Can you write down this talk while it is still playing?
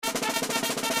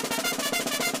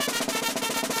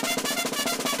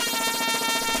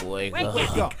Wake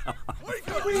Wake up. up. Wake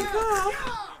up.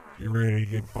 You ready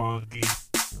to get funky?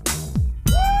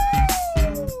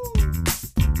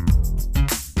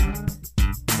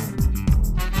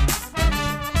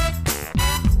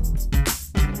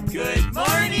 Good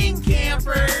morning,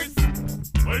 campers.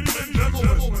 Ladies and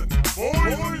gentlemen,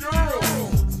 boys and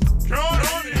girls,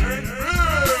 Connie and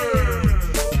Fish!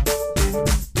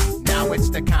 Now it's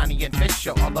the Connie and Fish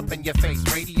show, all up in your face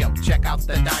radio. Check out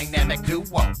the dynamic duo.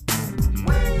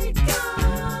 Wake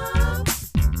up.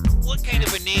 What kind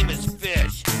of a name is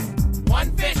Fish?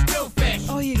 One fish, two fish.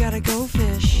 Oh, you gotta go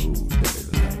fish.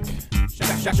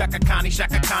 Shaka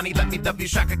Connie, let me W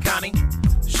Shaka Connie.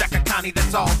 Shaka Connie,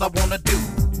 that's all I wanna do.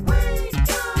 Wake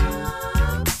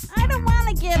up. I don't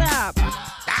wanna get up.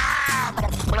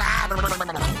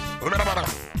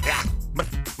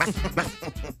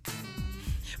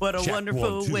 What a Check,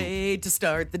 wonderful 1, 2. way to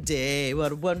start the day.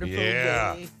 What a wonderful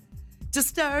Yeah. way to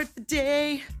start the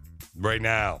day. Right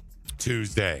now,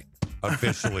 Tuesday,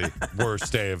 officially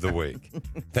worst day of the week.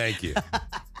 Thank you.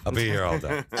 I'll be here all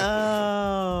day.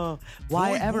 Oh,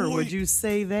 why Boy, ever boy. would you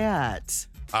say that?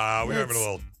 We're having a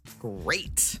little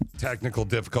Great. technical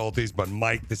difficulties, but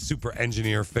Mike, the super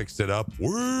engineer, fixed it up.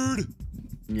 Word!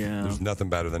 Yeah. There's nothing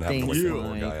better than having to Thank wake the you,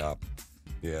 poor guy Mike. up.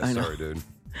 Yeah, I know. sorry, dude.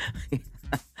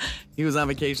 He was on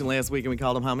vacation last week and we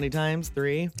called him how many times?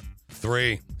 3?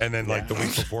 3. And then, like, the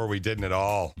week before, we didn't at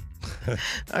all.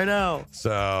 I know.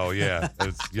 So, yeah,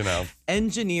 it's,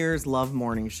 Engineers love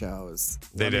morning shows.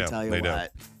 They Let do. me tell you They do.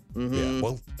 what. Yeah.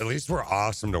 Well, at least we're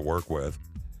awesome to work with.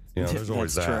 There's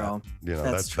always That's that. true.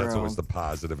 That's True. always the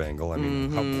positive angle. I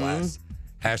mean, how blessed.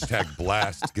 Hashtag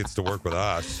blessed gets to work with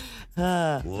us.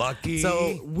 Lucky.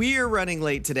 So we're running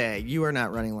late today. You are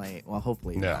not running late. Well,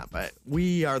 hopefully No. not, but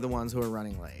we are the ones who are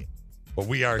running late. But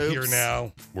we are here Oops.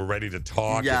 now. We're ready to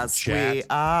talk Yes, and chat, we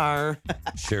are.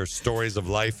 share stories of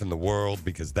life in the world,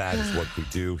 because that is what we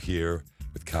do here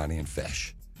with Connie and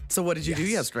Fish. So what did you do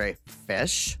Yes. yesterday?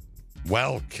 Fish?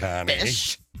 Well, Connie.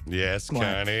 Fish? Yes, What?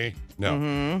 Connie.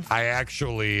 No, I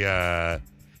actually,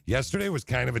 yesterday was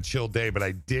kind of a chill day, but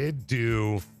I did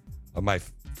do my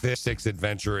Fish 6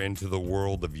 adventure into the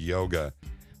world of yoga.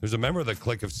 There's a member of the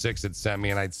Click of Six that sent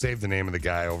me, and I'd saved the name of the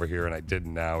guy over here, and I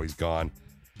didn't now. He's gone.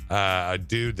 A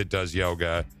dude that does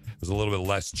yoga. It was a little bit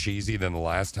less cheesy than the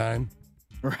last time,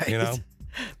 Right. you know?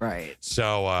 Right.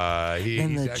 So And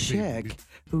he's the actually, chick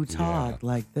who talked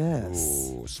like this.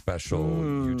 Ooh, special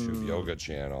YouTube yoga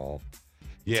channel.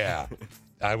 Yeah,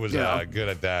 I was Yeah. good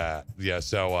at that. Yeah,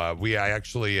 so I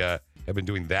actually have been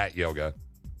doing that yoga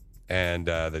and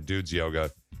the dude's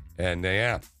yoga. And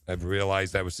yeah, I've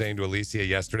realized, I was saying to Alicia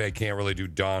yesterday, I can't really do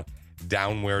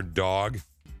downward dog,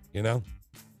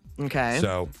 Okay.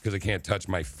 So, because I can't touch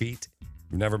my feet.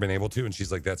 I've never been able to. And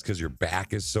she's like, that's because your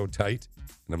back is so tight.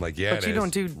 And I'm like, yeah, but it you is.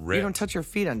 don't do you Ripped. don't touch your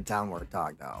feet on downward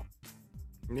dog though.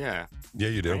 Yeah. Yeah,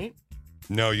 you do. Right?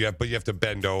 No, but you have to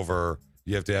bend over.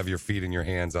 You have to have your feet and your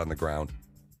hands on the ground.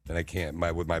 And I can't,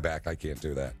 with my back, I can't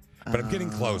do that. But I'm getting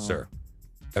closer.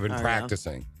 I've been Oh, yeah?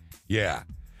 practicing. Yeah.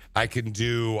 I can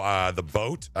do the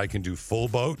boat. I can do full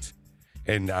boat.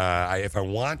 And if I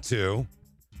want to,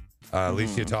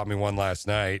 Alicia taught me one last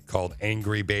night called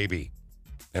Angry Baby.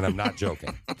 And I'm not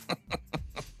joking.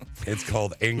 It's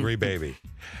called Angry Baby.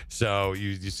 So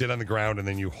you sit on the ground and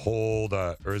then you hold,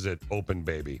 or is it Open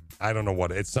Baby? I don't know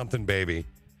what. It's something baby.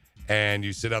 And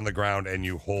you sit on the ground and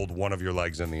you hold one of your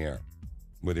legs in the air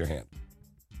with your hand.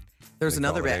 There's They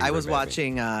another call it bit. I Angry was Baby.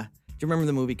 watching do you remember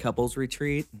the movie Couples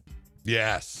Retreat?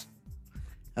 Yes.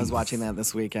 I was watching that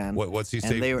this weekend. What's he And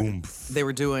say? they were Oomph. they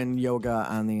were doing yoga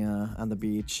on the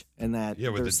beach, and that Yeah,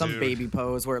 with there the was some dude. baby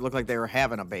pose where it looked like they were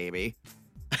having a baby.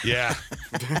 Yeah.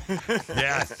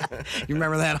 Yes. You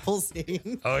remember that whole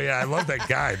scene? Oh, yeah. I love that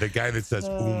guy. The guy that says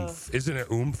oomph. Isn't it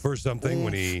oomph or something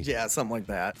when he. Yeah, something like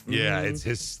that. Yeah, Mhm. it's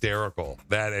hysterical.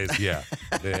 That is, yeah.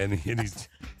 and he's,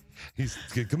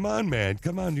 come on, man.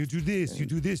 Come on. You do this. You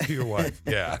do this to your wife.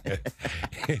 Yeah.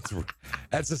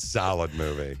 That's a solid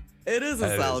movie. It is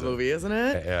That a is solid movie, isn't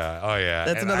it? Yeah. Oh, yeah.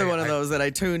 That's And another I- one of I- those that I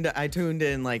tuned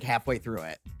in like halfway through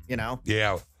it. You know?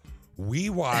 Yeah. We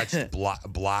watched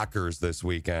Blockers this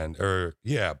weekend.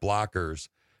 Blockers.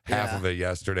 Half Yeah. of it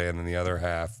yesterday and then the other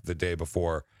half the day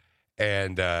before.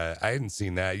 And I hadn't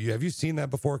seen that. Have you seen that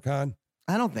before, Con?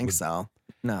 I don't think so.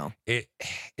 No.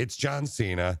 It's John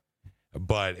Cena,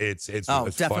 but it's Oh,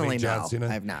 it's definitely funny John no. Cena.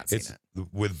 I have not seen It's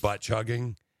with butt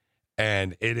chugging,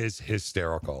 and it is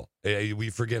hysterical. We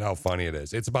forget how funny it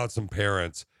is. It's about some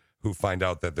parents who find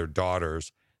out that their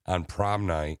daughters on prom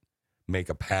night make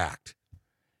a pact,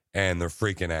 and they're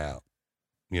freaking out.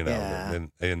 Yeah.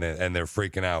 And they're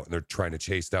freaking out, and they're trying to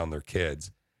chase down their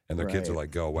kids, and their kids are Right.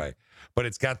 like, go away. But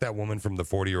it's got that woman from the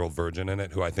 40-Year-Old Virgin in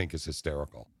it who I think is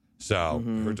hysterical. So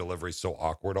her delivery's so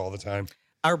awkward all the time.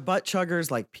 Are butt chuggers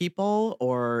like people,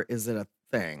 or is it a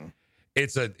thing?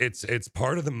 It's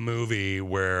part of the movie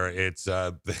where it's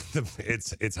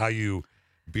it's how you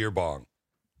beer bong.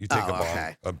 You take a bong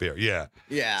okay. of beer. Yeah.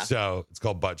 Yeah. So it's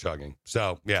called butt chugging.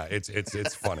 So yeah, it's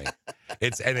funny.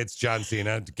 It's John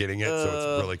Cena getting it, so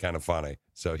it's really kind of funny.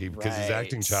 So because his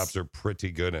acting Right. chops are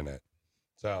pretty good in it.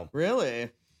 So Really?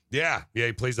 yeah,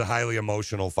 he plays a highly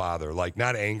emotional father, like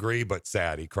not angry but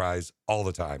sad. He cries all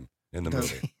the time in the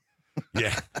Does movie.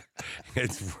 Yeah,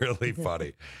 it's really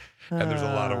funny, and there's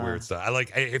a lot of weird stuff. I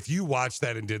like if you watched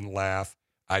that and didn't laugh,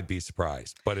 I'd be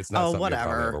surprised. But it's not Oh, something you'll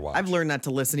probably ever whatever. watch. I've learned not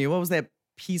to listen to you. What was that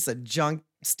piece of junk,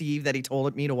 Steve, that he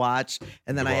told me to watch,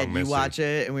 and then The I had Wrong you Missy. watch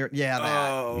it, and we were what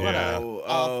Yeah. an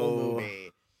awful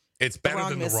movie. It's better Wrong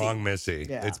than Missy. The Wrong Missy.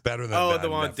 Yeah. It's better than Oh, that the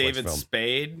one with Netflix David film.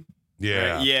 Spade?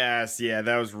 Yeah. Right, yes, yeah,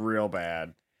 that was real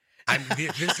bad.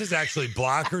 This is actually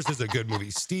Blockers is a good movie.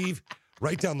 Steve,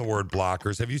 write down the word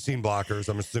Blockers. Have you seen Blockers?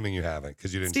 I'm assuming you haven't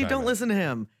because you didn't. Steve, chime don't in. listen to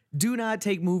him. Do not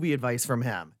take movie advice from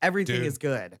him. Everything Dude, is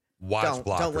good. Watch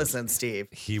Blockers. Don't listen, Steve.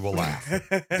 He will laugh.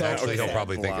 Actually, he'll Okay.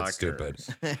 probably think it's stupid.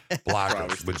 Blockers.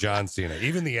 Blockers with John Cena.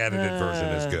 Even the edited version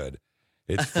is good.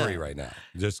 It's free right now.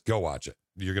 Just go watch it.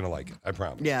 You're gonna like it. I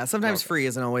promise. Yeah, sometimes free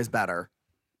isn't always better.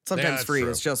 Sometimes that's free true.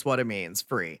 is just what it means,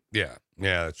 free. Yeah,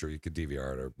 that's true. You could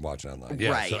DVR it or watch it online.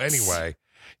 Yeah. Right. So anyway,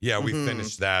 yeah, we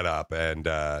finished that up, and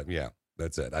yeah,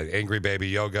 that's it. Angry Baby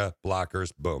Yoga,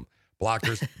 Blockers, boom.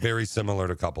 Blockers, very similar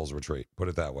to Couples Retreat. Put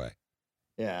it that way.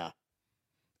 Yeah.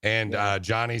 And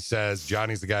Johnny says,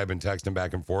 Johnny's the guy I've been texting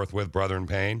back and forth with, Brother in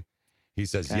Pain. He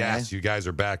says, Okay. yes, you guys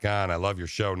are back on. I love your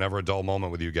show. Never a dull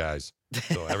moment with you guys.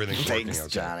 So everything's working Thanks, okay.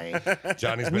 Johnny.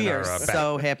 Johnny's been We our, are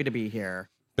so happy to be here.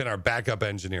 been our backup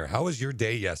engineer. How was your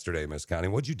day yesterday, Miss Connie?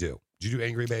 What'd you do? Did you do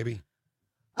Angry Baby?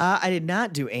 I did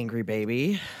not do Angry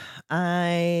Baby.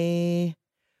 Well,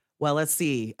 let's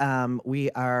see.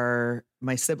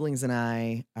 My siblings and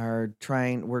I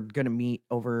we're going to meet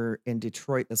over in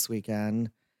Detroit this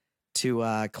weekend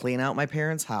to clean out my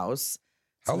parents' house.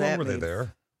 How So long that were they made-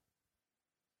 there?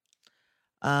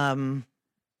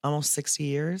 Almost 60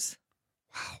 years.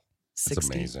 Wow. 60.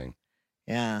 That's amazing.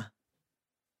 Yeah.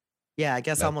 Yeah, I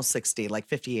guess That- almost 60, like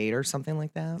 58 or something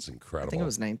like that. That's incredible. I think it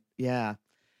was 9. Yeah.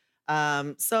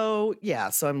 So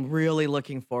I'm really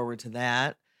looking forward to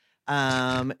that.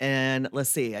 And let's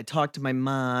see, I talked to my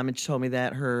mom and she told me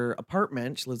that her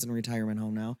apartment, she lives in a retirement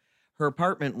home now, her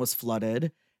apartment was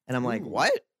flooded. And I'm like,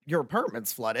 what? Your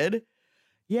apartment's flooded?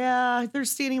 Yeah, they're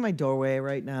standing in my doorway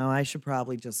right now. I should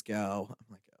probably just go. I'm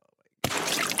like, oh my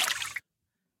gosh.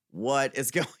 What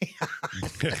is going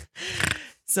on?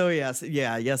 So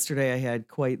yesterday I had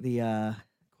quite the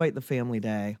family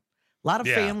day. A lot of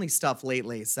Yeah. family stuff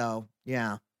lately. So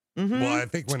yeah. Mhm. Well, I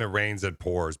think when it rains, it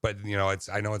pours. But I know it's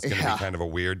going to Yeah. be kind of a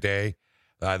weird day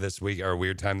this week, or a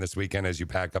weird time this weekend as you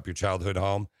pack up your childhood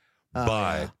home. Oh,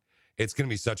 but yeah. it's going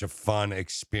to be such a fun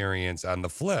experience on the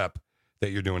flip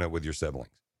that you're doing it with your siblings.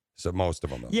 So most of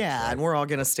them. Yeah, right? and we're all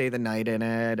gonna stay the night in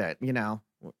it. That'd be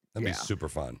yeah. super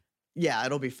fun. Yeah,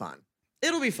 it'll be fun.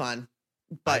 It'll be fun.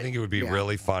 But I think it would be yeah.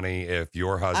 really funny if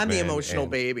your husband. I'm the emotional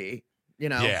and- baby. Yeah,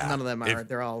 None of them are. if-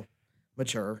 They're all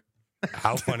mature.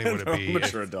 How funny would it They're be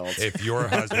mature adults. if your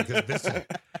husband? Because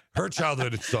her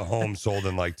childhood home sold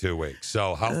in like 2 weeks.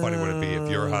 So how funny would it be if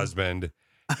your husband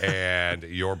and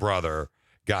your brother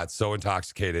got so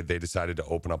intoxicated they decided to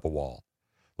open up a wall,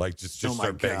 like just Oh my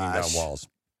start banging down gosh. walls?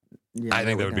 Yeah, I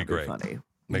think that would be not great. funny.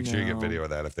 Make sure you get No, video of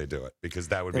that if they do it, because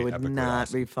that would It be would epically not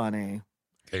awesome. be funny.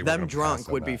 Okay, we're Them gonna pass drunk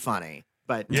on would be that. funny,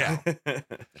 but Yeah,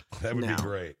 that would No. be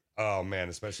great. Oh man,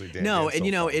 especially Dan. no, Dan's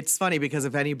and so fun. it's funny because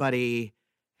if anybody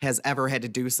has ever had to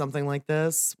do something like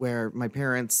this, where my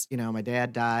parents, my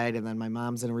dad died, and then my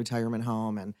mom's in a retirement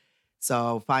home, and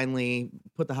so finally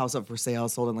put the house up for sale,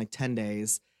 sold in like 10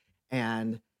 days,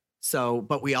 and so,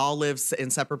 but we all live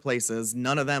in separate places.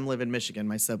 None of them live in Michigan,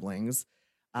 my siblings.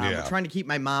 Yeah. We're trying to keep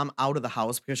my mom out of the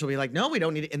house because she'll be like, no, we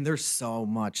don't need it. And there's so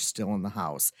much still in the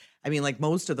house. I mean, like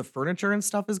most of the furniture and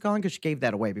stuff is gone because she gave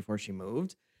that away before she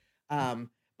moved.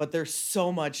 But there's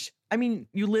so much. I mean,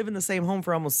 you live in the same home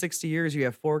for almost 60 years. You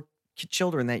have 4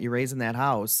 children that you raise in that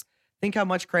house. Think how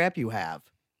much crap you have.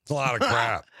 It's a lot of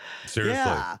crap. Seriously.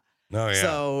 Yeah. No, yeah.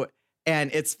 So, and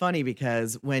it's funny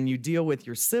because when you deal with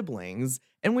your siblings,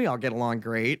 and we all get along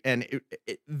great, and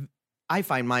I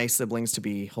find my siblings to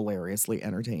be hilariously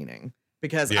entertaining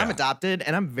because Yeah. I'm adopted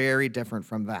and I'm very different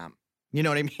from them. You know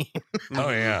what I mean? Oh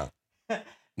yeah. Well,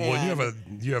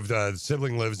 And- you have a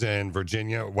sibling lives in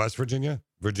Virginia, West Virginia,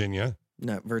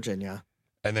 No, Virginia.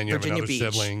 And then you have Virginia another Beach.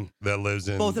 sibling that lives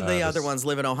in. Both of the other this- ones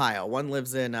live in Ohio. One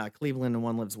lives in Cleveland and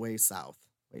one lives way south.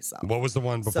 Way south. What was the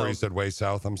one before So- you said way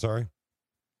south? I'm sorry. What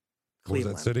was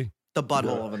Cleveland. that city? The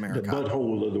butthole of The America.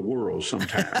 butthole of the world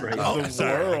sometime, right? Oh, the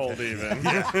sorry. world, even.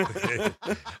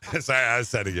 Sorry, I was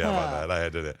setting you up on that. I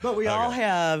had to do it. But we Okay. all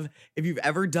have, if you've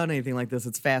ever done anything like this,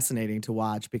 it's fascinating to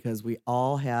watch because we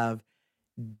all have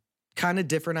kind of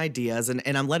different ideas. And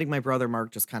I'm letting my brother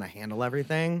Mark just kind of handle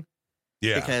everything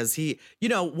Yeah. because he,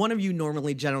 one of you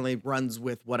normally generally runs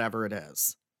with whatever it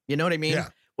is. You know what I mean? Yeah.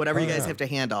 Whatever Oh, you guys yeah. have to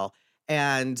handle.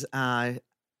 And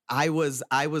I was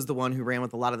the one who ran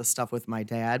with a lot of the stuff with my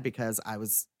dad because I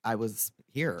was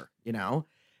here, And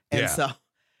Yeah. so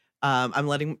I'm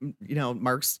letting,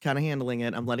 Mark's kind of handling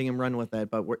it. I'm letting him run with it,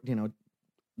 but we're,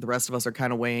 the rest of us are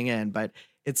kind of weighing in. But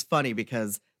it's funny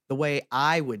because the way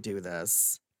I would do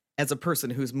this as a person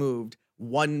who's moved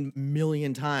 1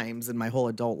 million times in my whole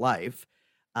adult life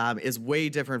is way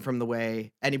different from the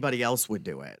way anybody else would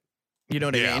do it. You know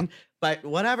what Yeah. I mean? But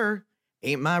whatever,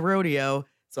 ain't my rodeo.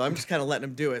 So I'm just kind of letting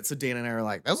him do it. So Dana and I are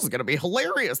like, this is going to be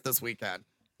hilarious this weekend.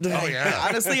 Oh, yeah.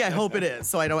 Honestly, I hope it is.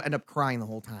 So I don't end up crying the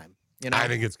whole time. I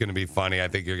think it's going to be funny. I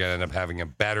think you're going to end up having a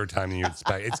better time than you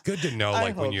expect. It's good to know, I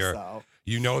like when hope you're,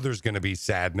 so. there's going to be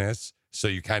sadness. So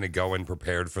you kind of go in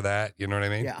prepared for that. You know what I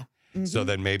mean? Yeah. So Mhm.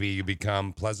 then maybe you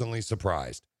become pleasantly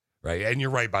surprised. Right. And you're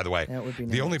right, by the way. That would be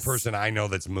The only nice. person I know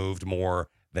that's moved more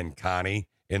than Connie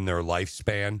in their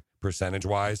lifespan, percentage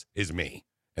wise, is me.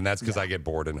 And that's because I get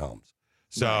bored in homes.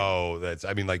 So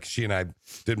like she and I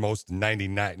did most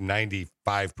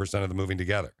 95% of the moving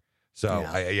together. So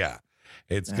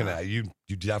it's gonna, you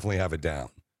definitely have it down.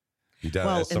 You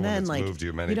definitely, Well, as someone and then that's like, moved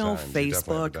you many times. you definitely have it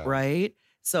Facebook, down. right?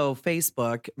 So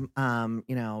Facebook,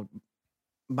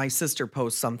 my sister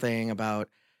posts something about,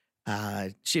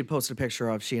 she had posted a picture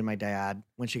of she and my dad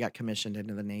when she got commissioned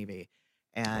into the Navy.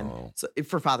 And Oh. so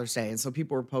for Father's Day. And so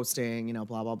people were posting,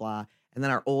 blah, blah, blah. And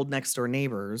then our old next door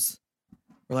neighbors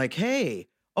were like, hey,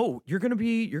 oh, you're gonna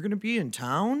be in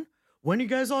town? When are you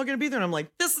guys all gonna be there? And I'm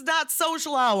like, this is not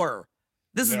social hour.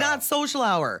 This is not social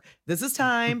hour. This is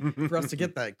time for us to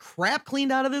get the crap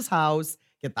cleaned out of this house,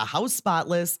 get the house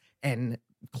spotless, and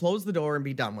close the door and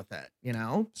be done with it,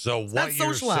 So not what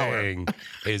you're social hour. saying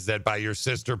is that by your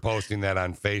sister posting that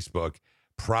on Facebook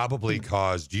probably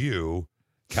caused you,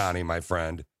 Connie, my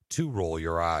friend, to roll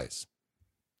your eyes.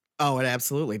 Oh, it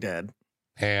absolutely did.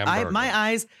 Hamburger. My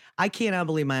eyes, I cannot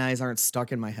believe my eyes aren't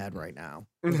stuck in my head right now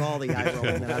with all the eye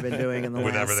rolling that I've been doing in the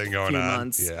with last everything going few on.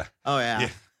 months. Yeah. Oh, yeah.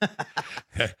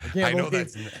 I know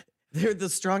believe- that's They're the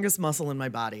strongest muscle in my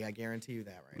body. I guarantee you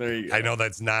that right There you go. I know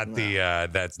that's not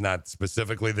that's not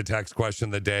specifically the text question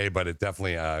of the day, but it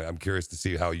definitely I'm curious to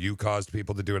see how you caused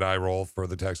people to do an eye roll for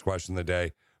the text question of the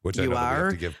day, which I You know that we have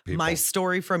are. to give people. My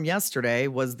story from yesterday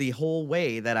was the whole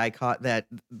way that I caught that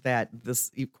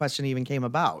this question even came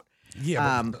about.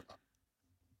 yeah.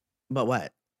 But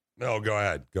what? No, go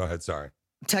ahead. Go ahead. Sorry.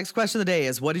 Text question of the day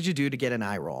is, what did you do to get an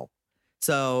eye roll?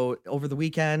 So over the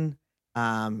weekend,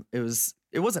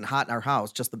 it wasn't hot in our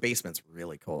house, just the basement's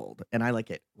really cold, and I like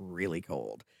it really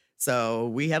cold. So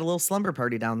we had a little slumber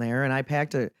party down there, and I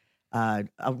packed a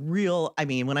real,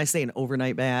 when I say an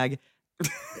overnight bag,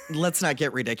 let's not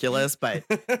get ridiculous, but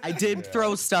I did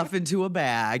throw stuff into a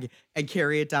bag and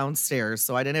carry it downstairs,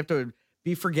 so I didn't have to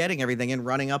be forgetting everything and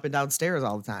running up and downstairs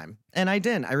all the time. And I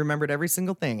didn't. I remembered every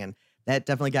single thing, and that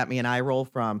definitely got me an eye roll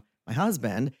from my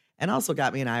husband. And also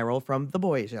got me an eye roll from the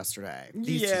boys yesterday.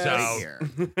 These two Yes. right here.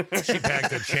 She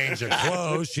packed a change of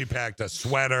clothes. She packed a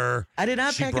sweater. I did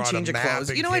not She pack a brought a change of map clothes.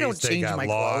 in You know I don't case they change got my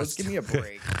clothes. lost. Give me a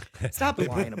break. Stop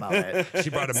lying about it. She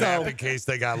brought a So- map in case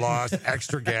they got lost.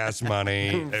 Extra gas money.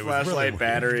 It was Flashlight really-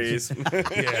 batteries.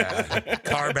 Yeah,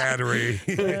 car battery,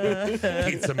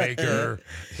 pizza maker.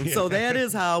 So that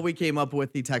is how we came up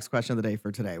with the text question of the day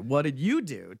for today. What did you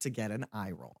do to get an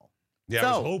eye roll? Yeah, I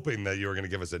So- was hoping that you were going to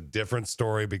give us a different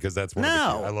story because that's one of the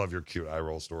No. cute, I love your cute eye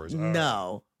roll stories. All right.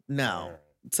 No.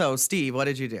 So Steve, what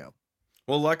did you do?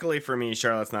 Well, luckily for me,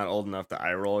 Charlotte's not old enough to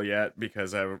eye roll yet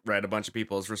because I read a bunch of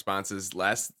people's responses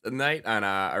last night on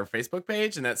our Facebook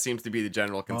page, and that seems to be the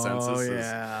general consensus.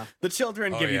 is the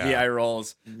children Oh, give you the yeah. eye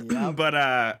rolls. Yep. But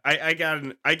I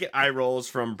get eye rolls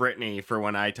from Brittany for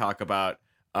when I talk about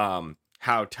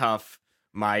how tough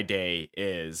my day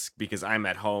is because I'm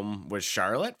at home with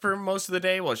Charlotte for most of the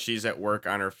day while she's at work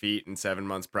on her feet and 7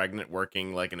 months pregnant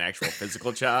working like an actual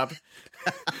physical job.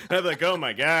 And I'm like, oh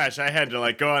my gosh, I had to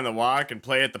like go on the walk and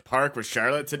play at the park with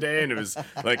Charlotte today and it was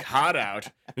like hot out.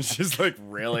 And she's like,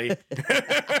 really?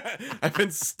 I've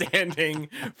been standing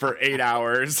for 8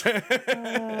 hours. So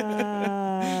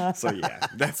yeah,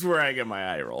 that's where I get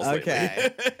my eye rolls. lately.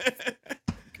 Okay.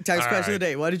 Text All question of the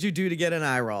right. day. What did you do to get an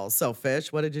eye roll? So,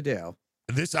 Fish, what did you do?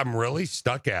 This I'm really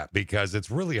stuck at because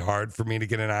it's really hard for me to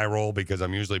get an eye roll because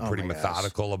I'm usually Oh pretty my gosh.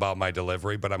 methodical about my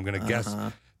delivery. But I'm going to guess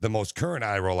the most current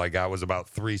eye roll I got was about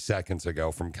 3 seconds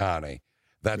ago from Connie.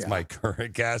 That's my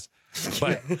current guess.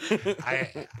 But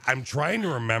I'm trying to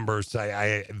remember. So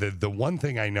the one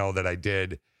thing I know that I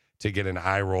did to get an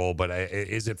eye roll, but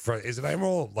is it eye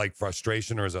roll like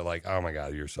frustration or is it like, oh my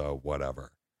God, you're so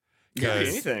whatever? Could be 'Cause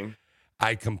anything.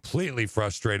 I completely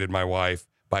frustrated my wife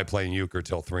by playing euchre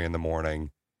till 3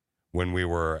 a.m. when we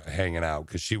were hanging out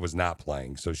because she was not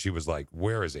playing. So she was like,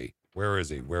 where is he? Where is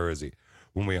he? Where is he?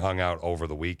 When we hung out over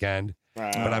the weekend.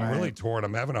 But I'm really torn.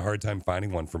 I'm having a hard time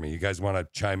finding one for me. You guys want to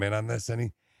chime in on this?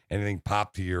 Anything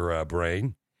pop to your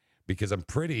brain? Because I'm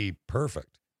pretty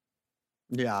perfect.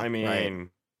 Yeah. I mean,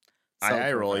 right.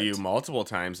 I roll perfect. you multiple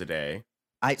times a day.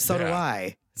 So do Yeah.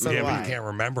 I. So yeah, do but I. you can't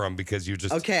remember them because you're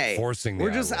just Okay. forcing the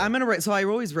We're eye just, roll. I'm going to write. So I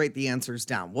always write the answers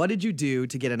down. What did you do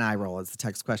to get an eye roll? Is the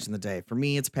text question of the day. For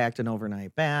me, it's packed an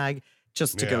overnight bag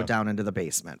just to go Yeah. down into the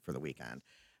basement for the weekend.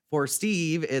 For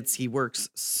Steve, it's he works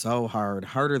so hard,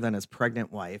 harder than his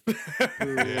pregnant wife,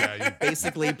 who Yeah, you-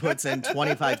 basically puts in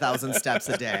 25,000 steps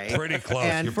a day. Pretty close.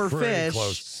 And You're for pretty Fish,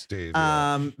 close, Steve.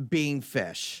 yeah. Being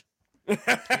Fish. Being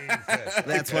Fish.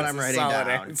 That's what I'm a writing solid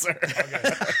down. answer.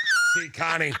 Okay. See,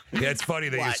 Connie, it's funny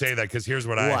that you What? say that because here's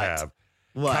what I What? have.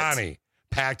 What? Connie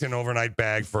packed an overnight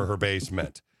bag for her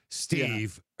basement.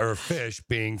 Steve, or Fish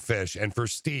being Fish. And for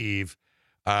Steve,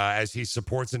 as he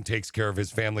supports and takes care of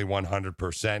his family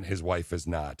 100%, his wife is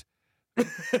not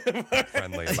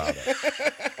friendly about it.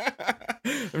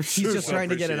 I'm He's sure just she'll trying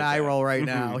to get an appreciate eye that. roll right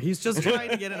now. He's just trying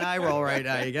to get an eye roll right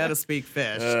now. You got to speak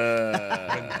Fish. His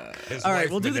All right,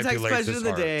 wife we'll do the text manipulates question his of the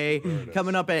heart. day There it is.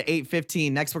 coming up at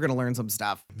 8:15. Next, we're going to learn some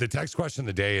stuff. The text question of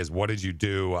the day is: what did you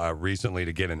do recently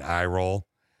to get an eye roll?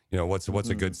 You know, what's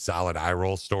a good solid eye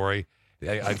roll story?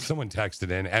 Someone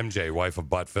texted in. MJ, wife of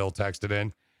Buttphil, texted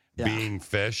in. Yeah. Being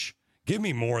Fish. Give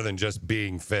me more than just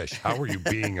being fish. How are you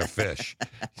being a fish?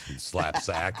 You slap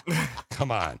sack. Come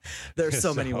on. There's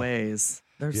so many ways.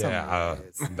 There's so Yeah,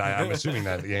 many ways. I'm assuming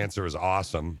that the answer is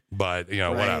awesome, but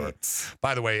whatever. Right.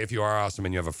 By the way, if you are awesome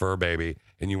and you have a fur baby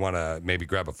and you want to maybe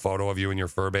grab a photo of you and your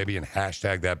fur baby and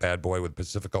hashtag that bad boy with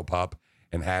Pacifico Pup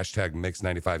and hashtag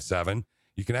Mix957,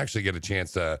 you can actually get a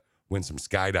chance to win some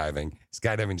skydiving.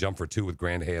 Skydiving jump for 2 with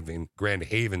Grand Haven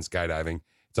Skydiving.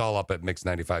 It's all up at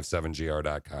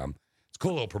Mix957gr.com. It's a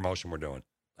cool little promotion we're doing.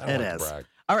 I don't It like to is. brag.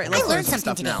 All right, let's I learn learned some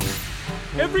something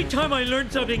stuff now. Every time I learn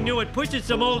something new, it pushes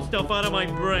some old stuff out of my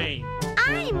brain.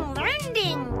 I'm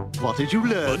learning. What did you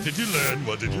learn? What did you learn?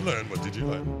 What did you learn? What did you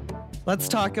learn? Let's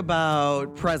talk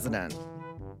about president.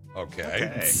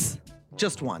 Okay.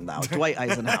 Just one, though. Dwight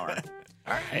Eisenhower.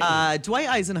 Dwight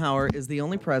Eisenhower is the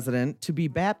only president to be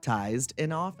baptized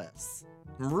in office.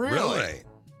 Really?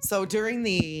 So during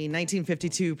the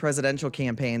 1952 presidential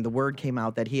campaign, the word came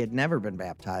out that he had never been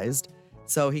baptized.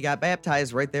 So he got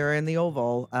baptized right there in the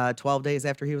Oval 12 days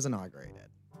after he was inaugurated.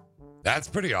 That's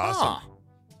pretty awesome.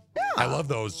 I love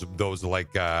those like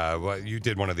you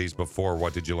did one of these before.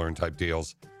 What did you learn type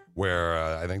deals where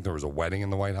I think there was a wedding in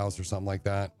the White House or something like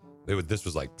that. This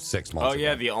was like 6 months. Oh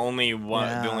yeah, ago. the only one,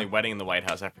 Yeah. the only wedding in the White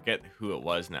House. I forget who it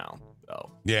was now,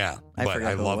 though. Yeah, I but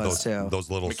forgot I who it love was, too. those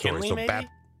little McKinley, stories. So maybe?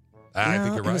 I think No,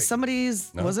 you're it right. was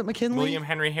somebody's. No? Was it McKinley? William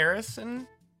Henry Harrison.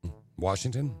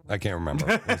 Washington? I can't remember.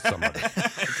 It was somebody.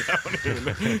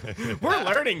 We're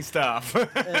learning stuff.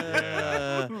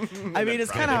 I mean,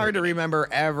 it's kind of hard to remember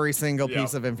every single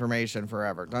piece of information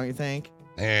forever, don't you think?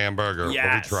 Hamburger. But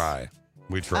Yes. we try.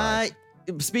 We try.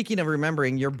 Speaking of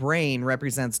remembering, your brain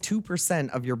represents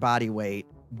 2% of your body weight,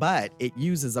 but it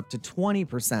uses up to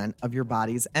 20% of your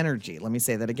body's energy. Let me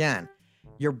say that again.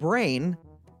 Your brain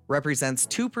represents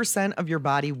 2% of your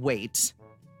body weight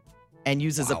and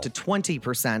uses up to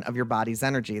 20% of your body's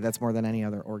energy. That's more than any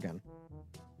other organ.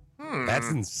 That's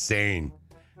insane.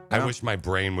 I wish my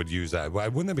brain would use that.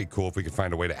 Wouldn't that be cool if we could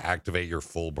find a way to activate your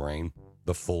full brain,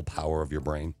 the full power of your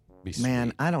brain? Be sweet.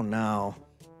 Man, I don't know.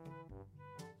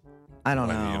 I don't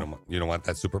Why, know. You don't want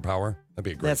that superpower? That'd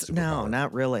be a great That's superpower. no,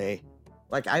 not really.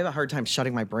 Like I have a hard time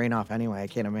shutting my brain off anyway. I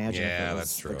can't imagine Yeah, if it was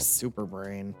that's true. like super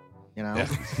brain, you know? Yeah,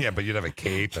 yeah, but you'd have a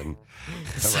cape and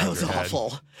It sounds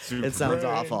awful. It sounds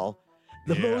awful.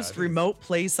 The Yeah, most it is. remote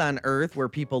place on Earth where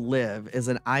people live is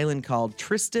an island called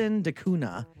Tristan da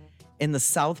Cunha in the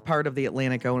south part of the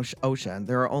Atlantic Ocean.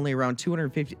 There are only around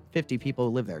 250 people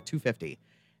who live there, 250.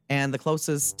 And the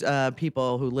closest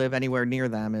people who live anywhere near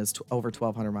them is over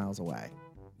 1,200 miles away.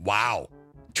 Wow.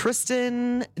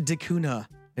 Tristan da Cunha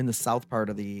in the south part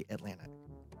of the Atlantic.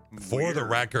 For the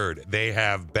record, they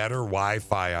have better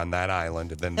Wi-Fi on that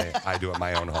island than I do at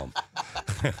my own home.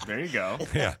 There you go.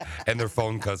 Yeah, and their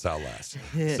phone cuts out less.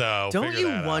 So Don't figure you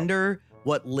that out. wonder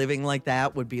what living like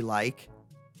that would be like?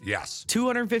 Yes.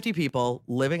 250 people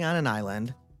living on an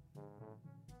island.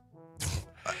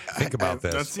 Think about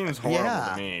this. That seems horrible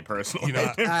Yeah. to me personally. You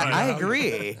know, I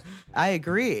agree. I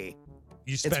agree.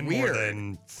 You spend more weird.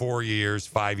 than 4 years,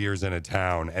 5 years in a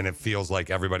town, and it feels like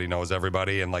everybody knows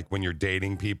everybody. And like when you're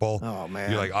dating people, Oh,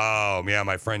 man. you're like, oh, yeah,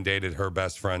 my friend dated her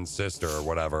best friend's sister or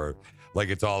whatever. Like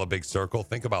it's all a big circle.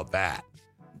 Think about that.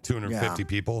 250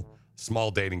 people,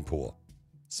 small dating pool.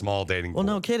 Small dating Well,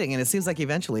 pool. no kidding. And it seems like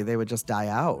eventually they would just die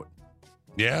out.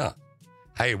 Yeah.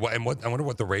 Hey, I wonder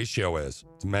what the ratio is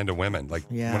to men to women. Like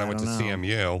Yeah, when I I went to don't know.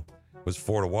 CMU, it was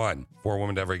 4-1, 4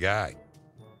 women to every guy.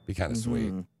 Be kind of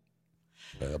sweet. Mhm.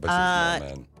 Yeah, I bet there's more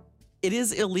men. It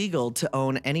is illegal to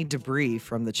own any debris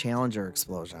from the Challenger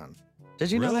explosion.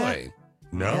 Did you know that? Really?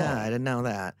 No. Yeah, I didn't know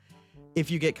that. If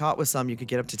you get caught with some, you could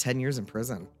get up to 10 years in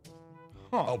prison.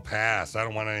 Oh, pass. I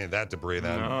don't want any of that debris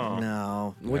then. No.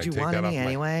 No. Yeah, Would you take want that any off my-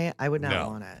 anyway? I would not No.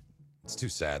 want it. It's too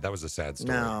sad. That was a sad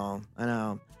story. No, I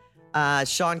know.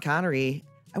 Sean Connery,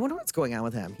 I wonder what's going on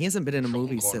with him. He hasn't been in a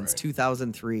movie since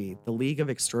 2003. The League of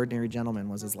Extraordinary Gentlemen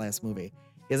was his last movie.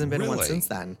 He hasn't been in one Really? since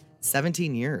then.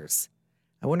 17 years.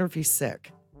 I wonder if he's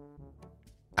sick.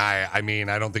 I mean,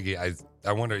 I don't think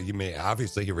I wonder, he may,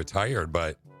 obviously he retired,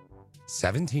 but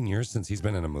 17 years since he's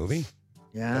been in a movie?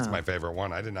 Yeah. That's my favorite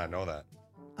one. I did not know that.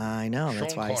 I know.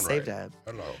 That's Sean why I Connery. saved it.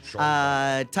 Hello,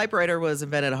 Sean. Typewriter was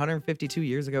invented 152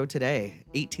 years ago today,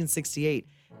 1868.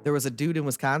 There was a dude in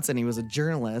Wisconsin. He was a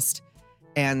journalist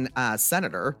and a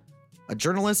senator, a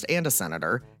journalist and a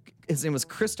senator. His name was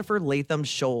Christopher Latham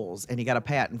Scholes, and he got a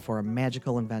patent for a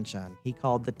magical invention he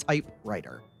called the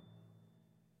typewriter.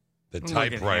 The Look at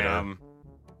typewriter. him.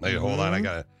 Hey, hold on.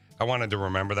 Mhm. I wanted to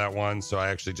remember that one, so I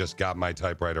actually just got my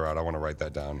typewriter out. I want to write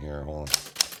that down here. Hold on.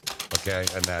 Okay,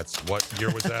 and that's what year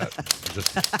was that?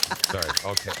 Just sorry.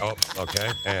 Okay. Oh,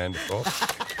 okay. And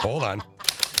hold on.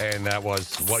 And that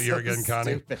was what year So again,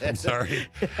 Connie? stupid. I'm sorry.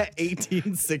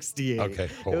 1868. Okay.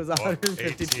 It was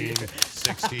 152.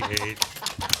 1868,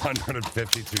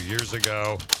 152 years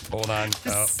ago. Hold on.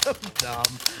 So dumb.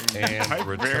 And Type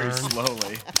very return.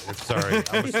 slowly. Sorry,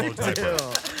 I'm a slow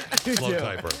typer. You Slow do.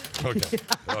 typer. Okay.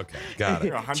 Okay. Got it.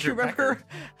 You're a Do you hundred remember?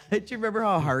 record. Do you remember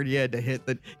how hard you had to hit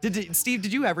the? Steve?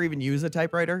 Did you ever even use a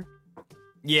typewriter?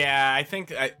 Yeah, I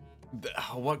think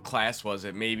what class was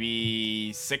it?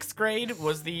 Maybe 6th grade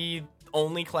was the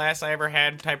only class I ever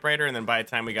had typewriter, and then by the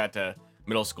time we got to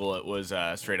middle school, it was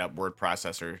a straight up word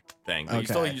processor thing. But you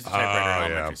still Okay. use the typewriter in Oh,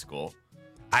 elementary yeah. school.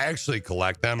 I actually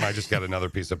collect them. I just got another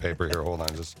piece of paper here. Hold on,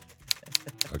 just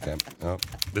okay. Oh,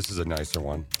 this is a nicer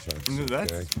one. So it's Ooh,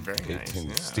 that's okay. very nice, 18.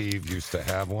 yeah. Steve used to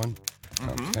have one.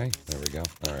 Okay, there we go.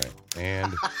 All right,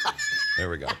 and there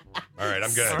we go. All right,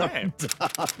 I'm good. All right.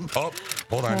 Oh,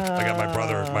 hold on. I got my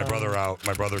brother out.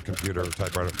 My brother computer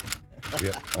typewriter.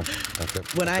 Yeah. Okay.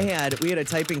 When we had a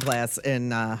typing class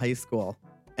in high school,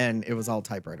 and it was all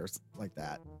typewriters like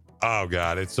that. Oh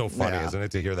God, it's so funny, Yeah. isn't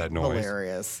it, to hear that noise?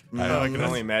 Hilarious. I I know. can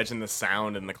only imagine the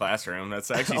sound in the classroom.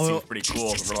 That's actually Oh. seems pretty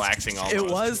cool, relaxing almost. It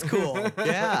was cool.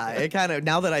 Yeah, it kind of.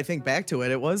 Now that I think back to it,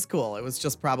 it was cool. It was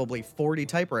just probably 40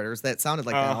 typewriters that sounded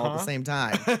like that all at the same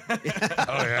time.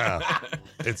 Oh yeah,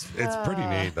 it's pretty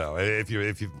neat though.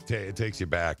 It takes you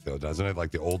back though, doesn't it? Like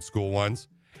the old school ones.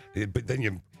 But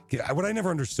then what I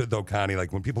never understood though, Connie,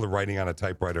 like when people are writing on a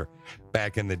typewriter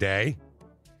back in the day,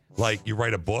 like you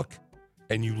write a book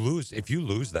and if you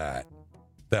lose that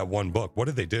one book, what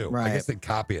did they do? I Right. guess they'd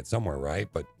copy it somewhere, right?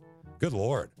 But good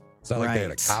Lord, it's not like they had a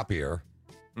Right. copier.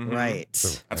 Mhm. Right.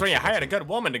 That's when you hired a good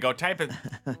woman to go type it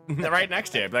right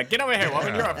next to you. Like, get over here,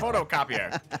 woman. You're a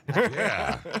photocopier.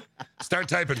 Yeah. Start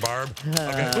typing, Barb.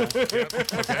 Okay. Yep. Okay.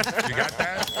 You got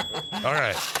that? All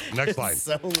right. Next line.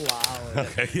 So loud.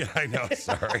 Okay, yeah, I know.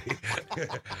 Sorry.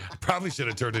 Probably should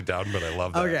have turned it down, but I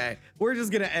love that. Okay, we're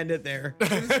just gonna end it there. We're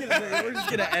just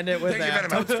gonna end it with Thank you that.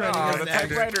 very much. Toad's trying to Oh, get the an end.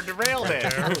 typewriter derailed it.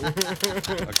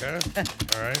 Okay.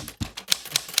 All right.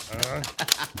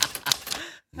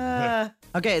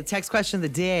 Okay, the text question of the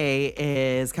day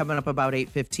is coming up about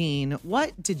 8:15.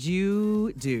 What did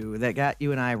you do that got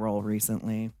you an eye roll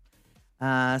recently?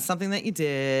 Something that you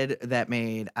did that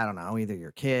made, I don't know, either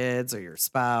your kids or your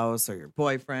spouse or your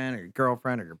boyfriend or your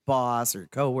girlfriend or your boss or your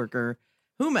coworker,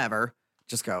 whomever,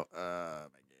 just go, my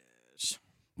gosh.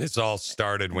 This all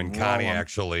started when Roll Connie 'em.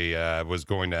 actually was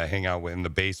going to hang out in the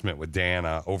basement with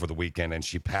Dana over the weekend, and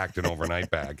she packed an overnight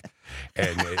bag.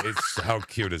 And it's how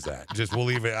cute is that? Just we'll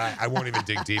leave it. I won't even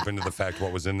dig deep into the fact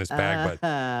what was in this bag,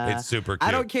 but it's super cute.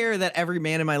 I don't care that every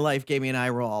man in my life gave me an eye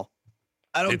roll.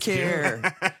 I don't It's cute. care.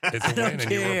 It's a win,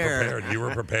 and you were prepared. You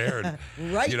were prepared.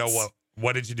 Right. You know what?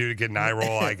 What did you do to get an eye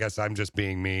roll? I guess I'm just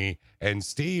being me. And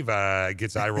Steve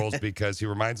gets eye rolls because he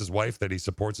reminds his wife that he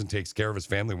supports and takes care of his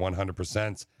family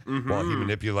 100%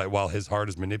 while his heart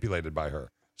is manipulated by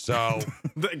her. So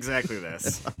Exactly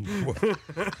this.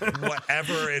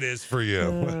 whatever it is for you,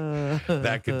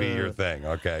 that could be your thing.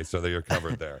 Okay, so that you're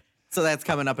covered there. So that's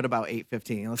coming up at about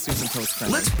 8:15. Let's do some toast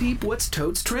trending. Let's peep what's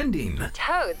totes trending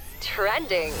Toads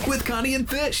trending. with Connie and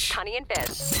Fish. Connie and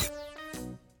Fish.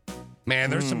 Man,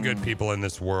 there's some good people in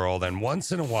this world, and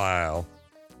once in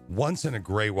a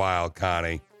great while,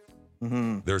 Connie,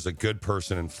 there's a good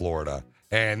person in Florida.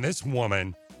 And this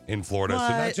woman in Florida, so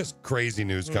not just crazy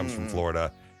news comes from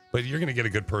Florida, but you're going to get a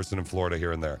good person in Florida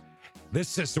here and there. This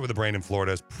sister with a brain in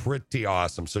Florida is pretty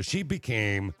awesome. So she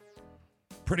became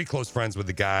pretty close friends with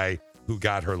the guy who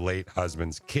got her late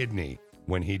husband's kidney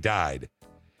when he died.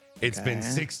 It's been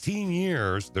 16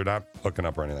 years. They're not hooking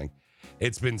up or anything.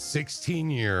 It's been 16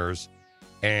 years,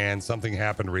 and something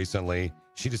happened recently.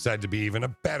 She decided to be even a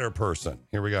better person.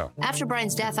 Here we go. After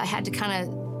Brian's death, I had to kind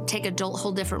of take a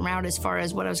whole different route as far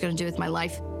as what I was going to do with my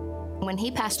life. When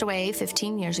he passed away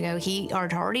 15 years ago, he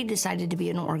had already decided to be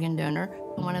an organ donor.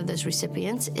 One of those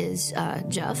recipients is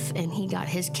Jeff, and he got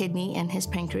his kidney and his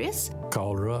pancreas.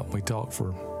 Called her up. We talked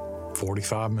for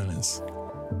 45 minutes.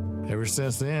 Ever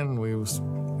since then, we've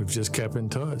just kept in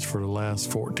touch for the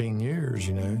last 14 years,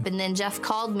 you know. And then Jeff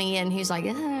called me, and he's like,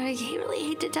 I really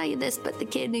hate to tell you this, but the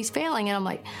kidney's failing. And I'm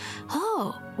like,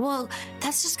 oh, well,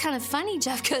 that's just kind of funny,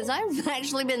 Jeff, because I've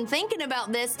actually been thinking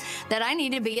about this, that I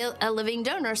need to be a living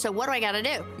donor. So what do I got to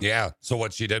do? Yeah. So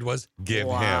what she did was give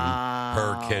him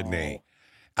her kidney.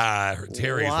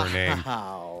 Terry's her name.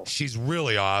 She's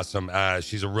really awesome.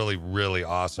 She's a really, really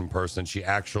awesome person. She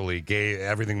actually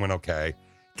everything went okay.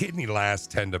 Kidney lasts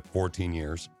 10 to 14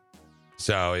 years.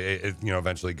 So it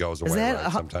eventually goes away. Is that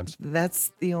right, sometimes.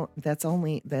 That's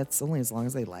only as long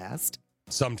as they last.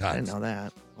 Sometimes. I didn't know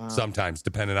that. Wow. Sometimes,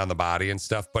 depending on the body and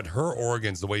stuff. But her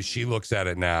organs, the way she looks at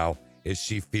it now, is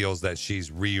she feels that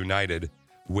she's reunited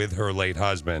with her late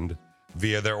husband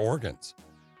via their organs.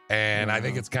 And I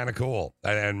think it's kind of cool.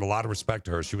 And a lot of respect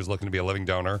to her. She was looking to be a living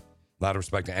donor. A lot of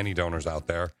respect to any donors out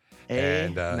there.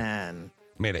 Amen. And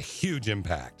made a huge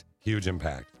impact. Huge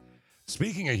impact.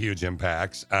 Speaking of huge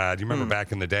impacts, do you remember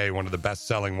back in the day, one of the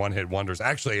best-selling one-hit wonders?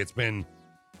 Actually, it's been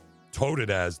touted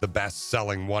as the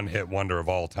best-selling one-hit wonder of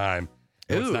all time.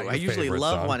 Ooh, I usually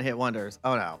love one-hit wonders.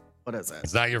 Oh, no. What is it?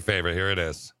 It's not your favorite. Here it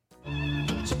is. Yeah,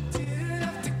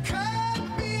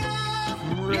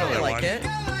 I like it.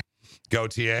 Go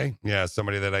TA. Yeah,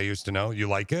 somebody that I used to know. You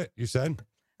like it, you said?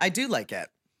 I do like it.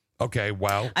 Okay,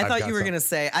 well. I thought you were going to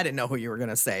say, I didn't know who you were going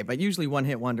to say, but usually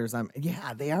one-hit wonders,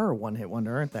 they are a one-hit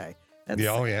wonder, aren't they?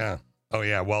 Oh, yeah.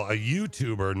 Well, a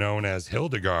YouTuber known as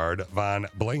Hildegard von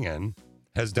Blingen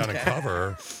has done a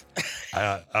cover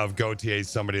of Go TA's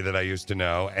Somebody That I Used to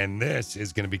Know, and this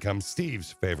is going to become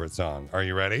Steve's favorite song. Are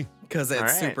you ready? Because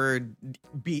it's super,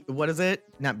 what is it?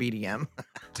 Not BDM.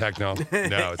 Techno? No.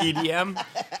 It's EDM?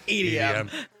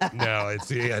 EDM. No,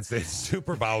 it's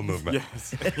super bowel movement.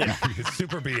 Yes. It's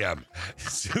super BM.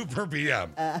 Super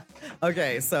BM.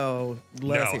 Okay, so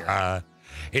let's hear it.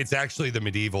 It's actually the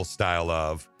medieval style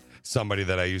of Somebody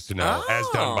That I Used to Know, as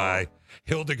done by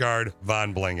Hildegard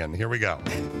von Blingen. Here we go.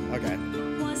 Okay.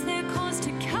 Was there cause to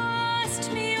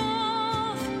cast me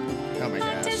off? Oh my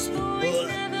gosh. This voice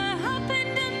never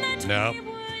happened and that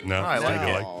No. I like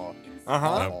it.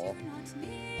 No.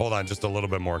 Hold on, just a little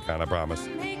bit more, Con, I promise.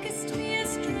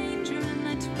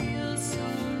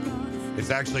 It's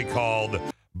actually called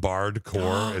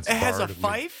Bardcore. It has a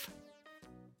fife?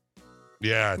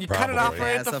 Yeah, You probably. cut it off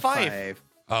right at the fife.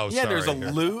 Oh, yeah, sorry. there's a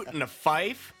lute and a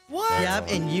fife. What?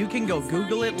 Yep, and you can go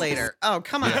Google it later. Oh,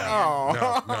 come on.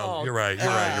 No, you're right. You're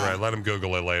right. Let him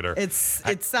Google it later. It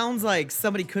sounds like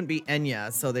somebody couldn't be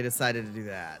Enya, so they decided to do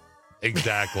that.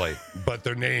 Exactly. But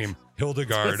their name,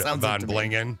 Hildegard That's what it sounds von like to me.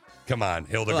 Blingen. Come on,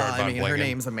 Hildegard von Blingen. Her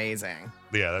name's amazing.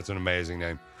 Yeah, that's an amazing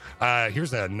name.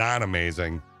 Here's a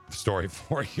non-amazing story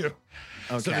for you.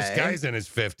 Okay. So this guy's in his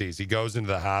 50s. He goes into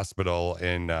the hospital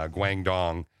in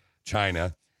Guangdong,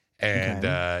 China,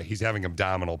 and he's having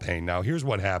abdominal pain. Now, here's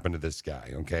what happened to this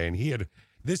guy, okay? And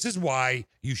this is why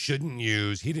you shouldn't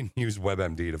he didn't use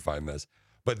WebMD to find this,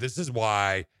 but this is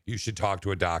why you should talk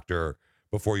to a doctor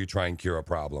before you try and cure a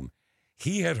problem.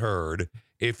 He had heard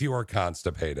if you are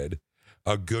constipated,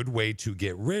 a good way to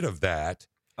get rid of that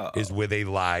is with a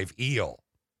live eel.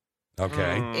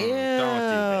 Okay. Don't do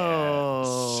that.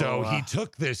 So he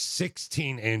took this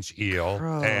 16-inch eel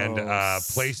and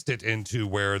placed it into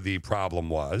where the problem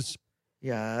was.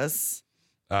 Yes.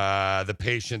 The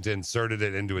patient inserted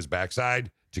it into his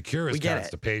backside to cure his We get it.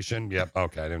 constipation. Yep.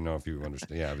 Okay. I didn't know if you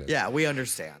understand. Yeah. Yeah, we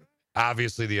understand.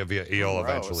 Obviously, the eel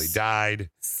eventually died.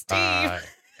 Steve.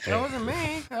 That wasn't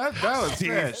me. That was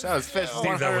fish. That was fish.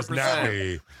 Steve, that was not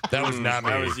me. That was not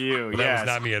me. That was you. That was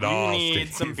not me at all. You need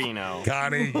Steve. some Beano.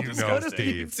 Connie, you know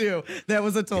Steve. Too. That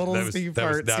was a total Steve that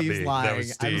was fart. not Steve's me. That lying. was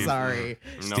I'm Steve. sorry.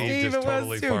 Steve Steve, just it totally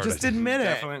was too. farted. Just admit it.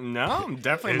 Definitely not gonna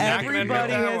admit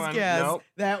Everybody that has one. guessed Nope.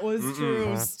 that was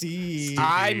true, Steve.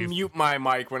 I mute my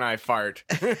mic when I fart,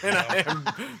 and I am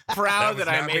proud that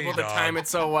I'm able to time it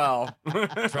so well.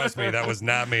 Trust me, that was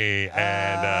not me.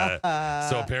 And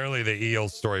so apparently the eel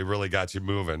story really got you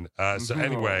moving. So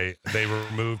anyway, they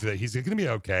removed that. He's going to be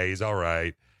okay. He's all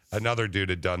right. Another dude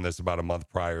had done this about a month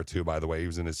prior too, by the way. He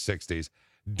was in his 60s.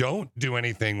 Don't do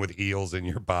anything with eels in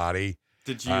your body.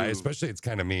 Did you? Especially, it's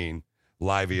kind of mean.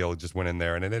 Live eel just went in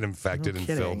there and it infected and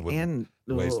filled with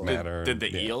waste matter. Did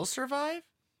the eel survive?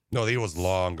 No, the eel was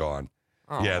long gone.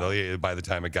 Oh. Yeah, by the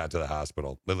time it got to the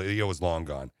hospital, the eel was long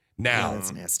gone. Now,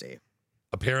 that's nasty.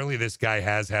 Apparently, this guy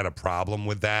has had a problem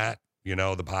with that,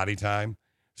 the potty time.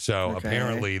 So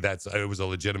apparently it was a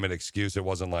legitimate excuse. It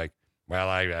wasn't like, well,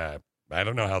 I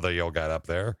don't know how the eel got up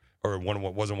there, or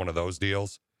wasn't one of those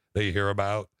deals that you hear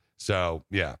about. So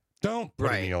yeah, don't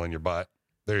put an eel in your butt.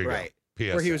 There you go.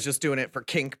 PSA. Where he was just doing it for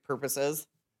kink purposes.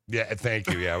 Yeah, thank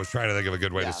you. Yeah, I was trying to think of a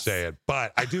good way to say it.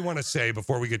 But I do want to say,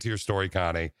 before we get to your story,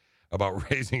 Connie, about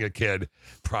raising a kid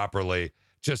properly,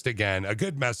 just again, a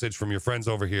good message from your friends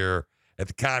over here at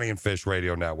the Connie and Fish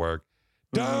Radio Network.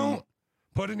 Don't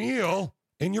put an eel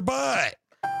in your butt.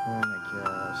 Oh my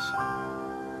gosh.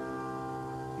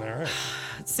 All right.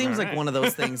 It seems like one of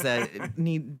those things that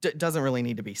doesn't really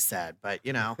need to be said, but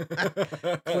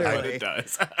clearly it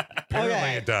does. Apparently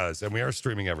it does, and we are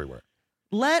streaming everywhere.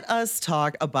 Let us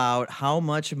talk about how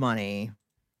much money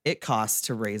it costs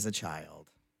to raise a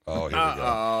child. Oh, here we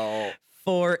go.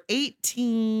 For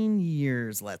 18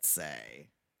 years, let's say.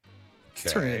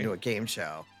 Let's turn it into a game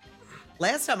show.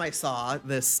 Last time I saw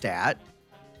this stat,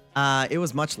 it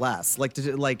was much less, like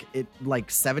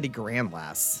 70 grand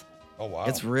less. Oh, wow.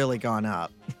 It's really gone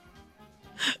up.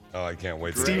 Oh, I can't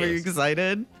wait. Steve, are you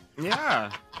excited?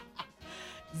 Yeah.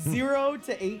 0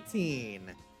 to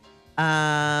 18.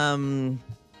 I'm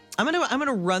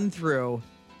gonna run through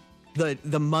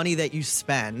the money that you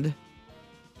spend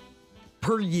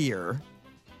per year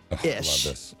ish. I love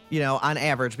this. On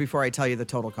average before I tell you the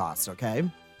total cost, okay?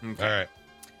 All right.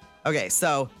 Okay,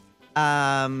 so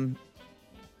about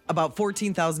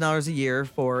 $14,000 a year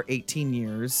for 18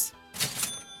 years.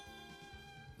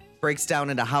 Breaks down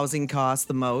into housing costs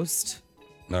the most.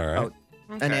 All right.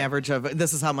 An average of,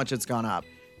 this is how much it's gone up.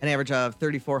 An average of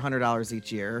 $3,400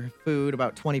 each year. Food,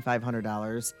 about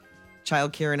 $2,500.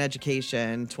 Childcare and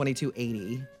education,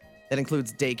 $2,280. That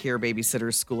includes daycare,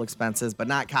 babysitters, school expenses, but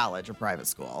not college or private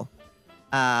school.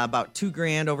 About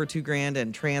 $2,000, over $2,000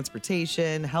 in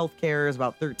transportation. Healthcare is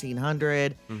about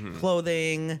 $1,300.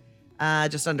 Clothing,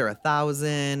 just under $1,000.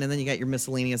 And then you got your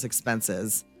miscellaneous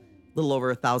expenses, a little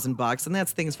over $1,000, and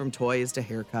that's things from toys to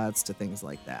haircuts to things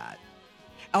like that.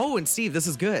 Oh, and Steve, this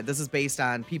is good. This is based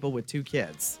on people with 2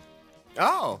 kids.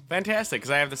 Oh, fantastic! Because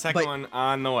I have the second one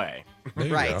on the way.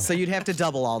 Right, so you'd have to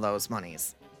double all those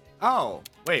monies. Oh,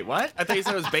 wait, what? I thought you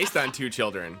said it was based on 2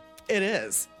 children. It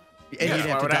is. And Yeah, you'd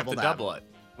why have to would I double that. double it?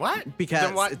 What? Because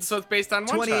Then what? it's So it's based on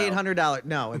one child. $2,800.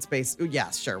 No, it's based.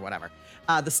 Yes, sure, whatever.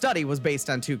 The study was based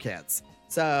on 2 kids.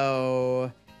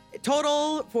 So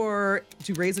total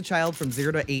to raise a child from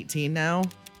 0 to 18 now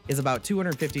is about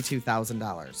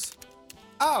 $252,000.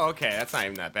 Oh, okay. That's not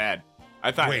even that bad.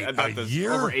 I thought this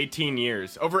year? over 18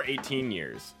 years. Over 18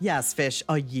 years. Yes, Fish,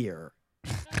 a year.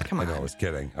 Come on. I know, I was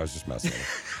kidding. I was just messing with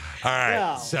you. All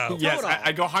right. No. So Yes,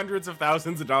 I go hundreds of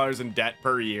thousands of dollars in debt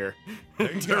per year.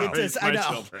 there you go. I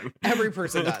know. Every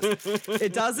person does.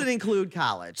 It doesn't include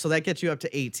college, so that gets you up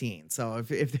to 18. So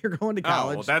if they're going to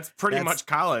college, well, that's pretty much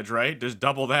college, right? Just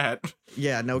double that.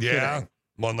 Yeah, no kidding.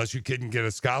 Well, unless you can get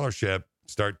a scholarship,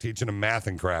 start teaching them math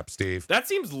and crap, Steve. That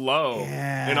seems low,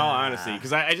 Yeah. in all honesty,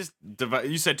 because I just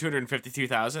you said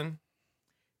 252,000.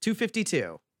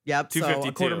 252. Yep. So a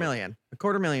 252.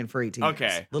 $250,000 for 18 years.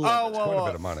 Okay. Little over. Quite a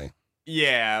bit of money.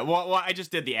 Yeah. Well, I just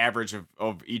did the average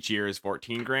of each year is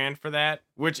 14 grand for that,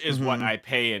 which is what I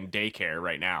pay in daycare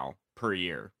right now per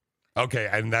year. Okay,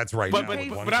 and that's right But now. but, with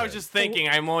one but I was kid. just thinking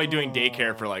I'm only doing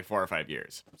daycare for like 4 or 5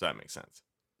 years. So that makes sense.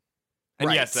 And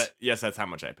Right. yes, that's how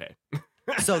much I pay.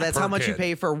 So that's Per how much you kid.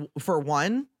 pay for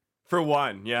one? For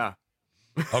one, yeah.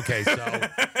 Okay, so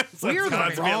We're it's the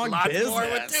about to be a wrong lot more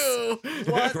business. with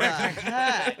 2. What the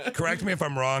heck? correct me if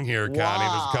I'm wrong here, Connie.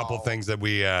 There's a couple Wow. things that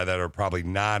we that are probably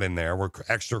not in there. Were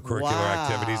extracurricular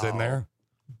activities in there?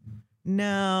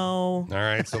 No. All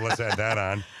right, so let's add that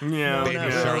on. Yeah. Baby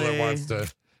not Charlotte really.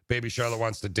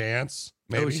 wants to dance.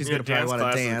 Maybe Oh, she's gonna probably dance want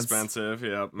class to is dance. expensive.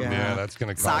 Yep. yeah, that's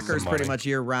gonna cost Soccer's some pretty money. much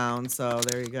year round, so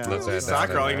there you go. Let's add that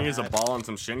Soccer, all you in need there. is a ball and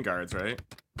some shin guards, right?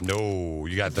 No,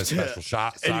 you got the special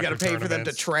shot. And you got to pay for them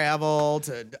to travel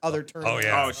to other tournaments.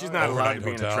 yeah. Oh, she's not allowed to Overnight be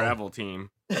in a hotel. travel team.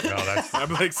 No, that's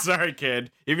I'm like, sorry,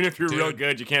 kid. Even if you're real Dude.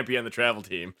 good, you can't be on the travel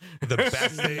team. the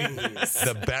best thing.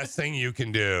 The best thing you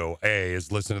can do, A,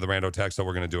 is listen to the Rando text that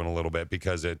we're going to do in a little bit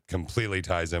because it completely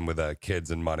ties in with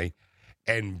kids and money.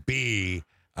 And B,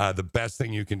 the best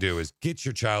thing you can do is get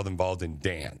your child involved in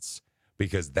dance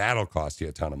because that'll cost you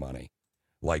a ton of money.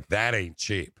 Like that ain't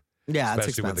cheap. Yeah, it's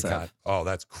Especially with the expensive. Oh,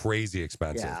 that's crazy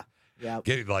expensive. Yeah. Yeah.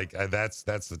 Get it like that's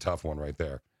the tough one right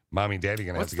there. Mommy and daddy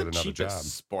gonna What's have to the get another cheapest job.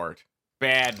 sport?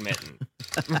 Badminton.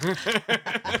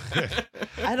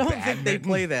 I don't think they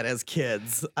play that as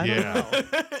kids. I don't know.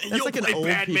 That's You'll like an play old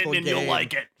badminton people and you'll game.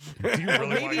 like it. Do you really want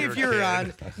Maybe your if you're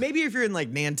kid- maybe if you're in like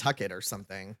Nantucket or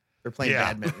something, they're playing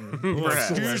Yeah. badminton.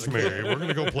 Perhaps. Excuse me, we're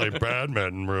gonna go play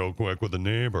badminton real quick with the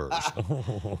neighbors.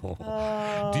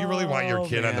 Do you really want your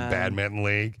kid on the man. badminton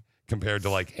league compared to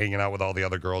like hanging out with all the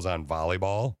other girls on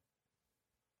volleyball?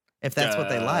 If that's what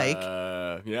they like.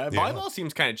 Yeah, volleyball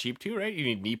seems kind of cheap too, right? You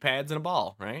need knee pads and a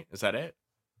ball, right? Is that it?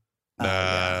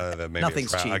 Yeah. That may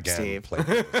Nothing's be cheap, again, Steve. play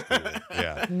for the school.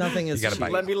 Yeah. Nothing is You gotta cheap. buy-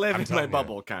 Let me live I'm in my telling you.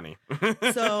 bubble, Connie.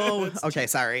 So okay,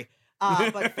 sorry.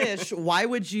 But Fish, why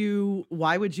would you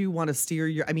want to steer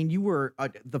your? I mean, you were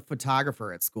the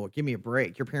photographer at school. Give me a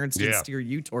break. Your parents didn't Yeah. steer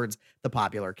you towards the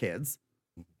popular kids.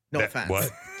 No That- offense. What?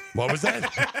 What was that?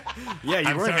 Yeah, you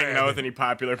I'm weren't sorry, hanging out with any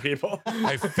popular people.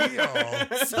 I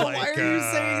feel So why are you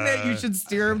saying that you should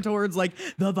steer them towards like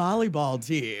the volleyball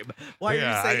team? Why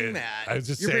Yeah, are you saying I- that? I was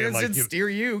just Your saying, parents like, didn't you- steer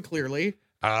you clearly.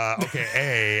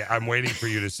 Okay, I'm waiting for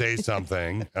you to say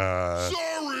something.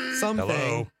 Something.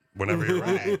 Hello, whenever you're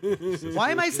ready.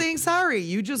 Why am I saying sorry?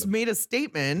 You just made a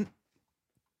statement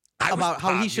I was about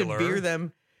how he should popular. veer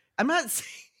them. I'm not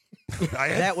saying I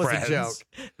had that was friends. a joke.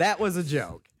 That was a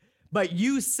joke. But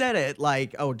you said it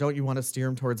like, oh, don't you want to steer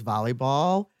him towards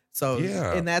volleyball? So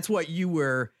Yeah. and that's what you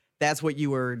were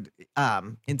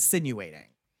insinuating.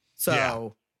 So Yeah.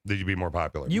 Did you be more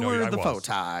popular? you No, were I the was.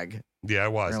 photog. Yeah, I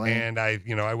was. Really? And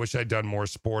I wish I'd done more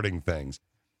sporting things.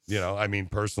 I mean,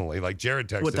 personally, like Jared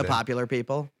texted With the in. popular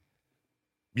people.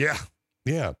 Yeah.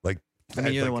 Yeah. Like, I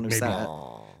mean, you're the like one who maybe- said it.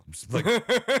 Like,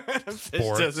 Fish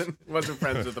wasn't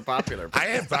friends with the popular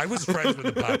people. I was friends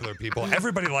with the popular people.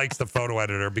 Everybody likes the photo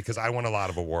editor because I won a lot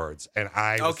of awards, and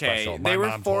I was Okay, special. My they were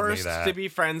mom told me forced that. to be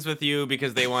friends with you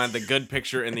because they wanted the good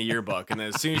picture in the yearbook, and then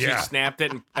as soon as Yeah. you snapped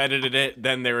it and edited it,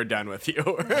 then they were done with you.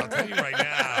 I'll tell you right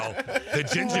now, the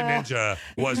Ginger Ninja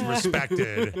was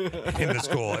respected in the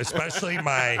school, especially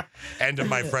my end of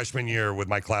my freshman year with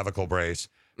my clavicle brace.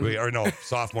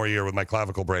 Sophomore year with my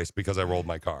clavicle brace because I rolled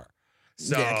my car.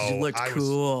 So yeah, 'cause you looked I was-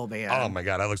 cool, man. Oh my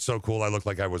God, I looked so cool. I looked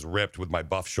like I was ripped with my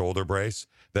buff shoulder brace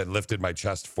that lifted my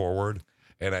chest forward,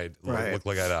 and I Right. looked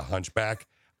like I had a hunchback.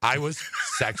 I was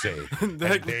sexy. And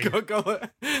Like, they go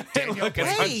Daniel look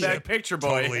at Blake that picture,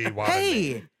 boy. totally wanted me.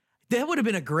 Hey, that would have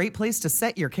been a great place to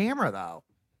set your camera, though.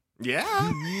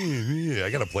 Yeah. Yeah,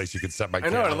 I got a place you could set my I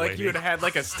camera. know, like lady. you'd have had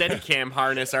like a Steadicam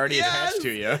harness already attached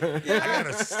to you. I got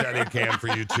a steady cam for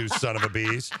you two son of a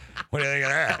bees. What do you think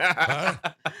of that?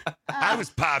 Huh? I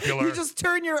was popular. You just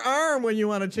turn your arm when you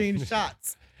want to change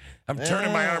shots. I'm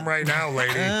turning my arm right now,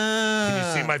 lady.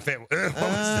 Can you see my face? What was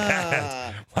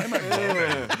that? Why am I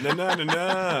moving?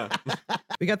 No.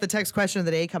 We got the text question of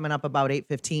the day coming up about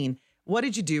 8:15. What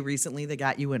did you do recently that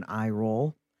got you an eye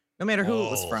roll? No matter who it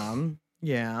was Oh. from.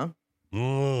 Yeah. Ugh.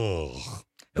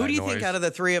 Who That do you think noise? out of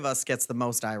the three of us gets the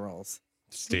most eye rolls?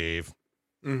 Steve?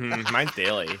 Mine's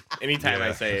daily. Anytime Yeah.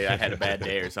 I say I had a bad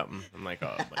day or something, I'm like,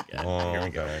 oh my God. Here we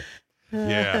go. Okay.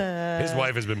 Yeah. His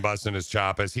wife has been busting his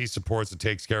choppers. He supports and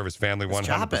takes care of his family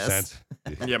 100%.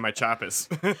 Yeah, my choppers.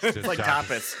 Just It's like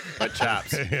choppers. tapas, but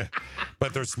chops. Yeah.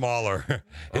 But they're smaller.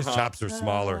 His chops are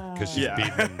smaller because she's Yeah.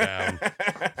 beating them down.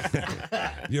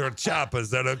 Your choppers,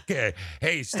 that okay?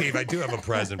 Hey, Steve, I do have a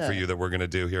present for you that we're going to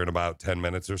do here in about 10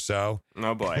 minutes or so.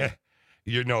 Oh boy.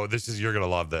 You're going to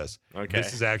love this. Okay.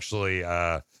 This is actually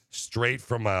straight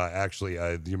from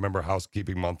do you remember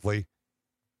Housekeeping Monthly?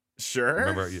 Sure.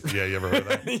 Remember? Yeah, you ever heard of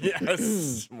that?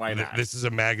 Yes. Why not? This is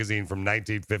a magazine from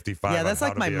 1955. Yeah, on that's how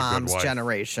like to my be a good mom's wife.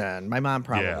 generation. My mom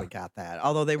probably Yeah. got that.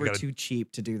 Although they were gotta- too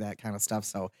cheap to do that kind of stuff.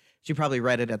 So she probably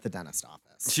read it at the dentist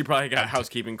office. She probably got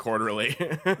housekeeping quarterly.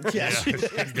 Yeah, she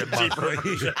She's good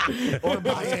monthly. Or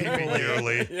Housekeeping biannually.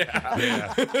 yearly. Yeah.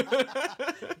 Yeah.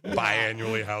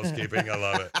 Biannually housekeeping. I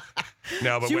love it.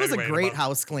 No, but she was anyway, a in great about-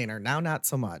 house cleaner. Now, not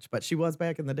so much, but she was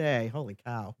back in the day. Holy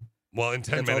cow. Well, in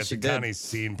 10 That's all minutes, she the did. Connie's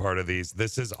seen part of these.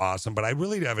 This is awesome, but I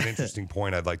really have an interesting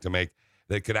point I'd like to make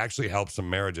that could actually help some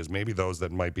marriages, maybe those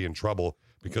that might be in trouble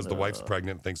because the wife's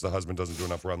pregnant and thinks the husband doesn't do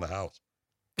enough around the house.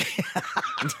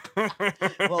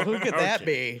 Well, who could that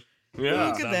be?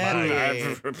 Yeah. Who could that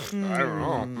be? I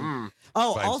don't know.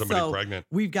 Oh, Find somebody also, pregnant.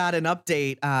 we've got an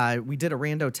update. We did a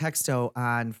rando texto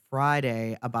on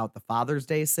Friday about the Father's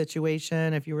Day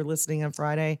situation. If you were listening on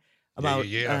Friday about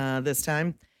this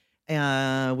time,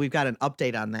 we've got an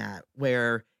update on that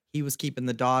where he was keeping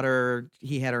the daughter.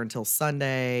 He had her until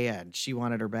Sunday, and she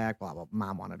wanted her back. Blah blah.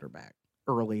 Mom wanted her back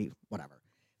early, whatever.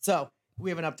 So we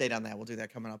have an update on that. We'll do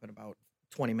that coming up in about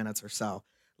 20 minutes or so.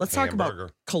 Let's talk Hamburger.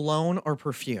 about cologne or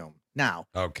perfume now.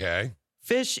 Okay.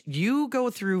 Fish, you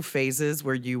go through phases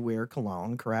where you wear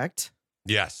cologne, correct?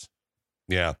 Yes.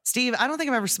 Yeah. Steve, I don't think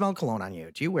I've ever smelled cologne on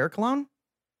you. Do you wear cologne?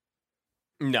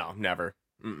 No, never.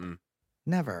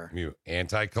 Never. You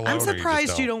anti-cologne? I'm or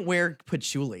surprised you just don't wear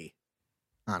patchouli,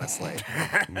 honestly.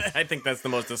 I think that's the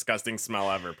most disgusting smell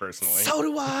ever, personally. So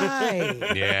do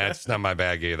I. Yeah, it's not my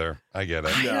bag either. I get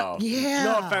it. No. Yeah.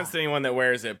 No offense to anyone that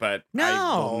wears it, but I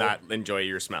No. will not enjoy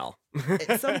your smell.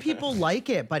 Some people like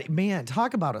it, but man,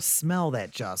 talk about a smell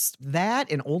that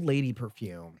and old lady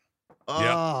perfume.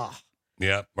 Oh,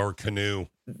 Yeah. Or canoe.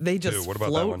 they just Dude, what about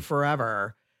that one? float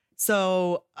forever.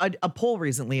 So a poll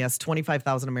recently asked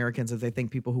 25,000 Americans if they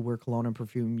think people who wear cologne and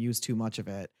perfume use too much of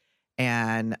it.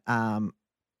 And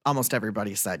almost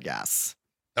everybody said yes.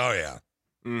 Oh, yeah.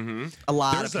 Mm-hmm. A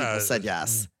lot There's of people said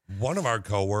yes. One of our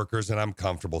coworkers, and I'm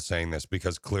comfortable saying this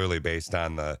because clearly based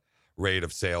on the rate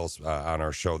of sales on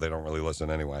our show, they don't really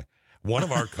listen anyway. One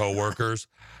of our coworkers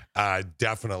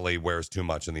definitely wears too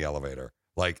much in the elevator.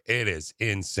 Like, it is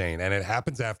insane. And it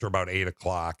happens after about 8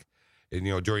 o'clock. And,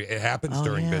 it happens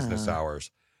during business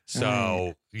hours. So,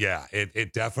 Right. yeah,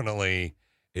 it definitely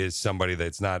is somebody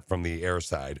that's not from the air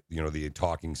side, the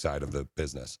talking side of the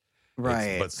business.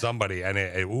 Right. But somebody, and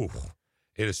it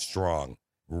is strong,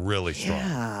 really strong.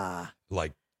 Yeah.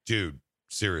 Like, dude,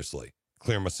 seriously,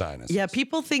 clear my sinus. Yeah,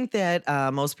 people think that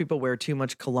most people wear too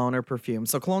much cologne or perfume.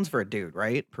 So cologne's for a dude,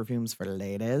 right? Perfume's for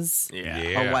ladies.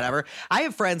 Yeah. Or whatever. I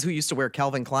have friends who used to wear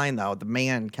Calvin Klein, though, the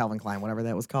man Calvin Klein, whatever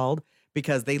that was called,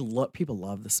 because people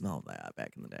love the smell of that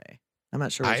back in the day. I'm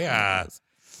not sure which one it was.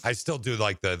 I still do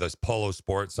like the Polo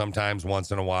Sport sometimes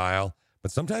once in a while,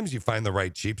 but sometimes you find the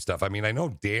right cheap stuff. I mean, I know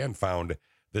Dan found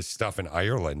this stuff in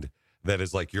Ireland that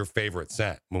is like your favorite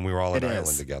scent when we were all in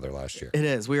Ireland together last year. It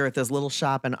is. We were at this little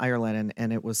shop in Ireland,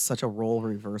 and it was such a role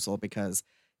reversal because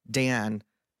Dan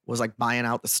was like buying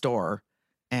out the store,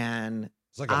 and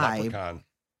It's like a leprechaun.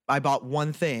 I bought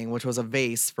one thing, which was a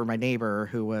vase for my neighbor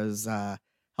who was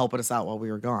helping us out while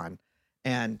we were gone.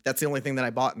 And that's the only thing that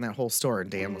I bought in that whole store. And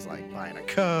Dan was like buying a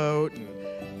coat. And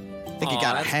I think he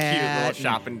got a that's hat. cute little and-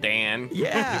 shopping Dan.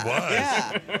 Yeah. He was.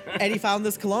 Yeah. And he found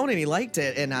this cologne and he liked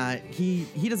it. And he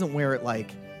doesn't wear it like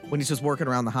when he's just working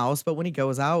around the house, but when he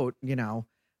goes out,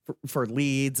 for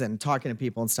leads and talking to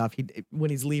people and stuff, when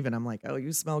he's leaving, I'm like, oh,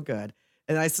 you smell good.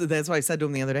 And that's what I said to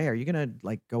him the other day. Are you gonna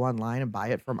like go online and buy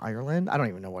it from Ireland? I don't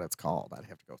even know what it's called. I'd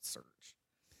have to go search.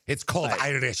 It's called Like-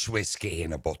 Irish whiskey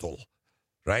in a bottle,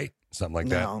 right? Something like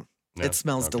that. No, No? it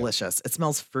smells Okay. delicious. It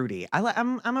smells fruity.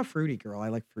 I'm a fruity girl. I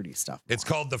like fruity stuff. It's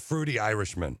called the Fruity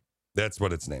Irishman. That's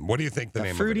what it's named. What do you think the The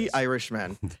name Fruity of it is?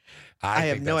 Irishman. I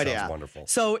have think no that idea. sounds wonderful.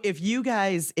 So if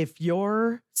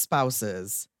your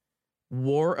spouses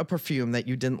wore a perfume that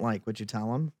you didn't like, would you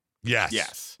tell them? Yes.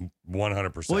 Yes.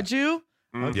 100%. Would you?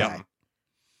 Okay. Yep.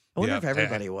 I wonder Yep. if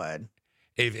everybody would.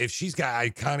 If she's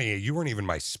got, Connie, you weren't even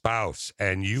my spouse,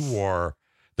 and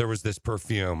there was this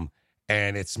perfume,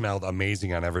 and it smelled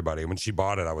amazing on everybody. When she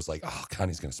bought it, I was like, oh,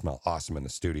 Connie's going to smell awesome in the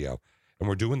studio. And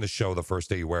we're doing the show the first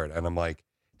day you wear it. And I'm like,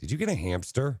 did you get a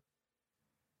hamster?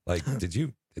 Like,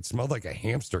 it smelled like a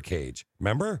hamster cage.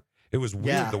 Remember? It was weird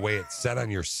Yeah. the way it set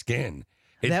on your skin.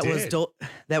 That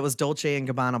was Dolce and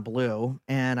Gabbana Blue,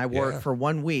 and I wore Yeah. it for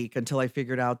 1 week until I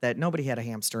figured out that nobody had a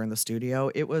hamster in the studio.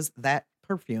 It was that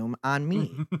perfume on me.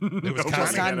 It was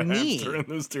just Connie. on me. In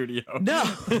the studio. No.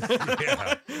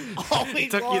 Yeah.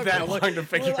 It took you that long to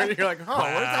figure it. You're like, oh,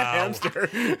 where's that Wow. hamster?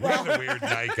 We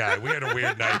had a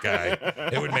weird night guy.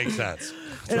 It would make sense.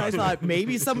 And I thought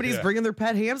maybe somebody's Yeah. bringing their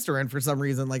pet hamster in for some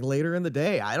reason, like later in the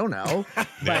day. I don't know. But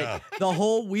Yeah. the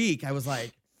whole week I was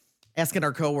like asking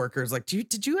our coworkers, like,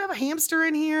 did you have a hamster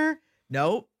in here?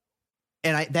 Nope.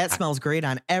 And that smells great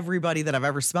on everybody that I've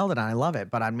ever smelled it on. I love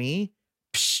it. But on me,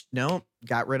 nope.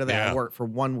 Got rid of that. Yeah. I wore it for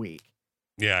 1 week.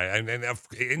 Yeah, and No, I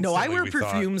instantly wear we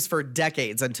thought- perfumes for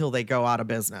decades until they go out of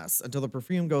business, until the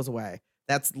perfume goes away.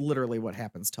 That's literally what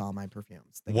happens to all my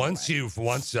perfumes. They go Once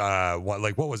away.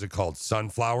 like, what was it called?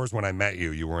 Sunflowers. When I met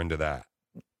you, you were into that.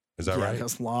 Is that Yeah, right? that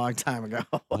was a long time ago.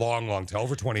 Long time,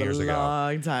 over 20 years ago.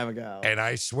 Long time ago. And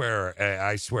I swear,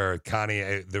 Connie,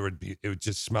 it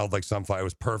just smelled like sunflower. It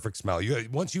was perfect smell.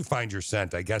 Once you find your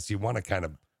scent, I guess you want to kind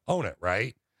of own it,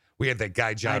 right? We had that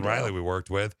guy John Riley we worked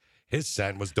with. His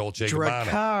scent was Dolce Gabbana.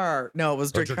 Dracar. No, it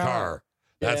was Or Dracar.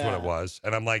 That's what Yeah. it was.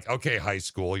 And I'm like, okay, high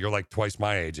school, you're like twice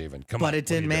my age even. Come on. But it what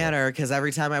are didn't you doing? matter because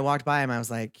every time I walked by him, I was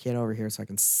like, get over here so I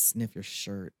can sniff your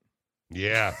shirt.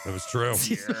 Yeah, it was true.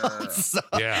 He smelled so,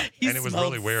 Yeah, he and it was smelled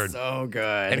really weird. So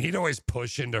good. And he'd always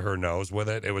push into her nose with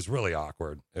it. It was really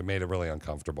awkward. It made it really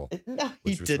uncomfortable. No,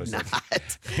 he Which was did like-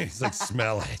 not. He's like,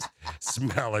 smell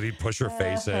it. He'd push her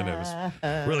face in. It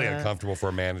was really uncomfortable for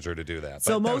a manager to do that.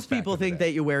 So But that was most back people in the think day.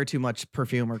 that you wear too much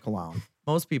perfume or cologne.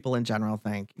 Most people in general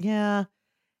think, yeah,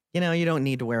 you don't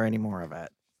need to wear any more of it.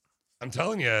 I'm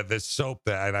telling you, this soap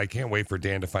and I can't wait for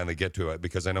Dan to finally get to it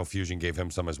because I know Fusion gave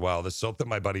him some as well. The soap that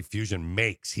my buddy Fusion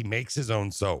makes, he makes his own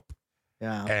soap.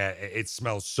 Yeah. It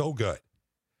smells so good.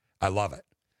 I love it.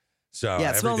 So Yeah, it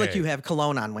every smells like day- you have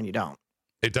cologne on when you don't.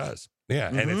 It does. Yeah,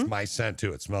 and it's Mhm. my scent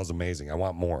too. It smells amazing. I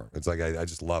want more. It's like I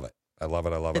just love it. I love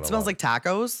it. I love it. It smells like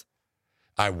tacos.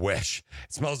 I wish.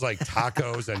 It smells like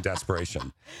tacos and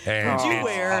desperation. And Would you it's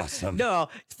wear awesome. No,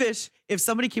 Fish, if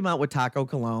somebody came out with taco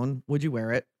cologne, would you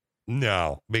wear it?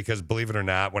 No, because believe it or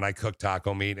not, when I cook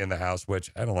taco meat in the house,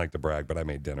 which I don't like to brag, but I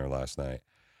made dinner last night.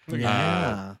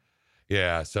 Yeah.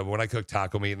 Yeah. So when I cook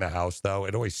taco meat in the house, though,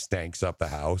 it always stanks up the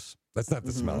house. That's not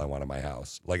the smell I want in my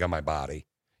house, like on my body.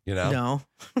 You know? No.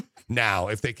 Now,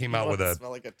 if they came out with a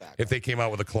smell like a taco. if they came out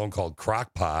with a clone called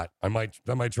Crock Pot, I might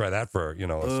try that for a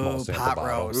small Ooh, sample pot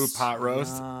bottle. roast. Ooh, pot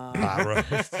roast. Pot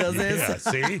roast. Does it? Yeah,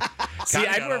 see? See,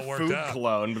 Kinda I'd got wear all worked food out.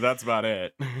 cologne, but that's about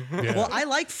it. Yeah. Well, I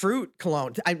like fruit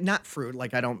cologne. I'm not fruit,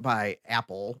 like I don't buy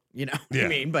apple, you know what Yeah. I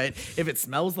mean? But if it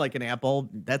smells like an apple,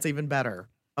 that's even better.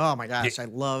 Oh my gosh, I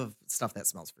love stuff that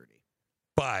smells fruity.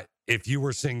 But if you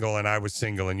were single and I was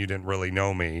single and you didn't really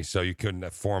know me, so you couldn't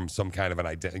form some kind of an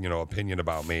opinion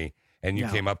about me, and you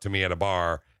No. came up to me at a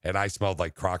bar and I smelled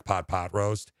like crock pot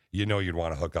roast, you'd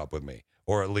want to hook up with me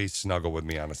or at least snuggle with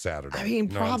me on a Saturday. I mean, You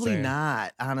know what I'm probably saying?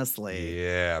 not, honestly.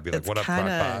 Yeah, I'd be like, It's what up,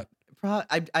 crock pot?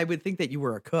 I would think that you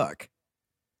were a cook.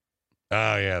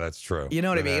 Oh, yeah, that's true. You know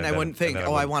what I And mean? then- I wouldn't think, and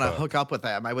then I wouldn't want to cook. hook up with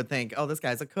them. I would think, oh, this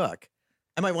guy's a cook.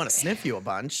 I might want to sniff you a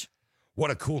bunch. What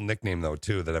a cool nickname, though,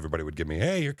 too, that everybody would give me.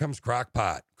 Hey, here comes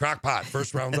Crockpot. Crockpot,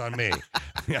 first round's on me.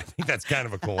 I think that's kind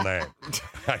of a cool name.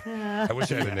 I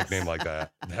wish I had a nickname like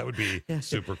that. That would be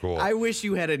super cool. I wish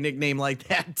you had a nickname like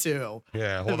that too.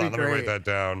 Yeah, hold That'd on. be Let me write great. that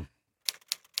down.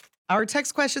 Our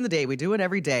text question of the day, we do it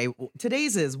every day.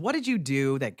 Today's is, what did you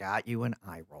do that got you an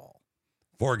eye roll?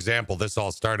 For example, this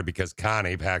all started because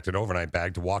Connie packed an overnight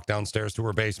bag to walk downstairs to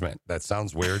her basement. That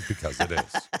sounds weird because it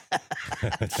is.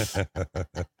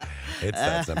 It's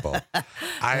that simple.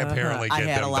 I apparently get I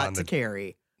had them a lot on to the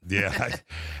carry. Yeah,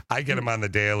 I get him on the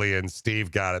daily, and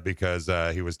Steve got it because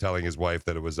he was telling his wife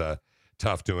that it was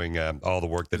tough doing all the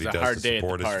work that It was he a does hard to day at the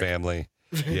support his park. family.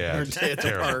 Yeah, Hard just day at the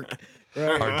terrible. park.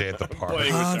 Hard day at the park.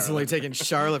 Playing with Constantly taking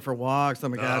Charlotte for walks. Oh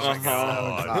my gosh, Oh, it's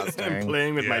God. so I'm exhausting.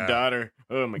 playing with my Yeah. daughter.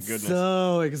 Oh my goodness.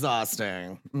 So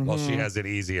exhausting. Well, she Mhm. has it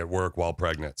easy at work while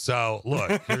pregnant. So,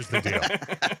 look, here's the deal.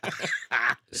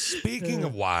 Speaking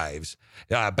of wives,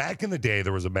 back in the day,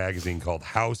 there was a magazine called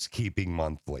Housekeeping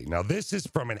Monthly. Now, this is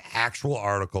from an actual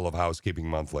article of Housekeeping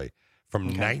Monthly from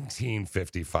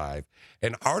 1955,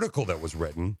 an article that was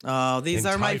written. Oh, these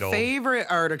are my entitled- favorite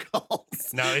articles.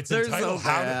 Now, it's They're entitled so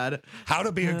bad. How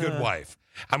to Be a Good Wife.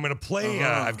 I'm going to play,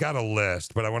 I've got a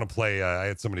list, but I want to play, I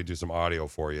had somebody do some audio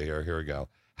for you here. Here we go.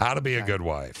 How to Be a Good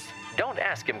Wife. Don't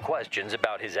ask him questions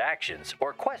about his actions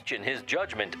or question his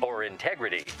judgment or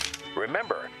integrity.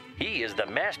 Remember, he is the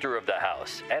master of the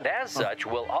house, and as such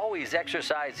will always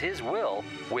exercise his will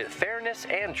with fairness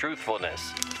and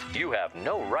truthfulness. You have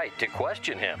no right to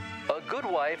question him. A good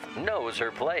wife knows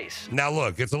her place. Now,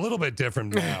 look, it's a little bit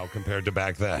different now compared to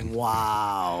back then.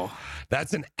 Wow.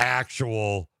 That's an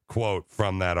actual quote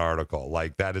from that article.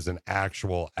 Like, that is an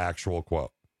actual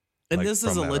quote. And Like, this is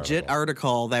from a that legit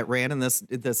article that ran in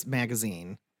this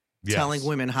magazine Yes. telling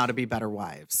women how to be better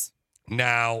wives.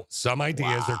 Now, some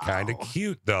ideas are kind of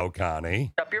cute, though,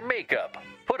 Connie. Up your makeup,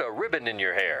 put a ribbon in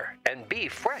your hair, and be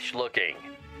fresh looking.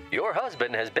 Your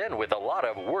husband has been with a lot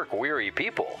of work-weary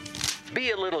people.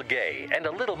 Be a little gay and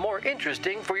a little more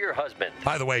interesting for your husband.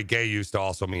 By the way, gay used to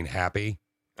also mean happy.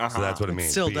 So that's what it It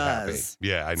means. still Be happy. does.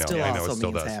 Yeah, I know. Still I know also it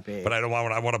still means does. happy. But I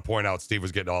want to point out Steve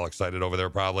was getting all excited over there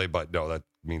probably, but no, that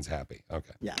means happy.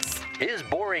 Okay. Yes. His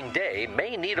boring day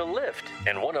may need a lift,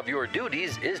 and one of your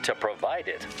duties is to provide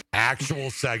it. Actual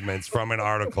segments from an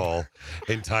article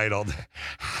entitled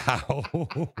How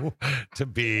to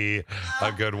Be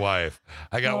a Good Wife.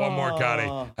 I got one more,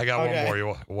 Connie. I got one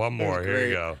more. One more. Here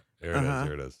you go. Here it is.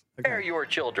 Here it is. Prepare your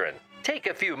children. Take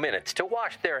a few minutes to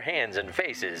wash their hands and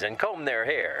faces and comb their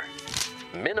hair.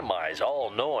 Minimize all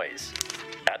noise.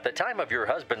 At the time of your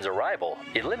husband's arrival,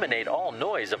 eliminate all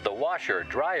noise of the washer,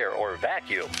 dryer, or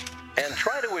vacuum. And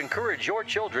try to encourage your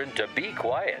children to be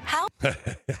quiet. How?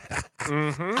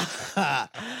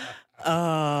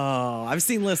 Oh, I've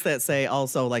seen lists that say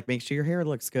also like make sure your hair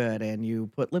looks good and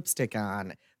you put lipstick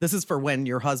on. This is for when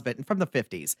your husband from the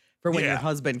 50s, for when your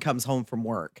husband comes home from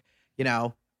work, you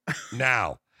know.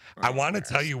 Now, I want to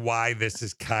tell you why this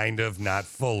is kind of not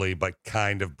fully, but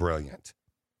kind of brilliant,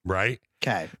 right?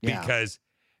 Okay. Yeah. Because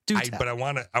I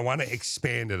want to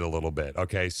expand it a little bit.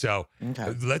 Okay. So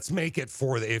let's make it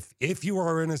for if you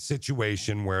are in a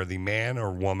situation where the man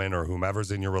or woman or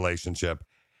whomever's in your relationship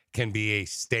can be a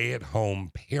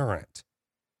stay-at-home parent.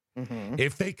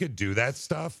 If they could do that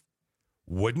stuff,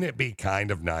 wouldn't it be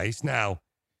kind of nice? Now,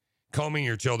 combing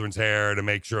your children's hair to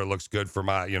make sure it looks good for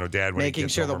dad. When making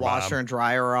sure the washer and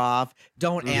dryer are off.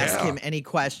 Don't ask him any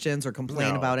questions or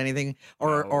complain about anything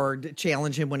or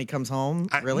challenge him when he comes home.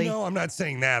 Really? No, I'm not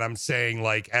saying that. I'm saying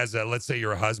like let's say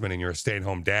you're a husband and you're a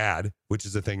stay-at-home dad, which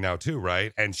is a thing now too,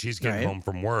 right? And she's getting home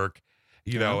from work.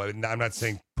 You know, and I'm not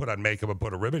saying put on makeup and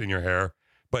put a ribbon in your hair,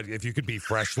 but if you could be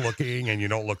fresh looking and you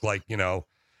don't look like,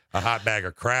 a hot bag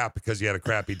of crap because you had a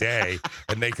crappy day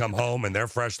and they come home and they're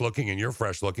fresh looking and you're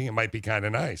fresh looking, it might be kind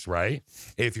of nice, right?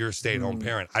 If you're a stay-at-home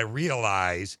parent. I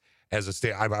realize I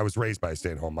was raised by a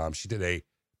stay-at-home mom. She did a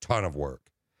ton of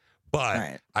work.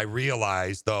 But I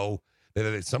realize, though,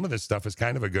 that some of this stuff is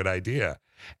kind of a good idea.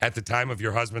 At the time of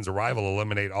your husband's arrival,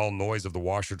 eliminate all noise of the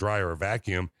washer, dryer, or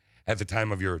vacuum. At the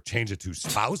time of your change it to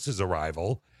spouse's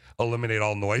arrival, eliminate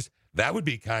all noise. That would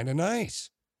be kind of nice.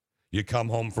 You come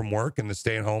home from work and the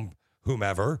stay-at-home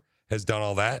whomever has done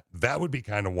all that. That would be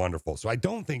kind of wonderful. So I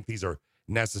don't think these are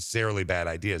necessarily bad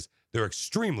ideas. They're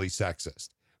extremely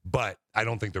sexist, but I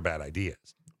don't think they're bad ideas.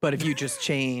 But if you just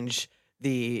change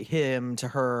the him to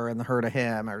her and the her to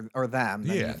him or them,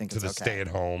 then you think to it's the okay.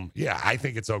 stay-at-home. Yeah, I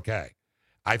think it's okay.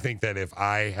 I think that if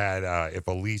I had, if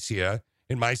Alicia,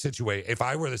 in my situation, if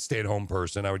I were the stay-at-home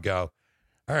person, I would go,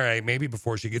 all right, maybe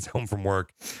before she gets home from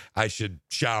work, I should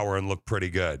shower and look pretty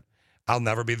good. I'll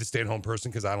never be the stay-at-home person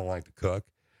because I don't like to cook.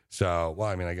 So, well,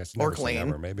 I mean, I guess never or clean, say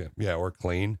never, maybe, or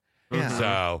clean. Yeah.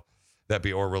 So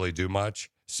or really do much.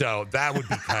 So that would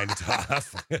be kind of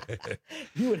tough.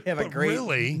 You would have a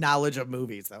great knowledge of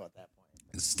movies, though, at that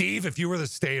point. Steve, if you were the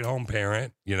stay-at-home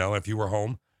parent, if you were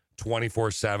home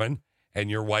 24/7 and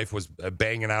your wife was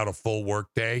banging out a full work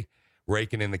day,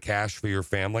 raking in the cash for your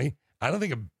family, I don't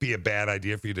think it'd be a bad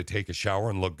idea for you to take a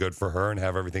shower and look good for her and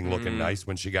have everything looking nice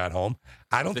when she got home.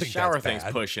 I don't think the shower that's thing's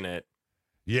bad. Pushing it.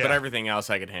 Yeah. But everything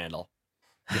else I could handle.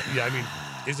 Yeah, I mean,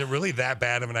 is it really that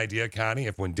bad of an idea, Connie,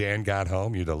 if when Dan got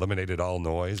home, you'd eliminated all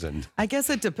noise? And I guess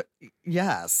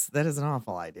yes, that is an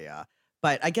awful idea.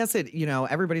 But I guess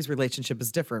everybody's relationship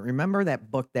is different. Remember that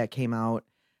book that came out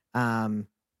and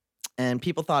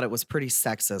people thought it was pretty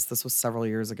sexist. This was several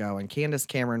years ago. And Candace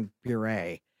Cameron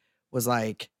Bure was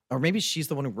like, or maybe she's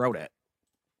the one who wrote it.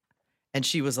 And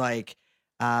she was like,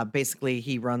 basically,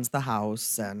 he runs the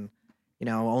house and,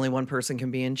 only one person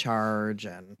can be in charge.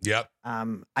 And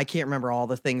I can't remember all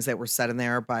the things that were said in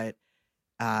there, but,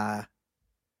 half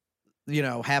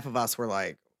of us were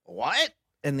like, what?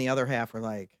 And the other half were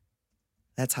like,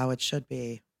 that's how it should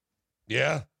be.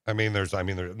 Yeah. I mean, there's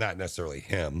not necessarily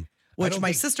him. Which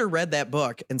my sister read that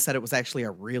book and said it was actually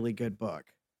a really good book.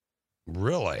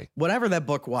 Really? Whatever that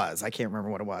book was, I can't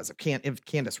remember what it was. If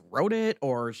Candace wrote it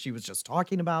or she was just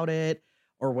talking about it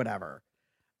or whatever.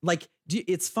 Like,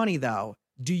 it's funny though.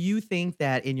 Do you think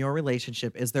that in your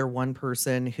relationship, is there one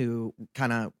person who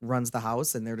kind of runs the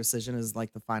house and their decision is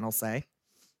like the final say?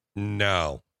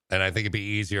 No. And I think it'd be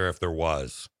easier if there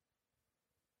was.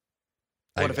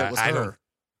 What if it was her?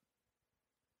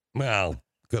 Well,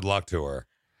 good luck to her.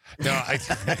 No,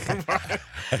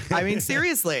 I mean,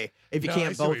 seriously, if you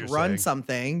can't both run saying.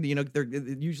 Something,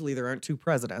 usually there aren't two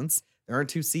presidents, there aren't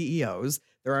two CEOs,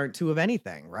 there aren't two of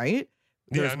anything, right?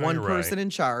 There's one person in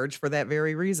charge for that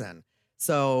very reason.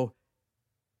 So,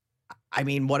 I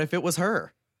mean, what if it was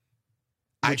her?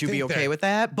 Would you be okay with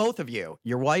that? Both of you.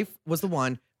 Your wife was the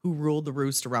one who ruled the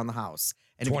roost around the house.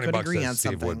 And if you could agree on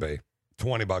Steve something. would be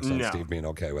 $20 on Steve being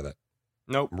okay with it.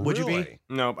 Nope. Really? Would you be?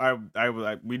 Nope.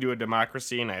 We do a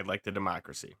democracy, and I like the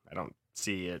democracy. I don't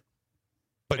see it.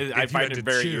 But I find it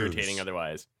very irritating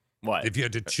otherwise. What? If you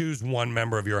had to choose one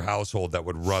member of your household that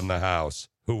would run the house,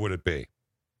 who would it be?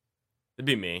 It'd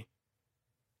be me.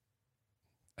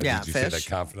 Yeah, Did you say Fish? that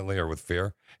confidently or with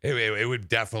fear? It would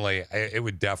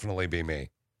definitely be me.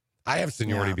 I have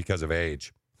seniority Yeah. because of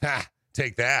age. Ha!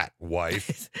 Take that,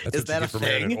 wife. That's Is what that you a get for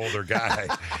marrying an thing? older guy.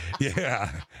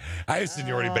 Yeah. I have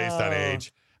seniority based on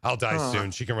age. I'll die Huh.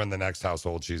 soon. She can run the next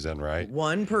household she's in, right?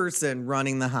 One person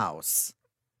running the house.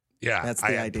 Yeah. That's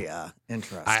the idea.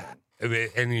 Interesting.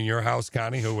 And in your house,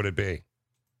 Connie, who would it be?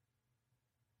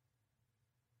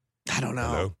 I don't know.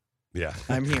 Hello? Yeah.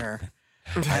 I'm here.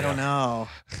 I don't know.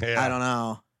 Yeah. I don't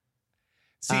know.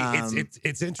 See,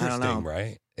 it's know. interesting,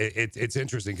 right? It's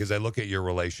interesting because I look at your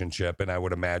relationship and I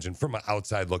would imagine from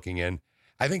outside looking in,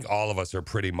 I think all of us are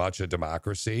pretty much a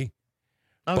democracy.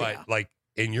 Oh, but yeah. like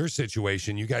in your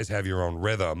situation, you guys have your own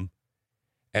rhythm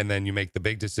and then you make the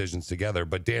big decisions together.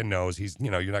 But Dan knows he's,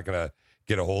 you're not going to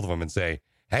get a hold of him and say,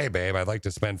 hey, babe, I'd like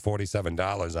to spend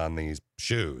 $47 on these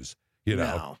shoes.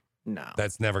 No.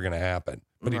 That's never going to happen.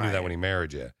 But he knew that Right. when he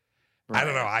married you. I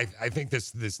don't know. I think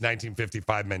this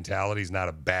 1955 mentality is not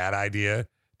a bad idea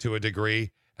to a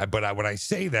degree. But when I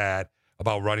say that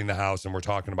about running the house, and we're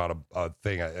talking about a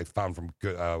thing I found from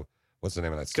good, what's the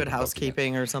name of that? Good stupid book again?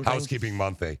 Housekeeping or something. Housekeeping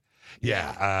Monthly.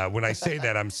 Yeah. When I say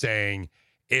that, I'm saying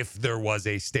if there was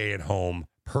a stay-at-home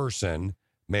person,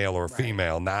 male or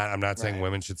female, I'm not saying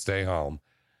women should stay home.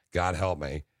 God help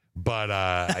me. But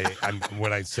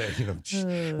when I say,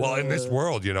 well, in this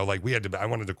world, like I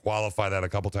wanted to qualify that a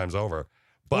couple times over.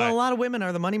 But well, a lot of women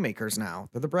are the moneymakers now.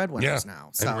 They're the breadwinners now.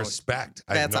 So and respect.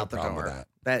 I have that's no out the problem door. with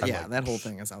that. That whole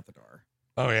thing is out the door.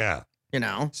 Oh, yeah.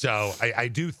 So I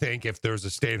do think if there's a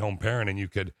stay-at-home parent and you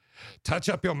could touch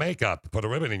up your makeup, put a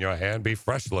ribbon in your hand, be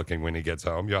fresh looking when he gets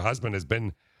home. Your husband has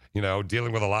been,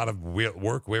 dealing with a lot of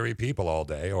work-weary people all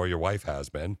day, or your wife has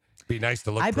been. Be nice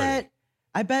to look pretty.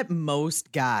 I bet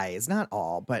most guys, not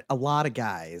all, but a lot of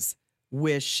guys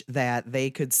wish that they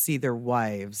could see their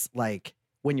wives like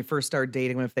when you first started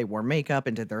dating them, if they wore makeup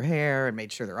and did their hair and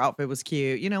made sure their outfit was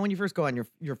cute. When you first go on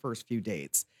your first few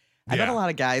dates. I bet a lot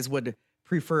of guys would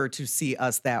prefer to see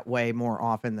us that way more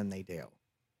often than they do.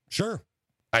 Sure.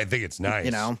 I think it's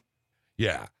nice.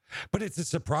 Yeah. But it's a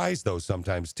surprise, though,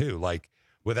 sometimes, too. Like,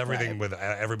 with everything, with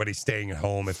everybody staying at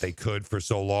home if they could for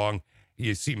so long,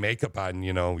 you see makeup on,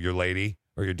 your lady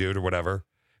or your dude or whatever,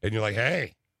 and you're like,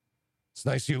 hey, it's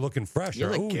nice you looking fresh. You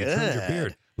or, look you trimmed your good.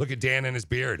 beard. Look at Dan and his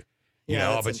beard.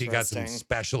 Yeah, but he got some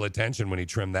special attention when he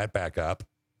trimmed that back up,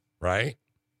 right?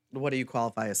 What do you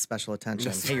qualify as special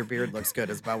attention? Hey, your beard looks good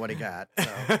is about what he got. So.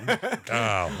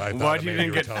 I thought What, you maybe didn't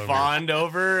were get telling me- fawned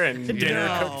over and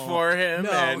dinner cooked for him?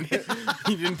 No. And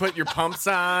you didn't put your pumps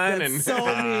on? That's and so mean.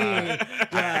 I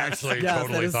actually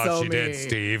totally that is thought so she did, mean.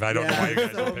 Steve. I don't know why you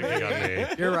guys are picking on me.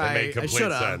 You're right. It made I complete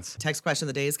should've. sense. Text question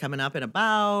of the day is coming up in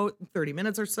about 30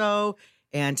 minutes or so.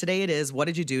 And today it is, what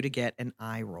did you do to get an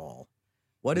eye roll?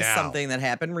 What is Now- something that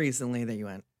happened recently that you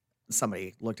went,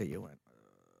 somebody looked at you and went,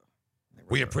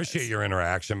 We appreciate your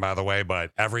interaction, by the way,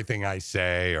 but everything I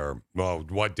say or, well,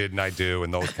 what didn't I do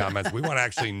in those comments, we want to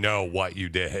actually know what you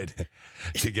did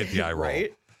to get the eye roll.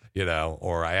 Right?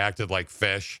 Or I acted like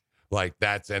fish, like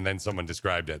that's, and then someone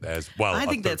described it as, well, I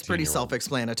think that's pretty 13-year-old.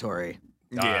 self-explanatory.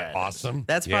 Yeah. Awesome.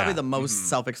 That's Yeah. probably the most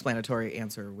self-explanatory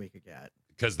answer we could get.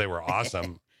 Because they were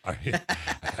awesome. I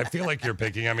feel like you're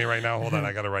picking on me right now. Hold on.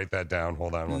 I got to write that down.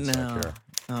 Hold on one sec here.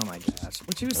 Oh my gosh.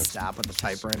 Would you stop with the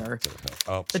typewriter?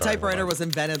 Oh, The sorry, typewriter hold on. was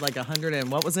invented like 100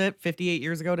 and what was it? 58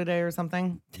 years ago today or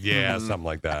something? Yeah, something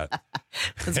like that.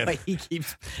 That's why he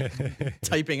keeps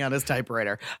typing on his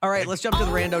typewriter. All right, let's jump to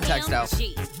the rando text out.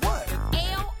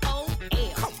 LOL.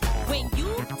 When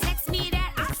you text me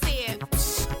that, I said,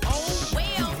 oh,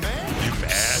 well. You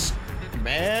mad?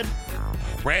 Mad?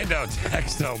 Rando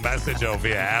texto message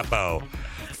via Appo.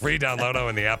 Free downloado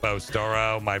in the Appo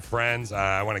Store. My friends,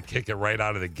 I want to kick it right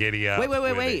out of the giddy up.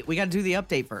 Wait. We got to do the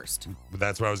update first.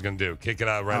 That's what I was going to do. Kick it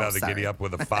out right Oh, out of the sorry. giddy up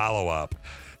with a follow-up.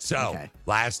 So,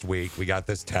 last week, we got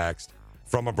this text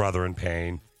from a brother in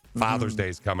pain. Father's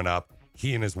Day's coming up.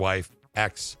 He and his wife,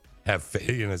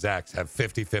 he and his ex have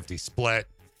 50-50 split.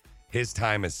 His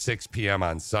time is 6 p.m.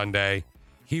 on Sunday.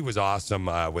 He was awesome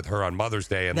with her on Mother's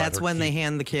Day. And That's when they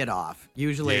hand the kid off.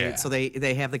 Usually, Yeah. so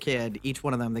they have the kid, each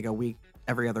one of them, they go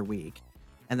every other week.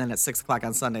 And then at 6 o'clock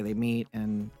on Sunday, they meet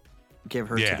and give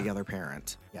her Yeah. to the other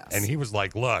parent. Yes. And he was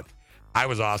like, look, I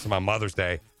was awesome on Mother's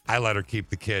Day. I let her keep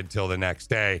the kid till the next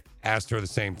day. Asked her the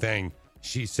same thing.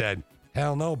 She said,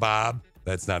 hell no, Bob.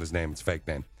 That's not his name. It's a fake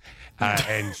name.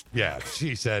 And yeah,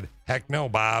 she said, heck no,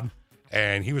 Bob.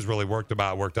 And he was really worked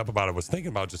up about it, was thinking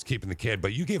about just keeping the kid.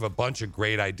 But you gave a bunch of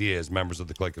great ideas, members of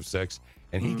the Click of Six,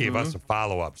 and he gave us a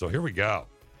follow-up. So here we go.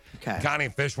 Okay. Connie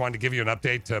and Fish wanted to give you an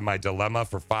update to my dilemma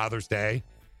for Father's Day.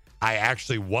 I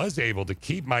actually was able to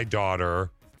keep my daughter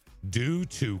due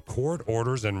to court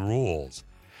orders and rules.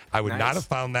 I would not have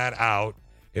found that out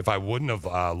if I wouldn't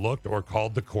have looked or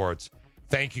called the courts.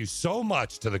 Thank you so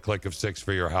much to the Click of Six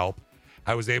for your help.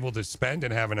 I was able to spend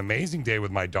and have an amazing day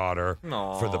with my daughter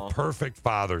for the perfect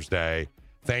Father's Day.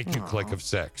 Thank you, Click of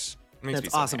Six.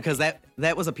 That's awesome because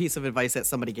that was a piece of advice that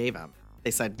somebody gave him.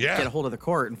 They said, get a hold of the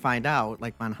court and find out,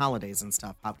 like on holidays and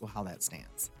stuff, how that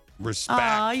stands. Respect.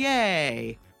 Oh,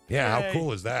 yay. Yeah, Yay. how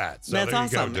cool is that? So That's there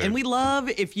awesome. you go, dude. And we love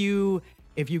if you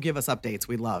give us updates.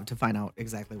 We love to find out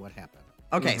exactly what happened.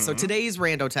 Okay, so today's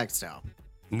rando texto.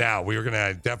 Now, we're going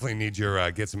to definitely need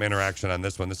your get some interaction on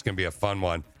this one. This is going to be a fun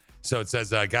one. So it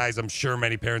says, guys, I'm sure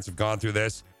many parents have gone through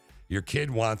this. Your kid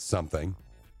wants something.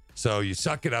 So you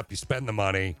suck it up, you spend the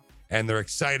money, and they're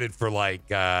excited for like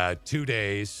 2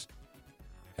 days,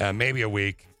 maybe a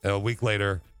week. A week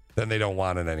later, then they don't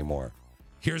want it anymore.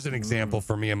 Here's an example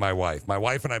for me and my wife. My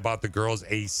wife and I bought the girls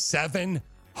a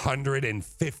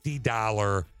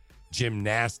 $750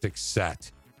 gymnastics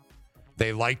set.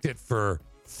 They liked it for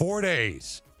 4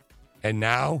 days, and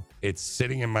now it's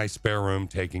sitting in my spare room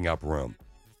taking up room.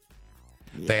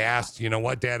 Yeah. They asked, you know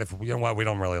what, Dad, we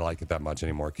don't really like it that much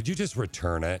anymore. Could you just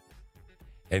return it?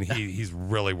 And he's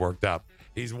really worked up.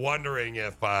 He's wondering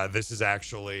if this is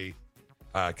actually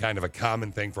kind of a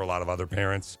common thing for a lot of other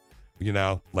parents, you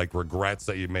know, like regrets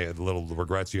that you made, little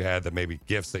regrets you had, that maybe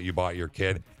gifts that you bought your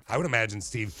kid. I would imagine,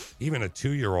 Steve, even a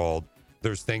 2-year-old,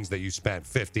 there's things that you spent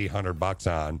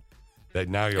 $50-$100 on that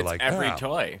now you're like, every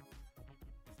toy.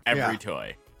 Every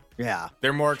toy. Yeah.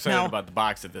 They're more excited about the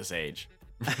box at this age.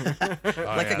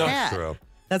 Like a cat. True.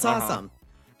 That's awesome.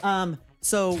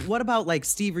 So what about like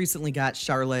Steve recently got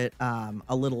Charlotte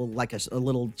a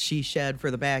little she shed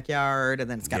for the backyard, and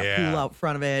then it's got a pool out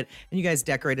front of it, and you guys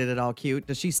decorated it all cute.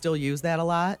 Does she still use that a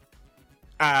lot?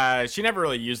 She never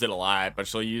really used it a lot, but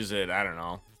she'll use it, I don't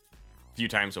know, a few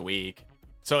times a week.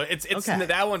 So it's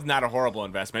that one's not a horrible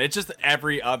investment. It's just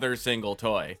every other single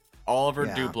toy. All of her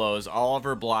Duplos, all of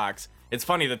her blocks. It's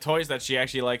funny, the toys that she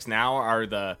actually likes now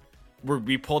are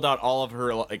we pulled out all of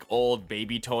her like old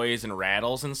baby toys and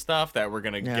rattles and stuff that we're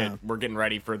getting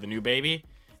ready for the new baby.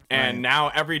 And now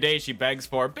every day she begs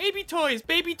for baby toys,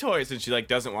 and she like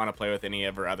doesn't want to play with any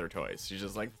of her other toys. She's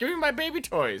just like, give me my baby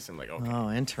toys. I'm like, okay.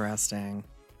 Oh, interesting.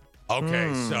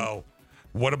 Okay, so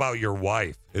what about your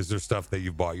wife? Is there stuff that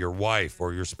you've bought your wife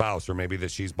or your spouse, or maybe that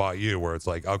she's bought you, where it's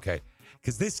like, okay,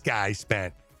 because this guy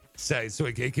spent, so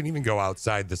it can even go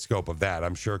outside the scope of that.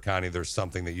 I'm sure, Connie, there's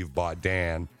something that you've bought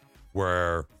Dan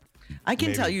where I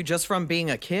can tell you just from being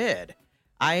a kid,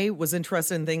 I was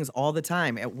interested in things all the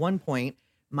time. At one point,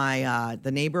 my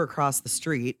the neighbor across the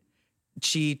street,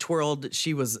 she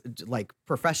was like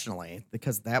professionally,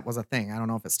 because that was a thing. I don't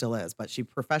know if it still is, but she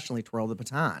professionally twirled the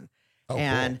baton. Oh,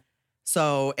 and cool.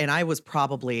 So, and I was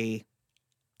probably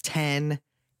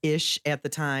 10-ish at the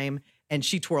time, and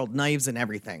she twirled knives and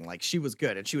everything. Like, she was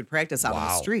good, and she would practice out on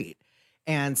the street.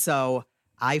 And so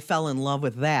I fell in love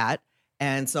with that.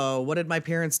 And so what did my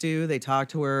parents do? They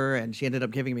talked to her, and she ended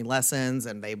up giving me lessons,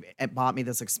 and they bought me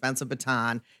this expensive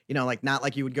baton, you know, like not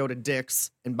like you would go to Dick's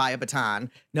and buy a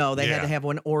baton. No, they had to have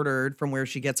one ordered from where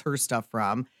she gets her stuff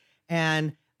from.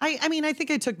 And I mean, I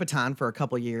think I took baton for a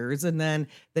couple years, and then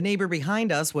the neighbor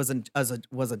behind us was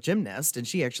a gymnast, and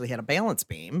she actually had a balance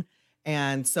beam.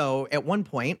 And so at one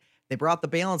point they brought the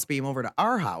balance beam over to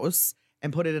our house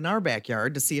and put it in our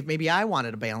backyard to see if maybe I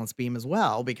wanted a balance beam as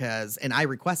well, and I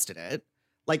requested it.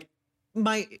 Like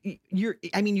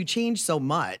you change so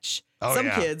much.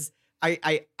 Some kids,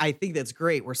 I think that's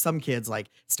great, where some kids like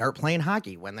start playing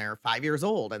hockey when they're 5 years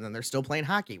old, and then they're still playing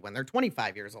hockey when they're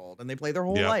 25 years old, and they play their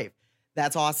whole life.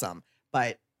 That's awesome.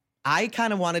 But I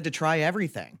kind of wanted to try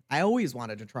everything. I always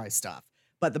wanted to try stuff.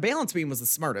 But the balance beam was the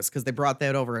smartest, because they brought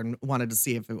that over and wanted to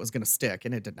see if it was going to stick,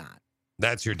 and it did not.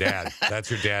 That's your dad.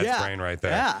 That's your dad's brain right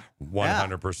there. Yeah.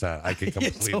 100%. I could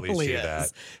completely see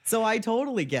that. So I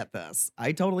totally get this.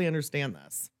 I totally understand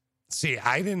this. See,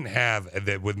 I didn't have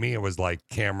that with me. It was like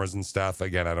cameras and stuff.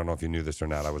 Again, I don't know if you knew this or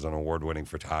not. I was an award-winning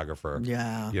photographer.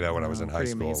 Yeah. You know, when I was in high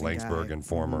school, Langsburg and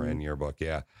former in yearbook.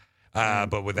 Yeah.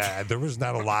 But with that, there was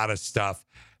not a lot of stuff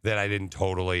that I didn't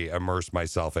totally immerse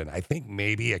myself in. I think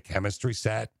maybe a chemistry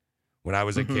set when I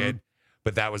was a kid.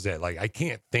 But that was it. Like, I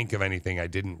can't think of anything I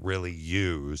didn't really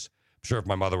use. I'm sure if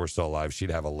my mother were still alive,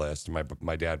 she'd have a list.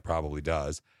 My dad probably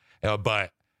does. But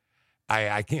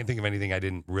I can't think of anything I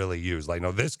didn't really use. Like,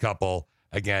 no, this couple,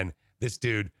 again, this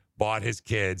dude bought his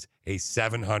kids a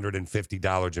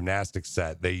 $750 gymnastics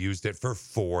set. They used it for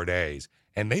 4 days,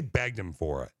 and they begged him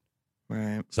for it.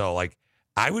 Right. So, like,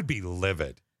 I would be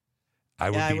livid. I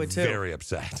would Yeah, I be would too. very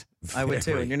upset. I would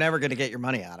too. Very. And you're never going to get your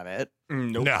money out of it.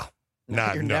 Nope.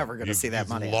 No. You're never going to see that You've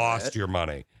money out of lost it. your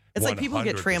money. It's like people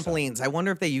get 100%. trampolines. I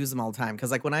wonder if they use them all the time.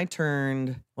 Because like when I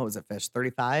turned, what was it, Fish,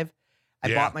 35, I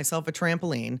Yeah. bought myself a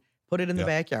trampoline, put it in the Yep.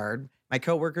 backyard. My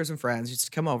coworkers and friends used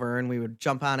to come over and we would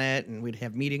jump on it and we'd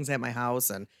have meetings at my house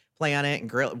and play on it and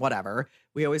grill, whatever.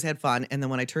 We always had fun. And then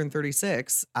when I turned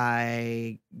 36,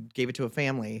 I gave it to a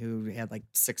family who had like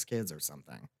 6 kids or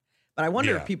something. But I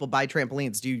wonder Yeah. if people buy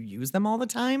trampolines. Do you use them all the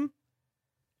time?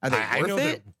 Are they I know worth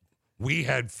it? that we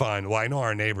had fun. Well, I know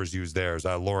our neighbors use theirs.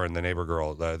 Lauren, the neighbor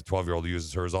girl, the 12-year-old,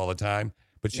 uses hers all the time,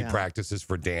 but she Yeah. practices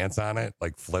for dance on it,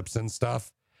 like flips and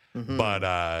stuff. Mhm.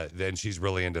 But then she's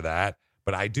really into that.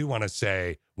 But I do want to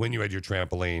say, when you had your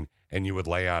trampoline and you would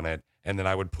lay on it, and then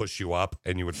I would push you up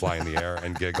and you would fly in the air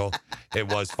and giggle, it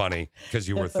was funny because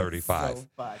you were 35. So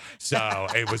fun. So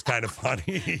it was kind of funny.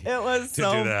 It was to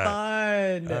so do that.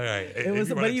 fun. All right. It was,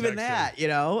 but even that, you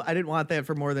know, I didn't want that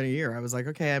for more than a year. I was like,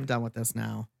 okay, I'm done with this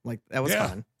now. Like that was Yeah.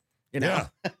 fun. You know?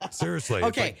 Yeah. Seriously. It's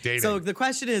Okay. like dating. So the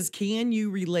question is, can you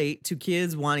relate to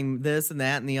kids wanting this and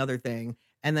that and the other thing,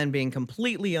 and then being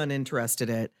completely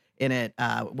uninterested in it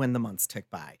when the months tick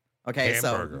by? Okay.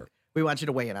 Hamburger. So we want you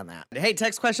to weigh in on that. Hey,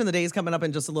 text question of the day is coming up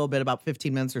in just a little bit, about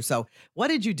 15 minutes or so. What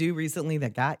did you do recently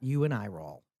that got you an eye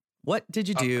roll? What did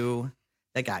you do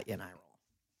that got you an eye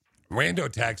roll?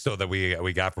 Rando text though that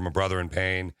we got from a brother in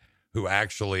pain who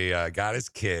actually got his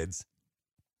kids.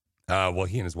 Well,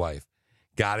 he and his wife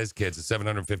got his kids a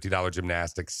 $750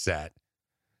 gymnastics set.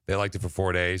 They liked it for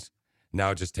 4 days.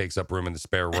 Now it just takes up room in the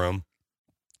spare room.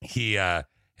 He had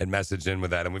messaged in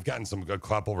with that, and we've gotten a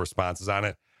couple responses on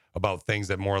it about things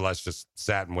that more or less just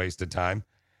sat and wasted time.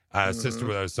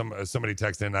 Sister, somebody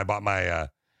texted in, I bought my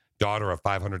daughter a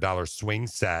 $500 swing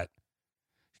set.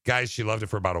 Guys, she loved it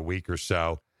for about a week or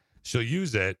so. She'll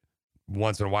use it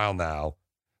once in a while now,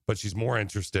 but she's more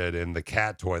interested in the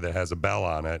cat toy that has a bell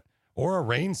on it or a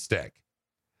rain stick.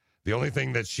 The only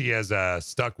thing that she has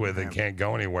stuck with and can't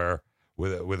go anywhere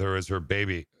with her is her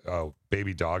baby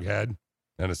dog head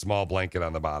and a small blanket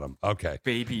on the bottom. Okay.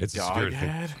 Baby It's a dog spirit thing.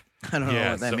 head? I don't know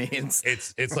Yeah, what that so means.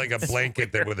 It's like a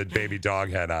blanket that with a baby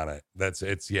dog head on it. It's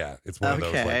one of those.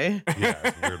 Okay. Like, yeah,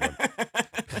 it's a weird one.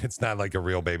 It's not like a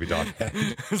real baby dog head.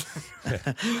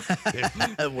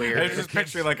 Weird. I just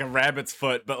picture like a rabbit's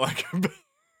foot, but like,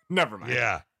 never mind.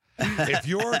 Yeah. If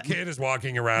your kid is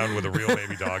walking around with a real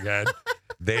baby dog head,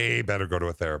 they better go to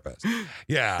a therapist.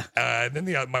 Yeah. And then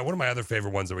one of my other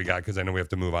favorite ones that we got, because I know we have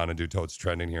to move on and do Totes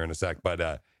Trending here in a sec,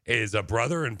 but is a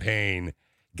brother in pain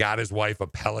got his wife a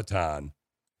Peloton,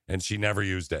 and she never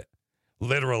used it.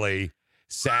 Literally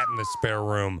sat in the spare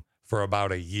room for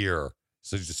about a year,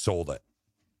 so she just sold it.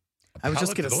 I was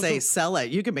just going to Those say, are- sell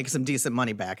it. You can make some decent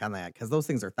money back on that because those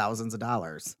things are thousands of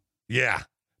dollars. Yeah.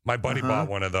 My buddy Uh-huh. bought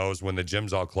one of those when the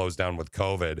gyms all closed down with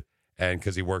COVID, and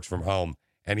because he works from home,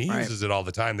 and he Right. uses it all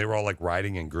the time. They were all like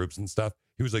riding in groups and stuff.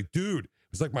 He was like, dude, it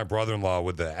was like my brother-in-law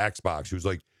with the Xbox. He was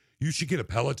like, you should get a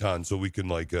Peloton so we can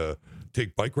like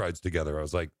take bike rides together. I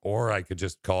was like, or I could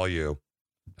just call you.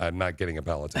 I'm not getting a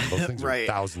Peloton. Those things Right. are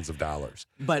thousands of dollars.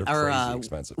 But They're our crazy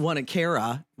expensive. one at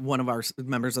Kara, one of our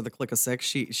members of the Click of Six,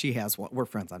 she has one. We're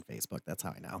friends on Facebook. That's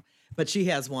how I know. But she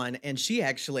has one, and she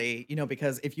actually,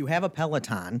 because if you have a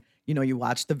Peloton, you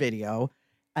watch the video,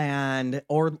 and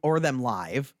or them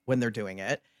live when they're doing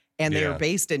it, and they're Yeah.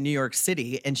 based in New York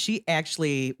City, and she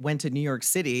actually went to New York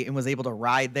City and was able to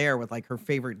ride there with like her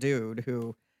favorite dude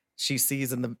who she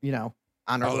sees in the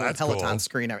on her Oh, little that's Peloton cool.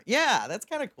 screen. Yeah, that's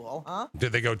kind of cool, huh?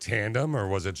 Did they go tandem or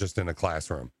was it just in a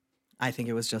classroom? I think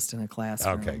it was just in a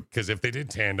classroom. Okay. Because if they did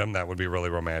tandem, that would be really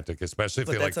romantic, especially if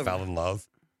But they like that's a- fell in love.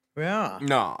 Yeah.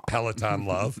 No. Peloton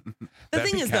love. The That'd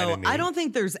thing be is, kinda though, I neat. don't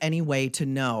think there's any way to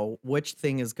know which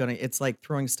thing is going to, it's like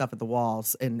throwing stuff at the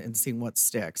walls and seeing what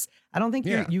sticks. I don't think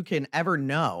Yeah. you can ever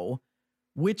know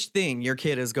which thing your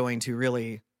kid is going to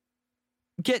really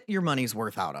get your money's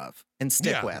worth out of and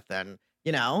stick Yeah. with. And,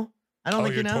 I don't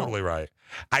think you're you know. totally right.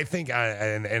 I think,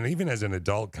 and even as an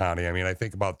adult, Connie, I mean, I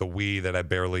think about the Wii that I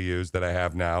barely use that I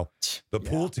have now, the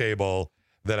pool table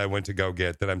that I went to go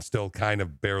get that I'm still kind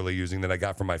of barely using that I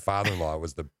got from my father-in-law. It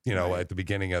was the, at the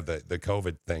beginning of the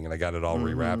COVID thing, and I got it all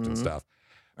rewrapped and stuff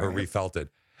or refelted.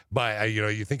 But,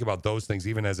 you think about those things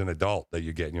even as an adult that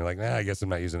you get, and you're like, I guess I'm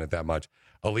not using it that much.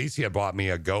 Alicia bought me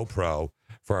a GoPro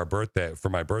for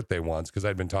my birthday once because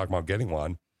I'd been talking about getting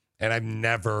one, and I've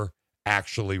never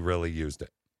actually really used it.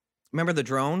 Remember the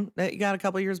drone that you got a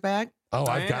couple years back? Oh,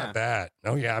 I've got that.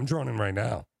 Oh, yeah, I'm droning right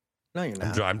now. No, you're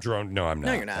not. I'm drone. No, I'm not.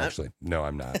 No, you're not. Actually, no,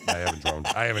 I'm not. I haven't droned.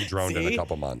 I haven't droned in a See?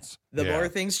 couple months. The Yeah. more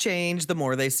things change, the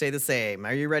more they stay the same.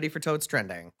 Are you ready for Totes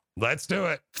Trending? Let's do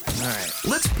it. All right.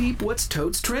 Let's peep what's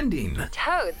totes trending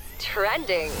Toads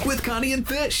trending. with Connie and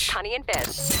Fish. Connie and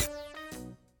Fish.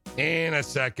 In a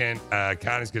second,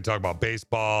 Connie's going to talk about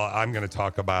baseball. I'm going to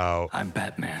talk about I'm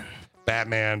Batman.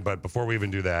 Batman. But before we even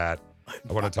do that,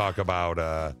 I want to talk about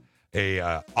a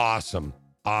awesome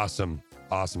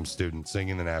student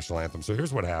singing the national anthem. So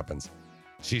here's what happens.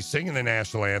 She's singing the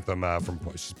national anthem from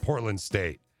Portland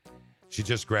State. She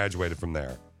just graduated from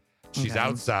there. She's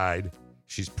outside.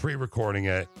 She's pre-recording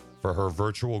it for her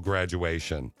virtual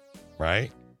graduation,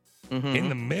 right? In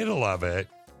the middle of it,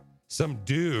 some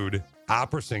dude,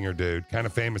 opera singer dude, kind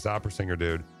of famous opera singer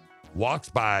dude, walks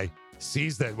by,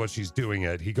 sees that what she's doing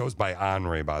it. He goes by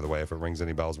Henri, by the way, if it rings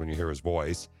any bells when you hear his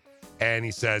voice. And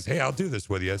he says, hey, I'll do this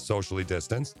with you, socially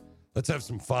distanced. Let's have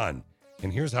some fun.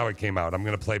 And here's how it came out. I'm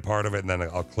going to play part of it, and then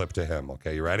I'll clip to him.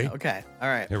 Okay, you ready? Okay. All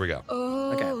right. Here we go.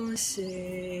 Oh,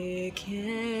 say,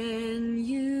 can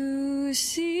you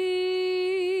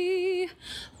see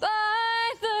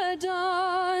by the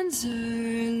dawn's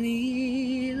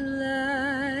early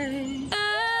light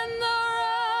and the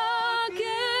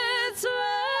rocket's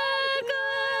red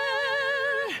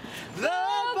glare, the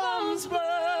bombs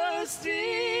bursting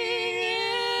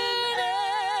in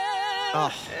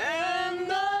air, and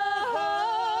the whole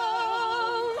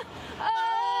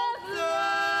of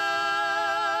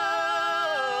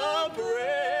the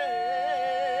break.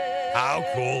 How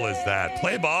cool is that?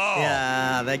 Play ball.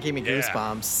 Yeah, that gave me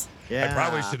goosebumps. Yeah. I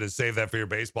probably should have saved that for your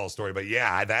baseball story, but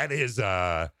yeah, that is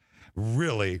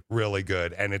really, really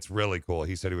good, and it's really cool.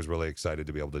 He said he was really excited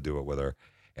to be able to do it with her,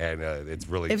 and it's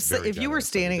really. If you were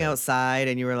standing outside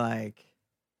and you were like,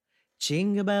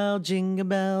 jingle bell,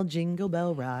 jingle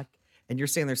bell rock, and you're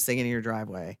standing there singing in your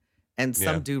driveway, and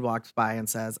some dude walks by and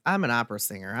says, I'm an opera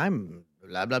singer, I'm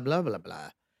blah, blah, blah, blah, blah.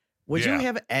 Would you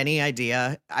have any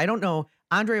idea? I don't know.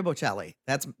 Andrea Bocelli,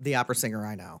 that's the opera singer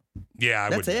I know. Yeah,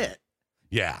 that's it.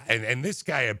 Yeah, and this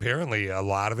guy apparently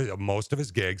most of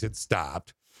his gigs had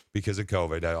stopped because of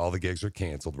COVID. All the gigs are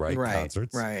canceled, right?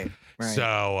 Concerts, right.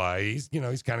 So he's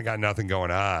kind of got nothing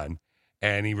going on,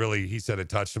 and he said it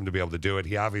touched him to be able to do it.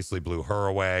 He obviously blew her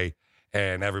away,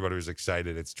 and everybody was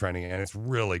excited. It's trending, and it's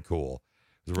really cool.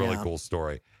 It's a really cool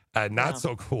story. Not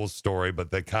so cool story,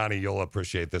 but Connie, you'll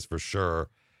appreciate this for sure.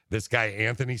 This guy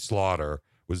Anthony Slaughter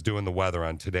was doing the weather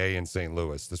on Today in St.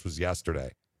 Louis. This was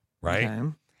yesterday, right?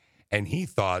 Okay. And he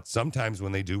thought sometimes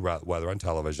when they do weather on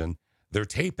television, they're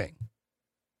taping,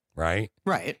 right?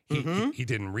 Right. He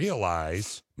didn't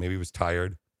realize, maybe he was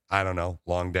tired, I don't know,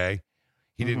 long day.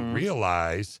 He didn't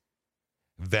realize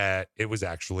that it was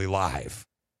actually live.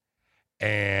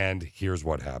 And here's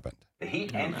what happened. The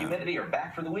heat and humidity are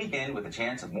back for the weekend with a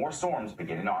chance of more storms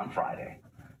beginning on Friday.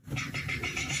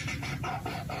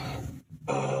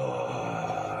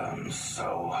 I'm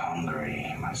so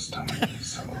hungry. My stomach is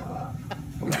so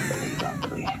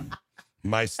grumbly.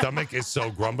 My stomach is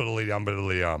so grumbly.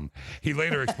 He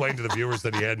later explained to the viewers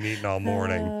that he hadn't eaten all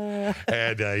morning,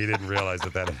 and he didn't realize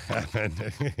that had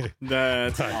happened.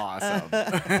 That's awesome.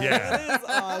 Yeah, that is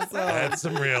awesome. That's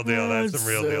some real deal. That's some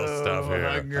real deal stuff here.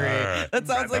 Hungry. All right. That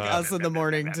sounds like us in the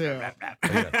morning too.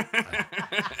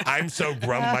 I'm so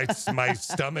my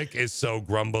stomach is so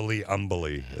grumbly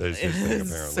umbly.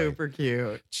 It's super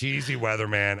cute. Cheesy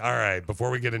weatherman. All right, before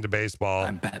we get into baseball,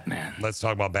 I'm Batman. Let's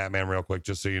talk about Batman real quick,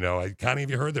 just so you know. Connie, have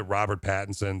you heard that Robert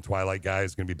Pattinson, Twilight guy,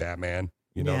 is going to be Batman?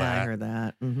 You know that? I heard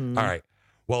that. Mm-hmm. All right.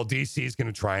 Well, DC is going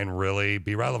to try and really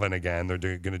be relevant again. They're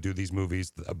going to do these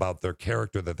movies about their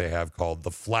character that they have called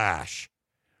The Flash.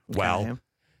 Well,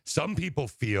 some people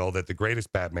feel that the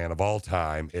greatest Batman of all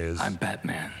time is I'm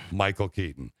Batman. Michael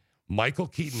Keaton. Michael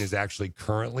Keaton is actually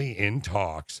currently in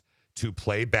talks to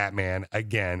play Batman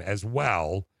again as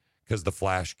well, because the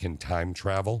Flash can time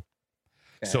travel.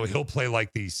 Okay. So he'll play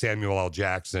like the Samuel L.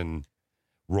 Jackson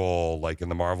role, like in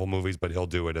the Marvel movies, but he'll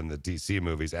do it in the DC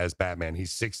movies as Batman.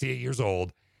 He's 68 years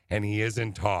old, and he is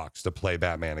in talks to play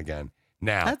Batman again.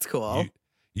 Now, that's cool.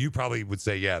 You probably would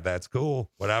say, yeah, that's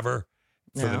cool, whatever.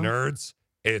 For the nerds,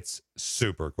 it's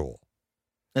super cool.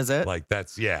 Is it? Like,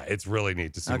 it's really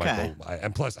neat to see Michael.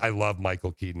 And plus, I love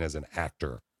Michael Keaton as an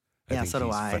actor. I think so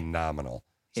do I. Phenomenal.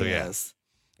 So, he is.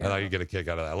 I thought you'd get a kick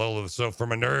out of that. So, for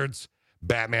my nerds,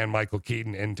 Batman, Michael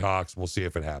Keaton in talks. We'll see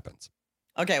if it happens.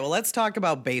 Okay, well, let's talk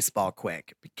about baseball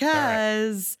quick,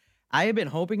 because I have been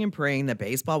hoping and praying that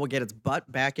baseball will get its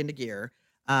butt back into gear,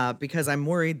 because I'm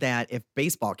worried that if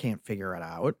baseball can't figure it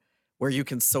out, where you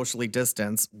can socially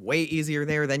distance way easier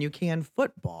there than you can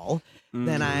football,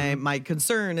 then my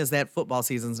concern is that football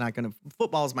season's not going to.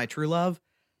 Football is my true love.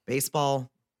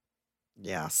 Baseball,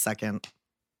 second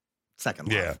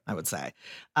love, I would say.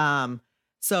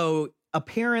 So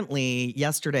apparently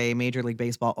yesterday, Major League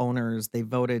Baseball owners, they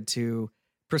voted to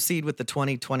proceed with the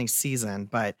 2020 season,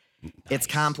 but it's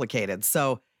complicated.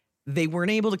 So they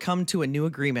weren't able to come to a new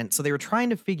agreement. So they were trying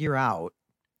to figure out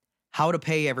how to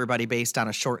pay everybody based on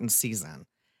a shortened season.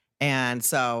 And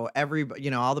so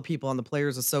all the people on the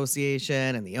Players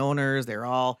Association and the owners,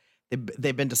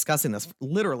 they've been discussing this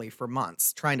literally for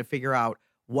months, trying to figure out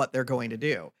what they're going to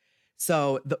do.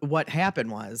 So what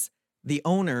happened was the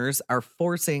owners are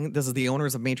forcing, this is the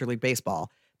owners of Major League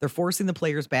Baseball, they're forcing the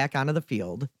players back onto the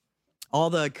field. All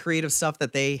the creative stuff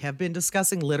that they have been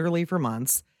discussing literally for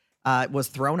months was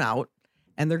thrown out,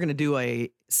 and they're going to do a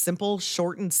simple,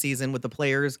 shortened season with the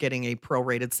players getting a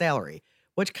prorated salary,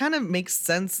 which kind of makes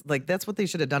sense. Like, that's what they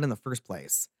should have done in the first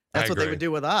place. That's what they would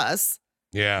do with us.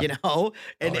 Yeah. And all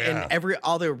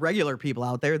the regular people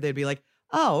out there, they'd be like,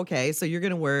 oh, okay, so you're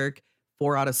going to work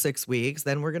 4 out of 6 weeks,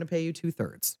 then we're going to pay you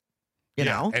 2/3. You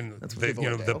know? And that's what people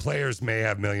would do. the players may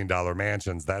have $1 million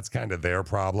mansions. That's kind of their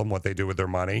problem, what they do with their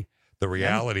money. The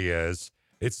reality is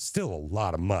it's still a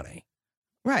lot of money.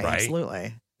 Right?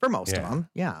 Absolutely. For most of them.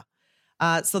 Yeah.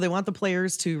 So they want the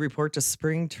players to report to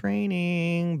spring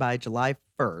training by July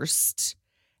 1st.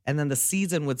 And then the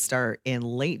season would start in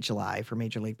late July for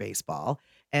Major League Baseball.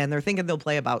 And they're thinking they'll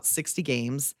play about 60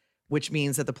 games, which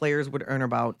means that the players would earn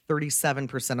about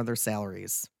 37% of their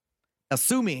salaries,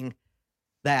 assuming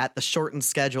that the shortened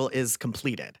schedule is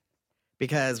completed.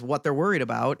 Because what they're worried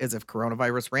about is if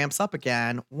coronavirus ramps up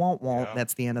again,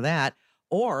 that's the end of that.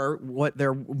 Or what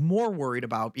they're more worried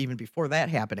about, even before that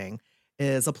happening,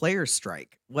 is a players'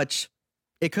 strike, which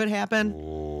it could happen.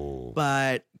 Ooh.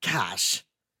 But gosh,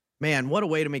 man, what a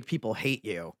way to make people hate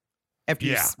you. After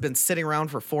you've been sitting around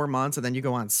for 4 months and then you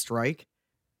go on strike.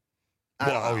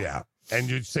 Yeah. And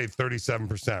you'd say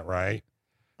 37%, right?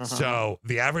 So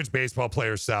the average baseball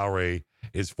player's salary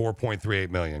is $4.38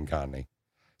 million, Connie.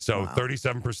 So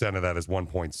 37% of that is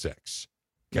 1.6.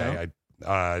 Okay.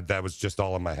 Yeah. That was just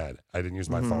all in my head. I didn't use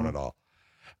my phone at all.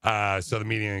 So the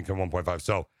median income 1.5.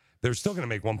 So they're still going to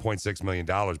make $1.6 million,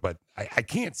 but I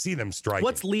can't see them striking.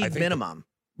 What's league minimum?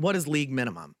 What is league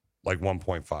minimum? Like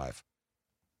 1.5.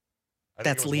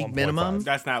 That's league minimum?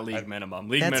 That's not league minimum.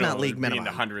 That's not league would be minimum.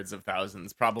 in the hundreds of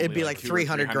thousands, probably. It'd be like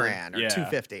 300 grand or yeah.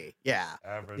 250. Yeah.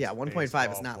 Average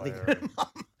 1.5 is not league minimum.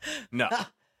 No.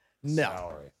 No.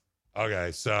 Salary.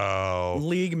 Okay, so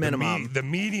league minimum. The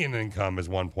median income is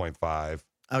 1.5.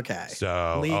 Okay.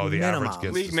 So league the minimum. average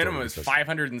gets league minimum is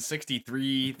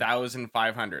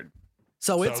 563,500.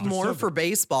 So it's more still for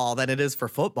baseball than it is for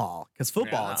football, because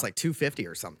football Yeah. it's like 250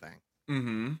 or something.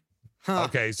 Mm-hmm. Huh.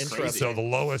 Okay, so the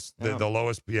lowest, the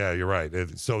lowest, yeah, you're right.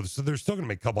 So they're still going to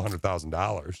make a couple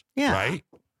 $100,000. Yeah. Right.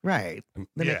 Right.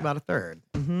 They make about a third.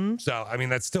 Mm-hmm. So, I mean,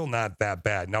 that's still not that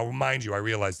bad. Now, mind you, I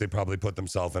realize they probably put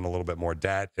themselves in a little bit more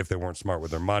debt if they weren't smart with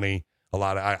their money.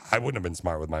 I wouldn't have been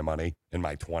smart with my money in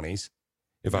my 20s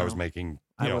if I was making,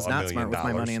 I was $1 not million. smart with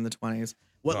my money in the 20s.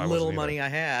 What No, I little wasn't money I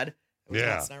had, I was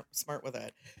Yeah. not smart with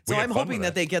it. We So had I'm fun hoping with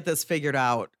that it. they get this figured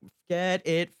out. Get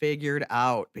it figured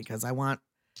out, because I want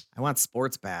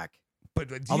sports back. But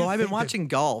do you Although I've been think that- watching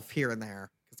golf here and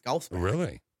there, because golf's back.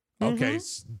 Really? Okay.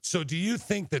 So do you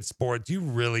think that do you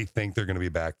really think they're going to be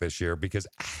back this year? Because,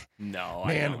 No,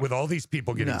 man, with all these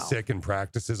people getting No. sick in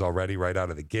practices already right out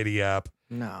of the giddy up,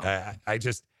 No. I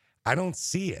don't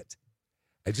see it.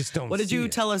 I just don't What did see you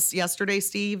it. tell us yesterday,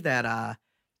 Steve? That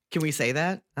can we say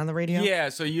that on the radio? Yeah,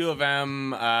 so U of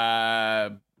M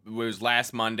was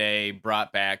last Monday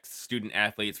brought back student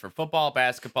athletes for football and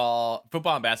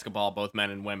basketball, both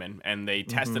men and women, and they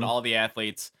tested all the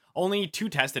athletes. Only 2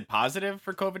 tested positive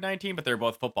for COVID-19, but they're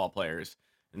both football players,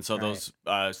 and so those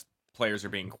players are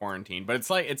being quarantined. But it's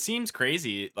like, it seems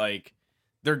crazy, like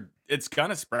it's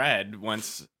gonna spread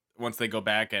once they go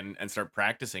back and start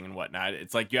practicing and whatnot.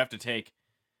 It's like you have to take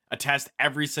a test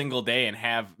every single day and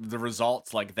have the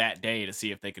results like that day to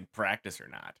see if they could practice or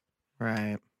not.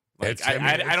 Right. Like,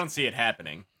 I don't see it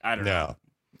happening. I don't know.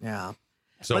 Yeah.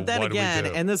 So but then what do we again,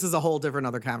 do? and this is a whole different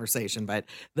other conversation, but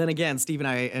then again, Steve and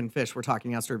I and Fish were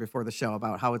talking yesterday before the show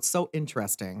about how it's so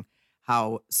interesting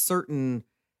how certain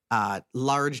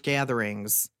large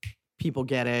gatherings, people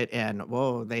get it and,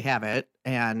 whoa, they have it.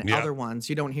 And other ones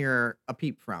you don't hear a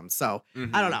peep from. So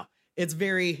I don't know. It's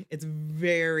very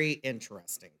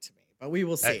interesting to me, but we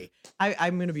will see.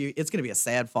 It's going to be a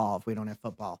sad fall if we don't have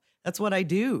football. That's what I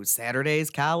do.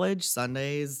 Saturdays, college,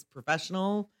 Sundays,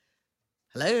 professional.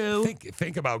 Hello.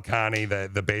 Think about, Connie,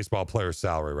 the baseball player's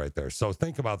salary right there. So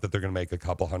think about that they're going to make a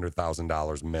couple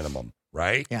 $100,000 minimum,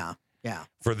 right? Yeah. Yeah.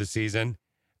 For the season.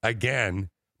 Again,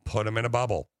 put them in a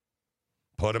bubble.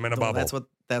 Put them in a bubble.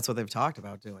 That's what they've talked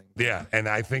about doing. Yeah, and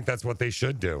I think that's what they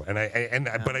should do. And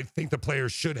but I think the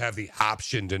players should have the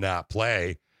option to not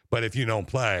play. But if you don't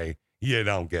play, you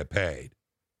don't get paid,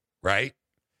 right?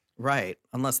 Right,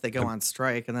 unless they go on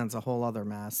strike, and then it's a whole other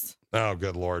mess. Oh,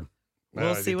 good Lord.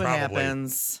 We'll see what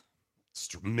happens.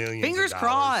 Millions. Fingers of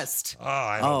dollars. crossed. Oh,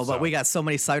 I hope but so. we got so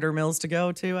many cider mills to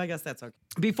go to. I guess that's okay.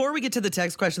 Before we get to the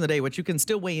text question of the day, which you can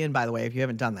still weigh in, by the way, if you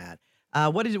haven't done that.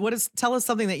 Tell us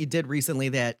something that you did recently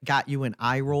that got you an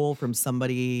eye roll from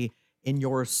somebody in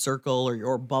your circle or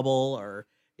your bubble, or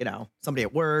somebody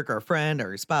at work or a friend or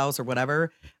your spouse or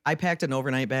whatever. I packed an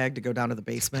overnight bag to go down to the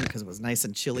basement because it was nice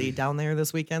and chilly down there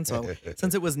this weekend. So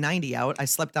since it was 90 out, I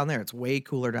slept down there. It's way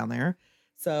cooler down there.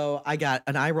 So I got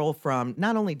an eye roll from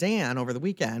not only Dan over the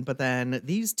weekend, but then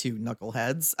these two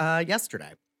knuckleheads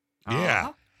yesterday.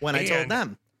 Yeah. When I told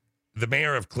them. The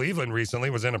mayor of Cleveland recently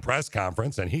was in a press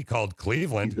conference, and he called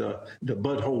Cleveland the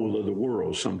butthole of the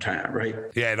world sometime, right?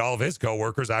 Yeah, and all of his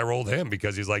coworkers eye rolled him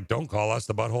because he's like, don't call us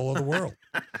the butthole of the world.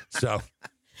 So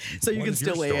you can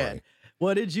still weigh in.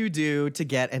 What did you do to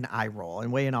get an eye roll?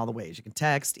 And weigh in all the ways. You can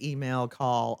text, email,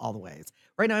 call, all the ways.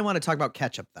 Right now, I want to talk about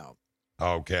ketchup, though.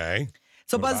 Okay.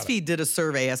 So BuzzFeed did a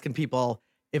survey asking people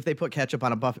if they put ketchup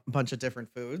on a bunch of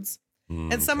different foods.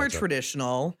 And some are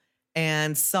traditional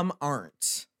and some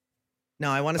aren't.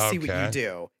 Now, I want to see what you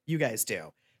do. You guys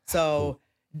do. So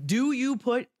do you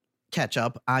put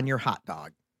ketchup on your hot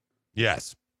dog?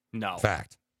 Yes. No.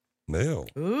 Fact. No.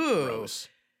 Ooh.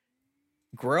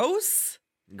 Gross?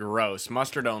 Gross.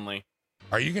 Mustard only.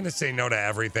 Are you going to say no to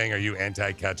everything? Are you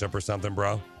anti-ketchup or something,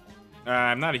 bro?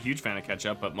 I'm not a huge fan of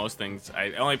ketchup, but most things,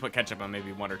 I only put ketchup on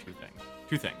maybe one or two things.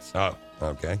 Two things. Oh,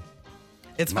 okay.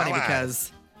 It's funny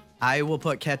because I will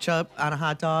put ketchup on a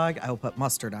hot dog. I will put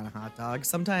mustard on a hot dog.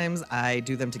 Sometimes I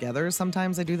do them together.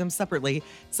 Sometimes I do them separately.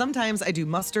 Sometimes I do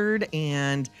mustard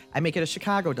and I make it a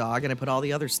Chicago dog and I put all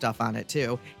the other stuff on it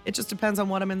too. It just depends on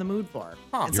what I'm in the mood for.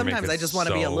 And sometimes I just want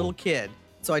to be a little kid.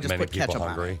 So I just put ketchup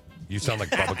on it. You sound like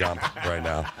Bubba Gump right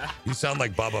now. You sound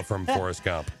like Bubba from Forrest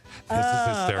Gump. This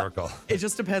is hysterical. It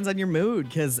just depends on your mood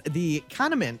because the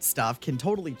condiment stuff can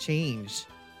totally change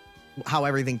how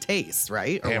everything tastes,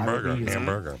 right? Or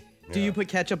Hamburger. Do you put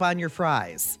ketchup on your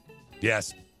fries?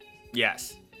 Yes.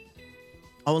 Yes.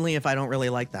 Only if I don't really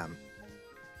like them.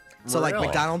 So like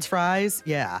McDonald's fries,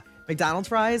 McDonald's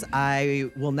fries, I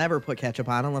will never put ketchup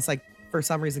on unless I, for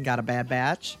some reason, got a bad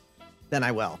batch. Then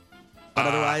I will. But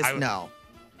otherwise, no.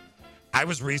 I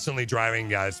was recently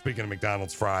driving, speaking of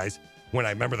McDonald's fries, when I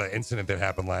remember the incident that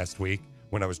happened last week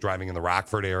when I was driving in the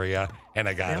Rockford area and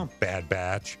I got a bad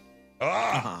batch.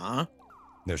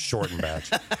 The shortened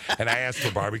batch. And I asked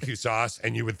for barbecue sauce,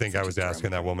 and you would think I was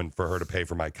asking that woman for her to pay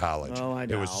for my college. Oh, I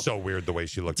know. It was so weird the way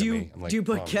she looked at me. I'm like, do you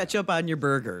put ketchup on your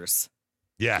burgers?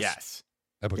 Yes. Yes.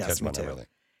 I put ketchup on too. everything.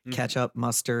 Ketchup,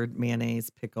 mustard, mayonnaise,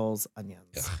 pickles,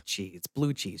 onions, cheese,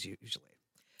 blue cheese usually.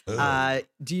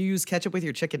 Do you use ketchup with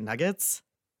your chicken nuggets?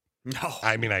 No.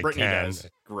 I mean, I Brittany can. does.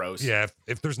 Gross. Yeah,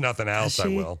 if there's nothing else, I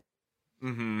will.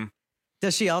 Mm-hmm.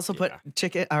 Does she also put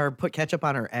chicken or put ketchup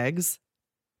on her eggs?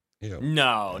 Ew.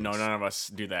 No, none of us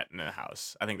do that in the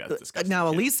house. I think that's disgusting. Now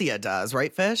Alicia does,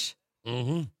 right, Fish?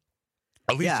 Mm-hmm.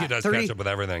 Alicia does ketchup with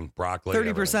everything. Broccoli.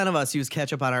 30% of us use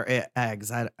ketchup on our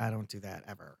eggs. I don't do that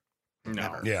ever. No.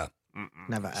 Never. Yeah.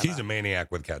 Never. Ever. She's a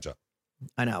maniac with ketchup.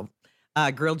 I know.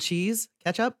 Grilled cheese,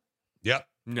 ketchup? Yep.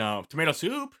 No. Tomato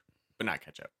soup, but not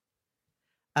ketchup.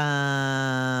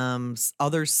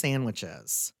 Other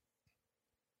sandwiches.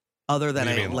 Other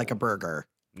than like a burger.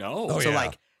 No. So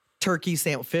like turkey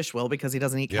sandwich. Fish will because he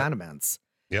doesn't eat condiments.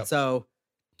 Yep. So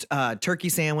turkey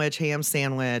sandwich, ham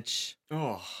sandwich.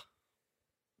 Oh.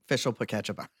 Fish will put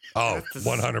ketchup on. Oh,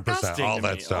 100%. All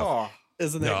that stuff. Oh.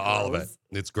 Isn't that No, all of it. gross?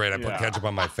 It's great. I put ketchup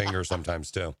on my finger sometimes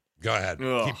too. Go ahead.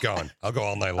 Ugh. Keep going. I'll go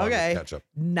all night long with ketchup.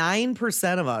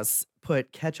 9% of us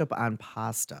put ketchup on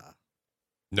pasta.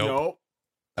 Nope.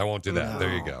 I won't do that.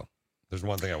 There you go. There's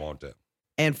one thing I won't do.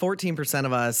 And 14%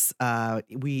 of us,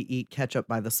 we eat ketchup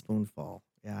by the spoonful.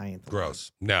 Yeah, I ain't the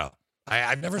Gross. No.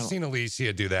 I've never seen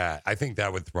Alicia do that. I think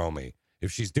that would throw me.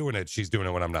 If she's doing it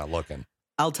when I'm not looking.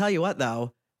 I'll tell you what,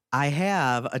 though. I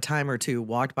have a time or two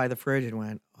walked by the fridge and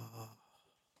went, oh,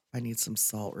 I need some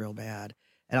salt real bad.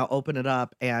 And I'll open it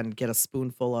up and get a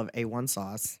spoonful of A1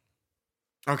 sauce.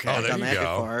 Okay. I've done that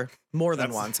before. More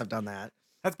than once I've done that.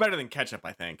 That's better than ketchup,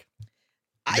 I think.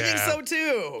 I think so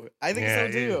too. I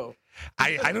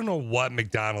don't know what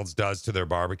McDonald's does to their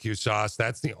barbecue sauce.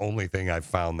 That's the only thing I've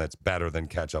found that's better than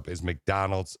ketchup is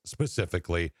McDonald's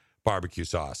specifically barbecue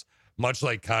sauce. Much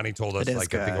like Connie told us, I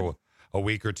think a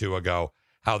week or two ago,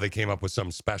 how they came up with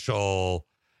some special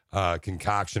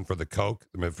concoction for the Coke,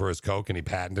 for his Coke, and he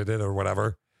patented it or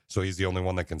whatever. So he's the only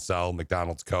one that can sell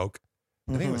McDonald's Coke.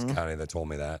 I think it was Mhm. Connie that told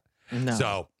me that. No.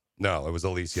 So, no, it was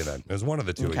Alicia then. It was one of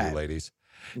the two of Okay. you ladies.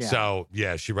 Yeah. So,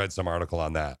 yeah, she read some article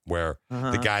on that where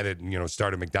Uh-huh. the guy that,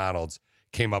 started McDonald's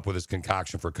came up with his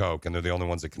concoction for Coke, and they're the only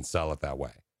ones that can sell it that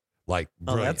way. Like, Oh,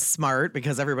 brilliant. that's smart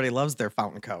because everybody loves their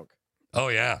fountain Coke. Oh,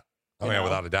 yeah. Oh, You yeah, know?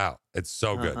 without a doubt. It's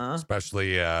so good, Uh-huh.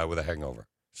 especially with a hangover.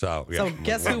 So, yeah. So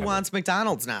guess who wants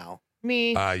McDonald's now? Me.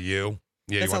 You.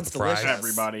 Yeah, That you want the sounds fries? delicious.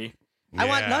 Everybody. I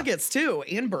want Yeah. nuggets too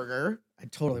and burger. I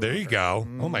totally. There want you burger.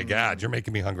 go. Oh my God, you're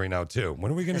making me hungry now too.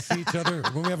 When are we going to see each other?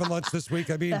 When are we having lunch this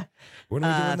week? I mean, when are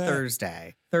we doing that?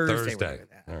 Thursday. Thursday. we're Thursday. doing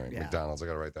that. All right, Yeah. McDonald's. I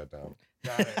got to write that down.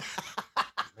 Got it.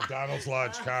 McDonald's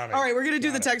lunch, Connie. All right, we're gonna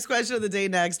do the text question of the day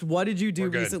next. What did you do We're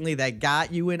good. recently that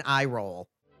got you an eye roll?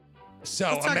 So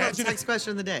Let's talk about the imagine, text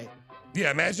question of the day.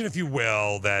 yeah, imagine if you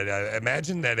will that.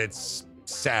 Imagine that it's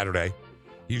Saturday.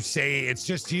 You say it's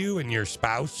just you and your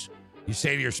spouse. You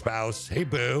say to your spouse, "Hey,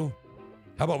 boo,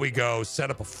 how about we go set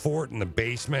up a fort in the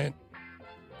basement?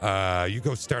 You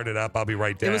go start it up. I'll be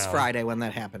right down." It was Friday when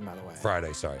that happened, by the way.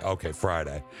 Friday, sorry. Okay,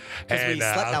 Friday. Because we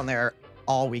slept down there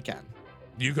all weekend.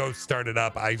 You go start it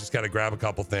up. I just got to grab a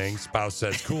couple things. Spouse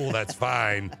says, cool, that's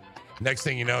fine. Next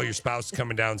thing you know, your spouse is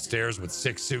coming downstairs with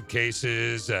 6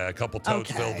 suitcases, a couple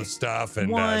totes filled with stuff. And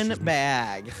One she's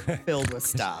bag filled with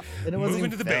stuff. And it wasn't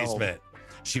moving to the filled. basement.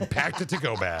 She packed a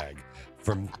to-go bag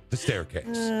from the staircase.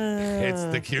 It's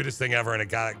the cutest thing ever, and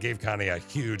it gave Connie a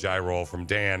huge eye roll from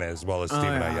Dan as well as Steve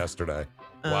and I yeah. yesterday.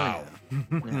 Oh, Wow.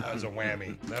 That was a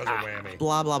whammy. That was a whammy.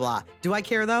 Blah, blah, blah. Do I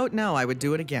care though? No, I would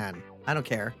do it again. I don't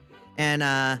care.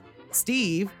 And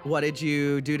Steve, what did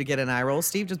you do to get an eye roll?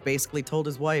 Steve just basically told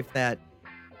his wife that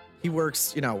he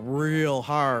works, real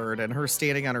hard, and her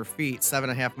standing on her feet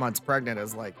 7.5 months pregnant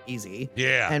is like easy.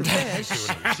 Yeah. And Fish,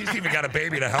 She's even got a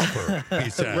baby to help her, he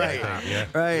said. I Right. think. Yeah.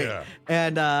 right.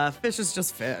 Yeah. And Fish is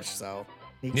just Fish, so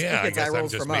he Yeah, I gets guess eye I'm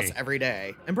rolls just from us me. every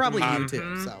day, and probably you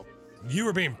too. So You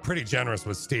were being pretty generous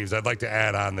with Steve's. I'd like to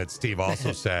add on that Steve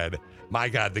also said, my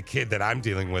God, the kid that I'm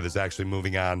dealing with is actually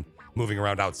moving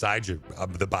around outside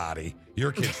of the body.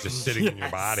 Your kid's just sitting in your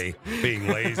body, being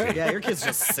lazy. yeah, your kid's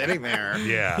just sitting there.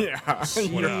 Yeah.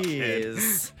 What up, kid?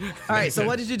 Jeez. All right, so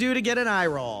what did you do to get an eye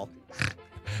roll?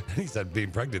 He said being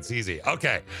pregnant's easy.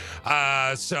 Okay.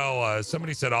 So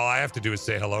somebody said, all I have to do is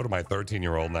say hello to my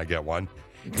 13-year-old and I get one.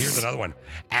 Here's another one.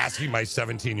 Asking my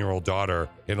 17-year-old daughter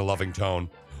in a loving tone,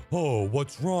 oh,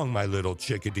 what's wrong, my little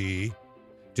chickadee?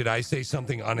 Did I say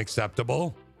something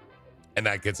unacceptable? And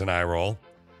that gets an eye roll.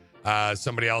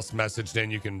 Somebody else messaged in.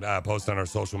 You can post on our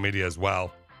social media as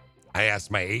well. I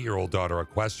asked my 8-year-old daughter a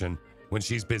question when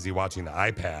she's busy watching the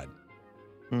iPad.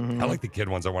 I like the kid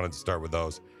ones. I wanted to start with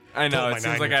those. I know. Told It my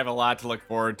seems like 9-year I have a lot to look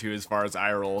forward to as far as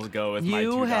eye rolls go with my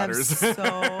You 2 have daughters. so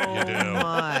You do.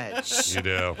 much. You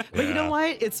do. But you know Yeah.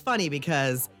 what? It's funny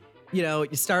because, you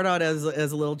start out as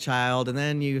a little child and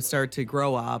then you start to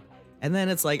grow up and then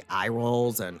it's like eye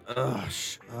rolls and, ugh,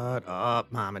 shut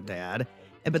up, mom and dad.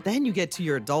 But then you get to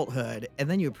your adulthood and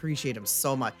then you appreciate them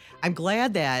so much. I'm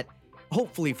glad that,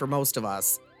 hopefully for most of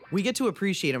us, we get to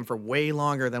appreciate them for way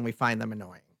longer than we find them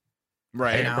annoying.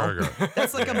 Right. You know? Hamburger.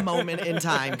 That's like a moment in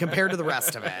time compared to the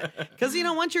rest of it. Because,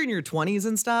 once you're in your 20s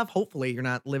and stuff, hopefully you're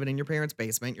not living in your parents'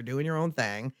 basement. You're doing your own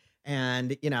thing.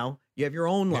 And, you have your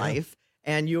own life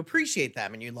and you appreciate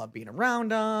them and you love being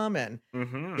around them. And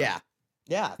yeah.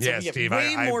 Yeah. So Yeah, you get Steve,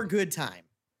 way I- more good time.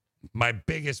 My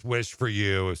biggest wish for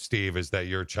you, Steve, is that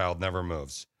your child never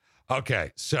moves.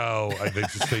 Okay, so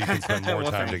just so you can spend more Well,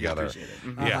 time thank you. together. Appreciate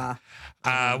it.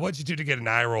 Yeah. What'd you do to get an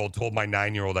eye roll? Told my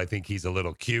 9-year-old I think he's a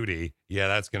little cutie. Yeah,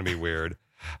 that's going to be weird.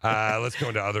 Let's go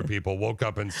into other people. Woke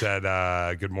up and said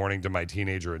good morning to my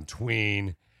teenager and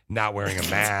tween. Not wearing a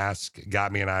mask.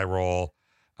 Got me an eye roll.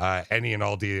 Any and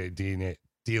all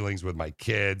dealings with my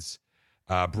kids.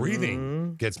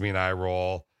 Breathing gets me an eye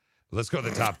roll. Let's go to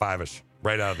the top 5-ish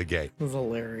right out of the gate. It was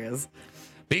hilarious.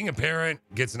 Being a parent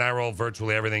gets an eye roll,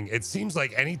 virtually everything. It seems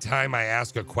like anytime I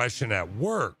ask a question at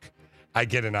work, I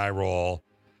get an eye roll.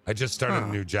 I just started a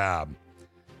new job.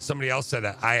 Somebody else said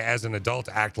that I, as an adult,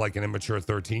 act like an immature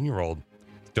 13-year-old.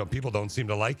 People don't seem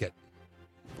to like it.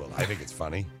 Well, I think it's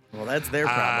funny. Well, that's their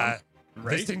problem.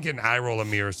 This didn't get an eye roll of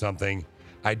me or something.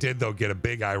 I did, though, get a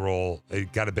big eye roll.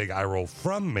 It got a big eye roll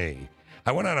from me.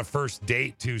 I went on a first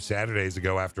date 2 Saturdays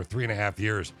ago after 3.5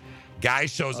 years. Guy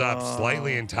shows up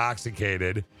slightly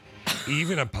intoxicated,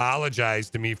 even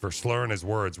apologized to me for slurring his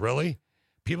words. Really?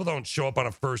 People don't show up on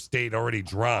a first date already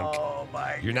drunk. Oh,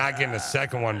 my You're not getting a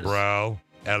second one, bro.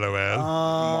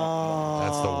 LOL.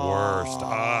 That's the worst.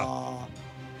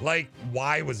 Like,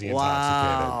 why was he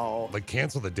intoxicated? Wow. Like,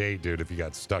 cancel the date, dude, if you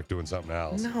got stuck doing something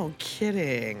else. No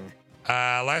kidding.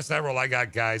 Last night roll I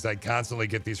got, guys. I constantly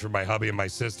get these from my hubby and my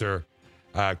sister.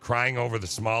 Crying over the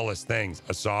smallest things.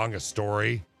 A song, a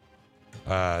story,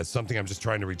 something I'm just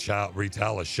trying to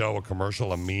retell, a show, a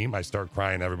commercial, a meme. I start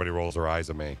crying. Everybody rolls their eyes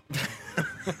at me.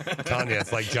 I'm telling you,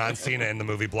 it's like John Cena in the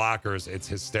movie Blockers. It's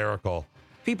hysterical.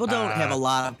 People don't have a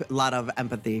lot of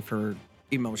empathy for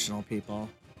emotional people.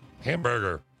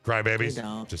 Hamburger. Crybabies. They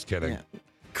don't. Just kidding. Yeah.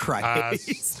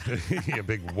 Crybabies. You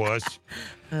big wuss.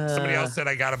 Somebody else said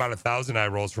I got about 1,000 eye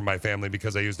rolls from my family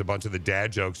because I used a bunch of the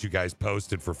dad jokes you guys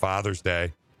posted for Father's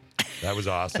Day. That was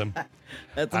awesome.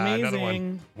 That's amazing. Another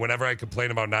one. Whenever I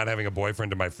complain about not having a boyfriend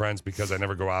to my friends because I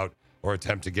never go out or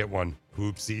attempt to get one.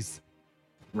 Oopsies.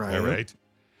 Right. All right.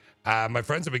 My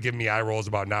friends have been giving me eye rolls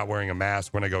about not wearing a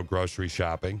mask when I go grocery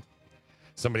shopping.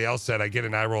 Somebody else said I get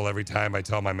an eye roll every time I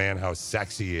tell my man how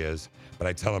sexy he is, but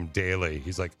I tell him daily.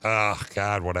 He's like, oh,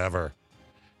 God, whatever.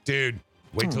 Dude,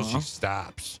 wait till she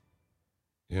stops.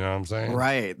 You know what I'm saying?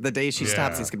 Right. The day she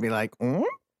stops, he's going to be like,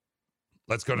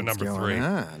 Let's go to What's number going 3.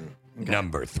 on? Okay.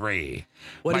 Number 3.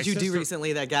 What My did you do sister-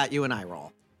 recently that got you an eye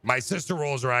roll? My sister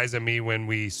rolls her eyes at me when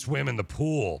we swim in the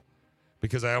pool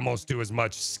because I almost do as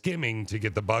much skimming to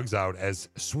get the bugs out as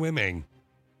swimming.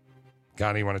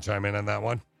 Connie, you want to chime in on that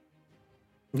one?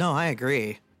 No, I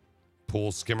agree.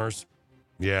 Pool skimmers?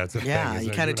 Yeah, it's a thing. Yeah, isn't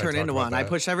you it? kind You of and I turn talked into about one. I that.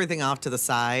 push everything off to the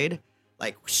side,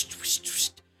 like whoosh, whoosh, whoosh,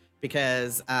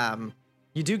 because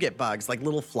you do get bugs. Like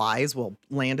little flies will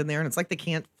land in there, and it's like they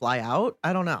can't fly out.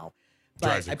 I don't know, but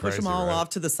Drives you I push them crazy, all right? off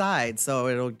to the side, so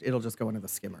it'll just go into the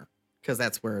skimmer because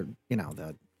that's where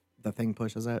the thing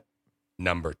pushes it.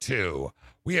 Number 2,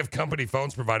 we have company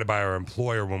phones provided by our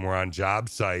employer when we're on job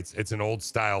sites. It's an old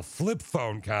style flip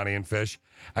phone, Connie and Fish.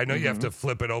 I know you have to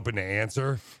flip it open to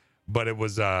answer, but it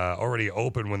was already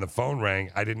open when the phone rang.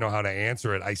 I didn't know how to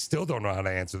answer it. I still don't know how to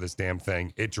answer this damn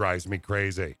thing. It drives me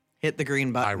crazy. Hit the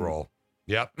green button. I roll.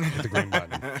 Yep, hit the green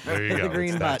button. There you go. The green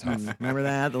It's that button. tough. Remember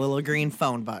that? The little green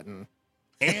phone button.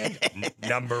 And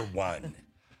number 1.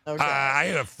 Okay. I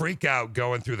had a freak out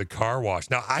going through the car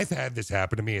wash. Now, I've had this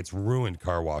happen to me. It's ruined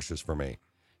car washes for me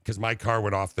because my car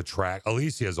went off the track.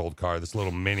 Alicia's old car, this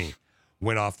little Mini,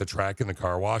 went off the track in the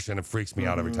car wash, and it freaks me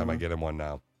out every time I get in one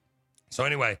now. So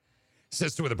anyway,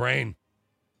 sister with a brain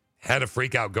had a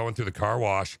freak out going through the car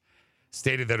wash,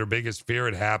 stated that her biggest fear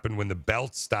had happened when the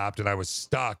belt stopped and I was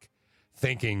stuck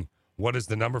thinking, what is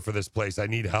the number for this place? I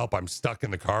need help. I'm stuck in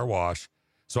the car wash.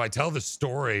 So I tell the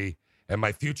story, and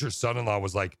my future son-in-law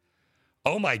was like,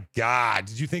 oh my God,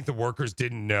 did you think the workers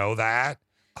didn't know that?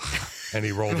 And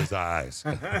he rolled his eyes.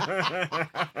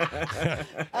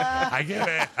 I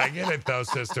get it though,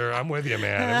 sister. I'm with you,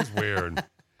 man. It was weird.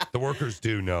 The workers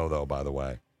do know though, by the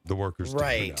way. The workers do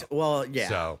Right. know. Well, yeah.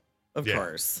 So, of yeah,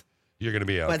 course. You're going to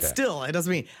be okay. But still, it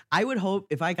doesn't mean. I would hope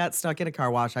if I got stuck in a car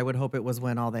wash, I would hope it was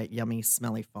when all that yummy,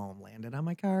 smelly foam landed on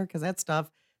my car because that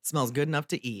stuff smells good enough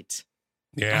to eat.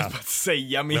 I was Yeah. about to say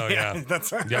yummy. No, yeah.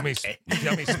 That's Yummy, okay.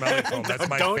 yummy smelly foam. That's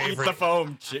my Don't favorite. eat the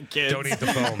foam, kids. Don't eat the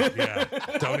foam. Yeah.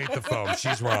 Don't eat the foam.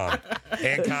 She's wrong.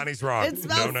 And Connie's wrong. It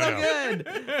smells so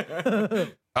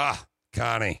good. Ah,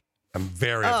 Connie, I'm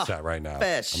very upset right now.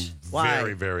 Fish. I'm Why?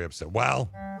 very, very upset. Well,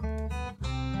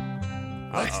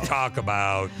 let's talk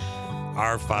about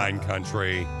our fine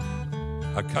country,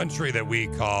 a country that we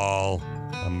call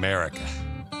America.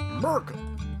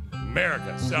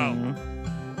 America. So,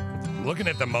 looking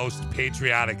at the most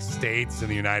patriotic states in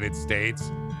the United States,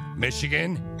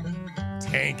 Michigan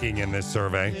tanking in this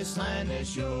survey. This land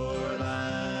is your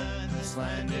land. This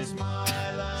land is my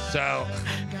land. So,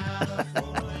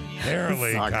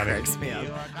 apparently, This song Connie, cracks me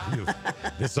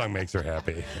up. this song makes her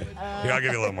happy. Here, I'll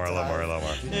give you a little more.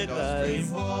 It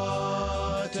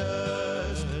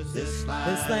does. This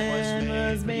land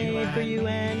was made for you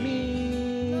and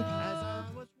me.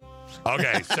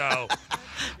 Okay, so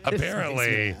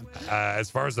apparently, as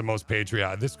far as the most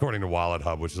patriotic, this according to Wallet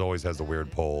Hub, which always has the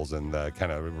weird polls and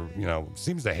kind of,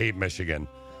 seems to hate Michigan.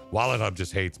 Wallet Hub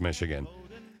just hates Michigan.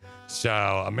 So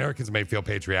Americans may feel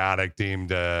patriotic, deemed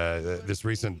this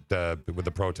recent, with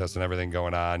the protests and everything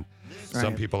going on. Some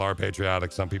Right. people are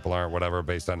patriotic, some people aren't, whatever,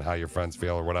 based on how your friends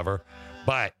feel or whatever.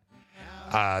 But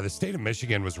the state of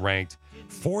Michigan was ranked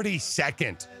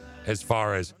 42nd as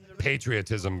far as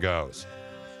patriotism goes.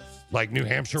 Like New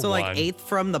Hampshire So, won. like 8th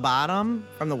from the bottom,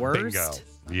 from the worst? Bingo.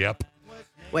 Yep.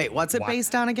 Wait, what's it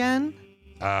based on again?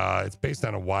 It's based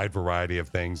on a wide variety of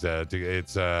things.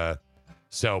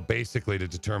 So basically, to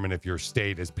determine if your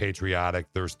state is patriotic,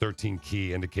 there's 13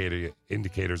 key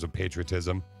indicators of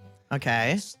patriotism.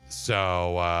 Okay.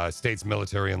 So states'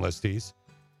 military enlistees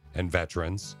and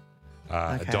veterans,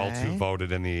 adults who Okay.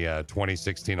 voted in the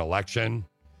 2016 election.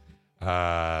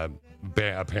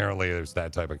 Apparently, there's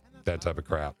that type of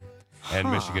crap. and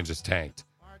Huh. Michigan just tanked.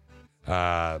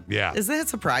 Yeah. Is that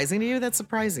surprising to you? That's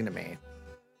surprising to me.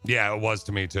 Yeah, it was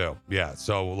to me too. Yeah.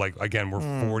 So, like, again, we're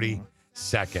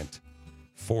 42nd.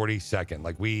 42nd.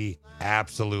 Like, we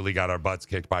absolutely got our butts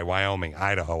kicked by Wyoming,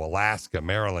 Idaho, Alaska,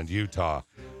 Maryland, Utah.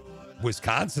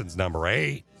 Wisconsin's number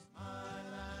 8.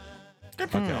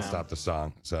 Okay, I'll stop the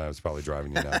song. So I was probably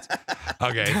driving you nuts.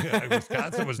 Okay.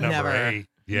 Wisconsin was number Never. 8.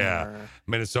 Yeah. Never.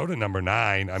 Minnesota, number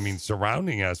 9. I mean,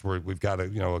 surrounding us, we've got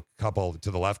a couple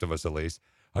to the left of us, at least,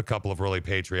 a couple of really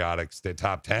patriotic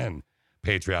top 10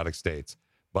 patriotic states.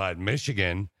 But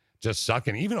Michigan just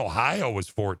sucking. Even Ohio was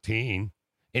 14,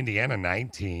 Indiana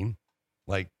 19.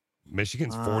 Like,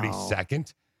 Michigan's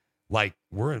 42nd. Like,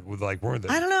 we're the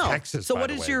I don't know. Texas. So by what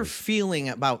the is way. your feeling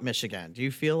about Michigan? Do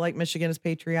you feel like Michigan is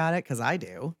patriotic? Because I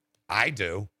do. I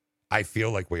do. I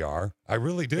feel like we are. I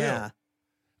really do. Yeah.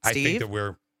 I think Steve? that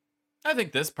we're I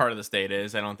think this part of the state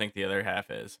is. I don't think the other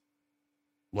half is.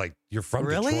 like, you're from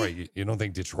Really? Detroit. You don't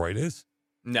think Detroit is?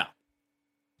 No.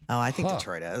 Oh, I think Huh.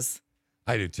 Detroit is.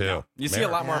 I do too. You see a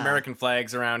lot more Yeah. American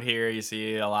flags around here. You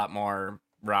see a lot more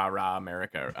rah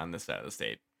America on this side of the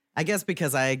state. I guess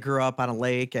because I grew up on a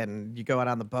lake and you go out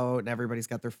on the boat and everybody's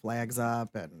got their flags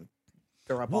up and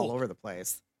they're up all Well, over the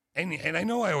place. And I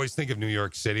know I always think of New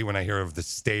York City when I hear of the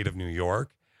state of New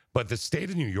York, but the state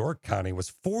of New York, Connie, was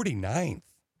 49th.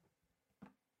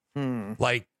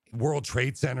 Like, World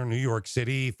Trade Center, New York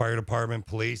City, fire department,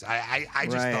 police. I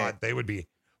just Right. thought they would be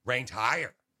ranked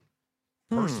higher.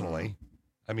 Personally,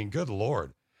 I mean, good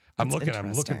Lord. I'm That's looking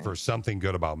interesting. for something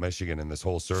good about Michigan in this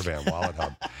whole survey on Wallet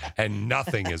Hub, and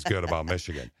nothing is good about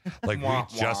Michigan. Like, Wah,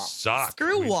 we just suck.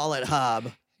 Screw We- Wallet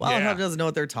Hub. Wallet Yeah. Hub doesn't know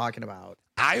what they're talking about.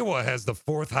 Iowa has the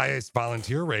 4th highest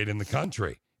volunteer rate in the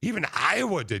country. Even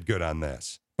Iowa did good on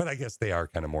this, but I guess they are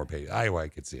kind of more paid. Iowa, I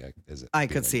could see. I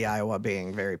could see Iowa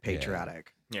being very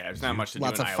patriotic. Yeah, there's not much to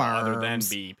Lots do in of Iowa other than farms.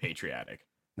 be patriotic.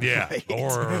 Yeah, Right.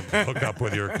 or hook up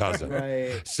with your cousin.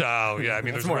 Right. So, yeah, I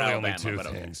mean, That's there's more really Alabama, only 2 but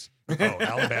okay. things. Oh,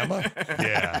 Alabama?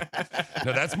 Yeah.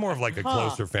 No, that's more of like a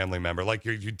closer family member. Like,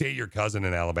 you date your cousin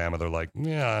in Alabama, they're like,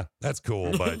 yeah, that's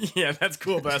cool, but Yeah, that's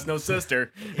cool, but that's no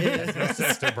sister. that's no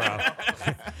sister, bro.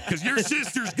 Because your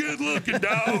sister's good looking,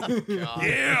 dog.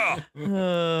 Yeah.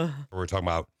 We're talking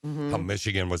about how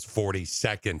Michigan was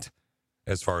 42nd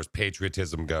as far as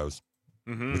patriotism goes,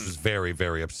 which was very,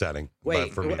 very upsetting.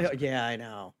 Wait, for me. yeah, I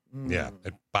know. Yeah,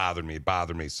 it bothered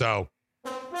me. So,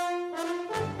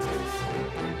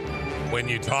 when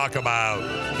you talk about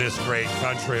this great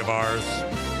country of ours,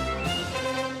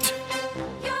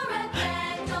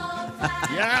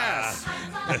 yes.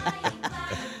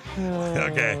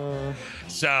 Okay.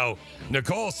 So,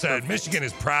 Nicole said Michigan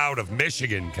is proud of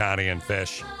Michigan, Connie and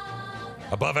Fish.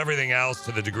 Above everything else,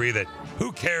 to the degree that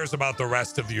who cares about the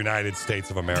rest of the United States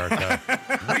of America?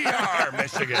 We are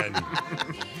Michigan.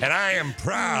 And I am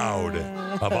proud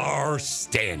of our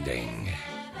standing.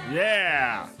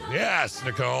 Yeah. Yes,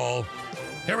 Nicole.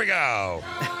 Here we go.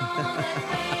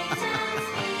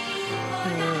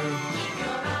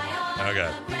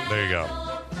 Okay, there you go.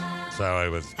 So I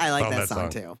like found that song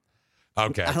too.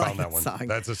 Okay, I I found like that that one. song.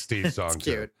 That's a Steve song It's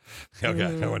too. cute.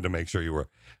 Okay, I wanted to make sure you were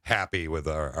happy with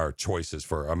our choices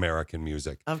for American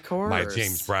music. Of course. My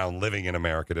James Brown living in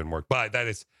America didn't work, but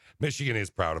Michigan is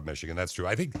proud of Michigan. That's true.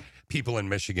 I think people in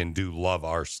Michigan do love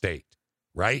our state,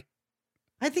 right?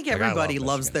 I think Like, I love everybody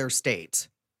loves Michigan. their state.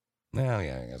 Well,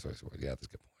 yeah, I guess that's a good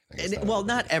point. I guess And, well,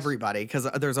 not everybody, because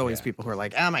there's always people who are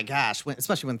like, oh my gosh,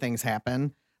 especially when things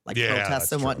happen, like Yeah, protests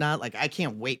that's and true. whatnot. Like, I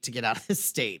can't wait to get out of this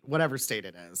state, whatever state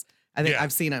it is. I think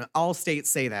I've seen all states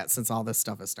say that since all this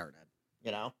stuff has started,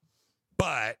 you know?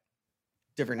 But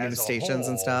different news as a stations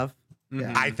and whole, stuff.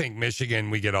 Yeah. I think Michigan,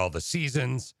 we get all the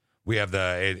seasons. We have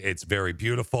it's very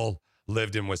beautiful.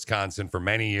 Lived in Wisconsin for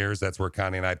many years. That's where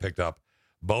Connie and I picked up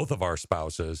both of our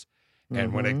spouses.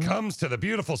 And when it comes to the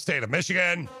beautiful state of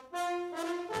Michigan,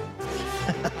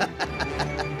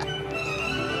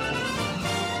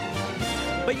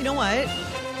 But you know what?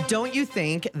 Don't you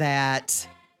think that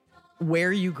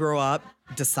where you grow up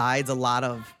decides a lot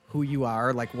of who you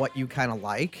are, like what you kind of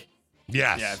like?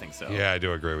 yes. Yeah, I think so. Yeah, I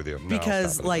do agree with you. No,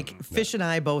 Because stop it. like Fish and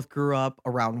I both grew up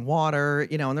around water,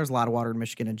 you know, and there's a lot of water in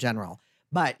Michigan in general.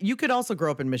 But you could also grow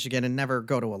up in Michigan and never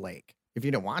go to a lake if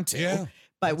you don't want to. Yeah,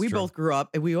 but we true. both grew up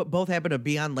and we both happen to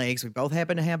be on lakes. We both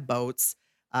happen to have boats.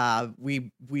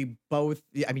 We both,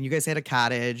 I mean, you guys had a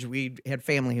cottage. We had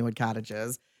family who had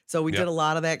cottages. So we Yep. did a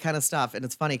lot of that kind of stuff. And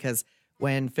it's funny because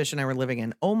when Fish and I were living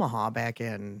in Omaha back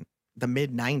in the mid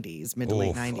to late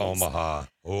Oof, 90s, Omaha.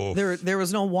 Oof. there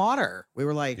was no water. We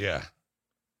were like, Yeah.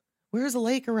 where's a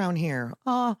lake around here?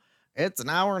 Oh, it's an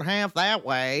hour and a half that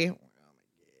way.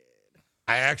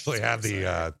 I actually have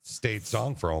the state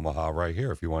song for Omaha right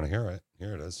here if you want to hear it.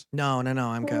 Here it is. No,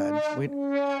 I'm good.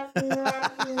 Omaha.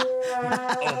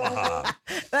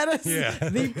 That is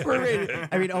the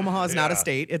perfect. I mean, Omaha is not a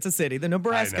state; it's a city. The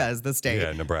Nebraska is the state.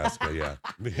 Yeah, Nebraska. Yeah.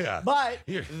 But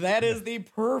that is the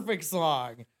perfect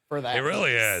song for that. It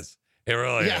really is. It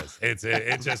really is. It's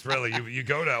just really you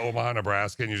go to Omaha,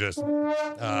 Nebraska, and you just.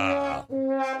 But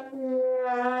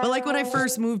like when I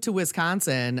first moved to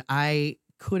Wisconsin, I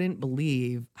couldn't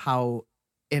believe how,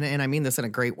 and I mean this in a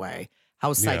great way,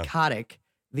 how psychotic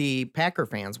the Packer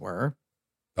fans were.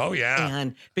 Oh yeah.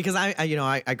 And because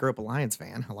I grew up a Lions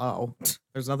fan. Hello.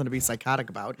 There's nothing to be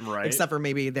psychotic about. Right. Except for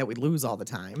maybe that we lose all the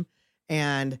time.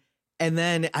 And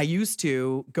then I used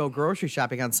to go grocery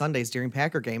shopping on Sundays during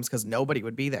Packer games because nobody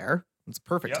would be there. It's a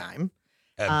perfect time.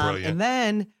 Brilliant. And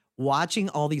then watching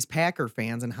all these Packer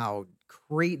fans and how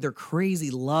their crazy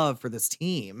love for this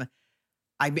team,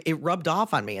 it rubbed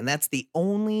off on me. And that's the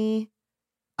only,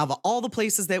 of all the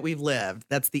places that we've lived,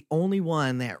 that's the only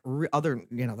one that other,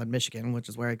 than Michigan, which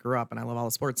is where I grew up and I love all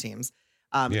the sports teams.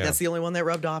 That's the only one that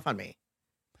rubbed off on me.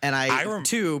 And I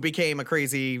too became a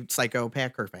crazy psycho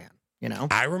Packer fan.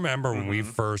 I remember when we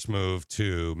first moved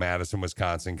to Madison,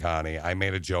 Wisconsin, Connie, I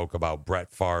made a joke about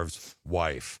Brett Favre's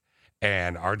wife,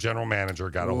 and our general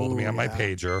manager got a hold of me on my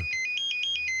pager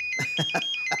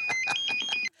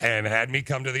and had me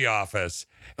come to the office.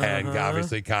 And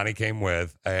obviously Connie came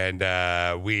with, and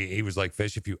he was like,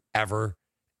 Fish, if you ever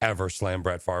slam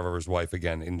Brett Favre's wife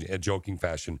again in a joking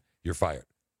fashion, you're fired.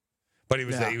 But he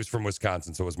was from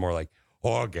Wisconsin, so it was more like,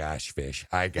 oh gosh, Fish,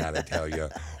 I gotta tell you,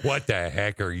 what the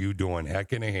heck are you doing?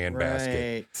 Heck in a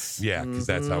handbasket. Right. Yeah, because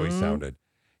that's how he sounded.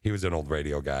 He was an old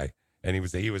radio guy. And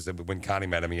he was when Connie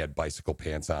met him, he had bicycle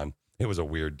pants on. It was a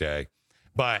weird day.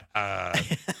 But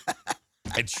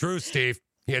it's true, Steve.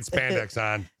 He had spandex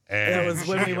on. And that was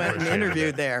when we went and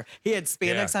interviewed there. He had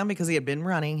spandex on because he had been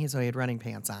running. So he had running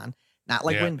pants on. Not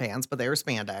like wind pants, but they were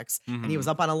spandex. And he was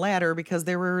up on a ladder because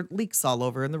there were leaks all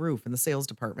over in the roof in the sales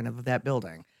department of that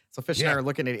building. So Fish and I are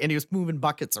looking at it, and he was moving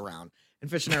buckets around. And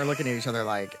Fish and I are looking at each other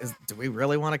like, do we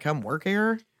really want to come work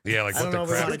here? Yeah, like what the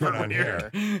crap's going on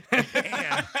here? And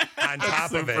on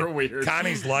top of it, weird.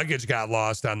 Connie's luggage got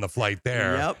lost on the flight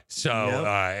there. Yep.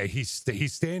 So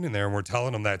he's standing there, and we're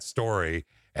telling him that story.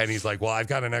 And he's like, well, I've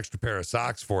got an extra pair of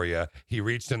socks for you. He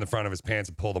reached in the front of his pants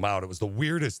and pulled them out. It was the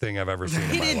weirdest thing I've ever seen in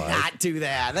my life. He did not do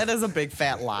that. That is a big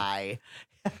fat lie.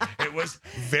 It was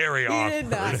very awkward.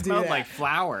 Did not It smelled like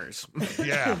flowers.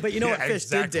 Yeah. But you know what Fish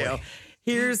did do? Exactly.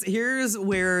 Here's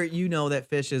where you know that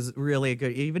Fish is really a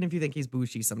good, even if you think he's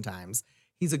bushy sometimes,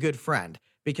 he's a good friend,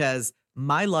 because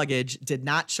my luggage did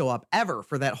not show up ever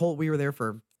for that whole, we were there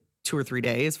for 2 or 3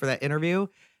 days for that interview.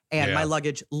 And my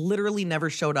luggage literally never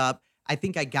showed up. I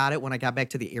think I got it when I got back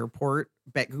to the airport.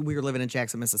 We were living in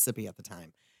Jackson, Mississippi at the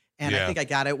time. And I think I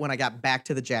got it when I got back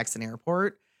to the Jackson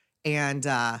airport. And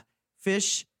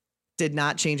Fish did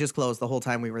not change his clothes the whole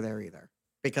time we were there either,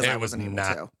 because I wasn't able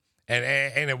to.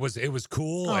 And it was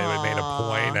cool. It made a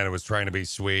point, and it was trying to be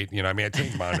sweet. I mean, I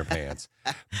changed my underpants,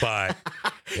 but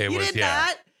it was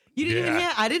not? You didn't even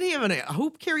have, I didn't even,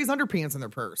 who carries underpants in their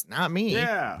purse? Not me.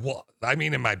 Yeah. Well, I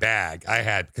mean, in my bag,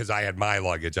 because I had my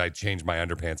luggage, I changed my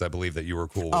underpants. I believe that you were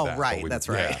cool with that. Oh, right. That's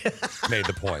right. Made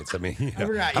the points. I mean, I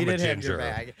forgot you didn't have your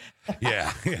bag.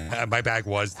 Yeah. My bag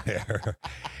was there.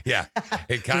 Yeah.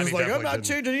 And Connie was like, I'm not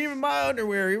changing even my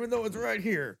underwear, even though it's right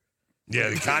here.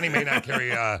 Yeah, Connie may not carry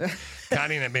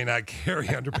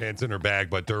underpants in her bag,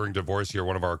 but during divorce year,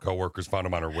 one of our coworkers found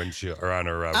them on her windshield or on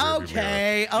her rearview mirror.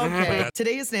 Okay.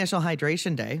 Today is National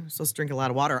Hydration Day. I'm supposed to drink a lot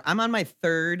of water. I'm on my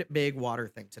 3rd big water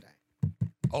thing today.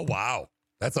 Oh wow,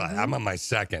 I'm on my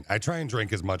 2nd. I try and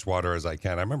drink as much water as I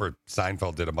can. I remember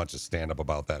Seinfeld did a bunch of stand up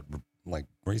about that, like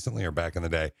recently or back in the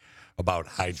day, about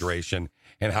hydration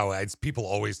and how people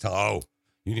always tell,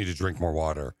 you need to drink more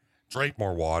water. Drink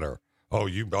more water.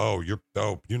 You're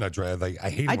not dry. Like, I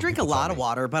hate. I drink a lot of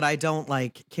water, but I don't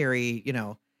like carry,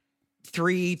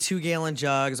 3 2-gallon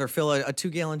jugs or fill a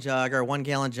 2-gallon jug or a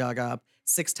 1-gallon jug up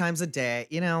 6 times a day.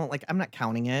 Like I'm not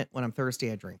counting it. When I'm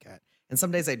thirsty, I drink it. And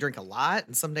some days I drink a lot,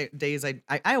 and some days I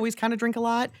always kind of drink a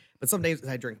lot, but some days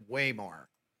I drink way more.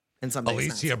 And some days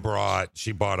Alicia bought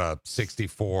a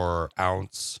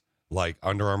 64-ounce like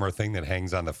Under Armour thing that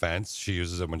hangs on the fence. She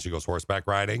uses it when she goes horseback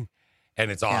riding. And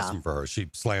it's awesome for her. She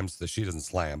doesn't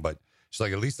slam, but she's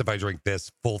like, at least if I drink this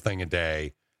full thing a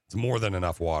day, it's more than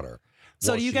enough water.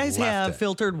 So do you guys have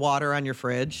filtered water on your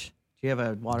fridge? Do you have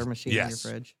a water machine on your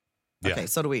fridge? Okay,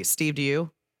 so do we. Steve, do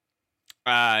you?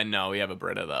 No, we have a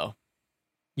Brita though.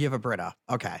 You have a Brita.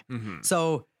 Okay. Mm-hmm.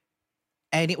 So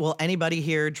will anybody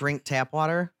here drink tap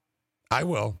water? I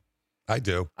will. I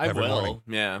do. Every morning.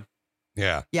 Yeah.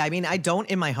 Yeah. Yeah, I mean, I don't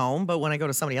in my home, but when I go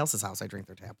to somebody else's house, I drink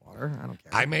their tap water. I don't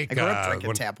care. I grew up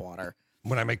drinking tap water.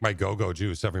 When I make my go-go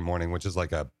juice every morning, which is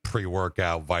like a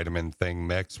pre-workout vitamin thing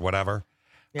mix, whatever,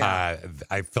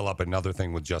 I fill up another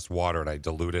thing with just water and I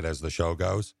dilute it as the show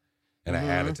goes, and I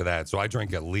add it to that. So I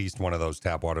drink at least one of those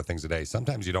tap water things a day.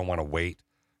 Sometimes you don't want to wait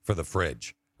for the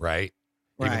fridge, right?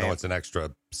 Even though it's an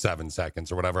extra 7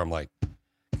 seconds or whatever. I'm like,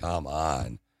 come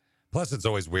on. Plus, it's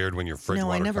always weird when your fridge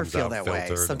water I never comes feel out that way.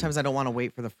 filtered Sometimes I don't want to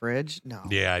wait for the fridge. No.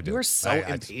 Yeah, I do. You are so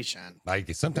impatient.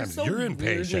 Sometimes You're so you're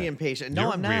impatient. weirdly impatient. No,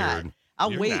 You're I'm not. weird.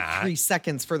 I'll You're wait not. 3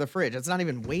 seconds for the fridge. It's not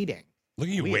even waiting. Look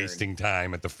at you Weird. wasting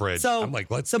time at the fridge. So I'm like,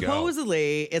 let's go.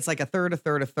 supposedly it's like a third. A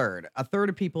third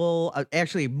of people,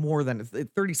 actually more than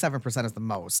 37% is the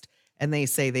most. And they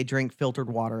say they drink filtered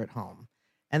water at home.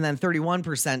 And then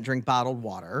 31% drink bottled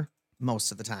water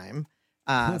most of the time.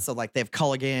 So like they have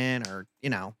Culligan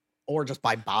or just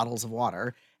buy bottles of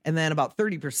water. And then about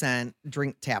 30%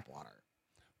 drink tap water.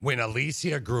 When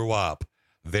Alicia grew up,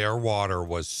 their water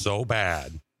was so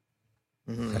bad.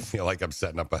 I feel like I'm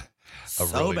setting up a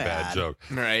really bad joke.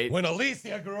 Right. When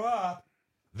Alicia grew up,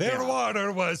 their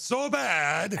water was so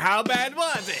bad. How bad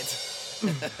was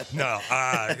it? No,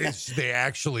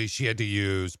 she had to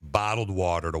use bottled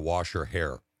water to wash her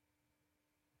hair.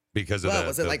 Because of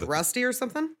was it like rusty or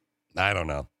something? I don't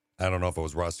know. I don't know if it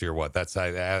was rusty or what. That's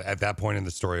at that point in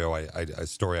the story. I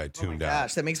tuned out.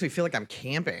 Gosh, that makes me feel like I'm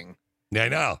camping. Yeah, I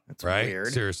know. That's right?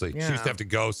 weird. Seriously, she used to have to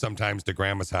go sometimes to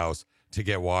Grandma's house to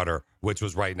get water, which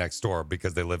was right next door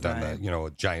because they lived on a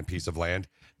giant piece of land.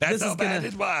 That's how bad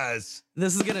it was.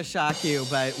 This is gonna shock you,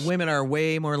 but women are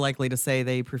way more likely to say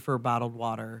they prefer bottled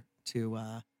water to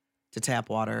tap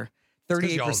water.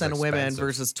 38% of women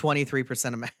versus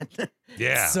 23% of men.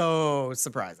 Yeah. So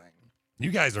surprising.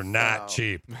 You guys are not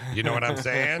cheap. You know what I'm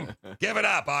saying? Give it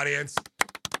up, audience.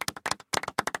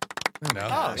 No.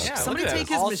 Oh, yeah. Somebody take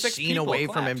his machine away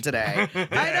from him today.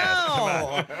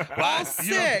 I know. All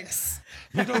 6.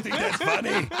 You don't think that's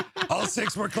funny? All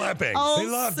 6 were clapping. All they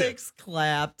loved 6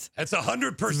 clapped. That's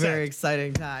 100%. Very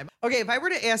exciting time. Okay, if I were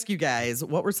to ask you guys,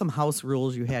 what were some house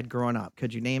rules you had growing up?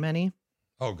 Could you name any?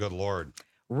 Oh, good Lord.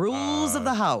 Rules of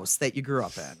the house that you grew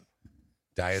up in.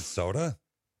 Diet soda?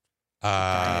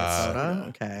 Diet soda?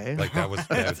 Okay. Like that was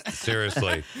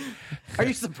seriously. Are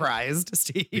you surprised,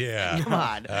 Steve? Yeah. Come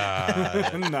on.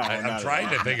 I'm trying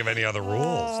to think of any other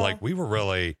rules. Like we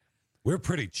were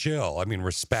pretty chill. I mean,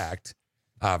 respect,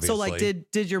 obviously. So like,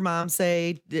 did your mom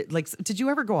say, did you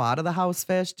ever go out of the house,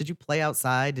 Fish? Did you play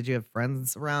outside? Did you have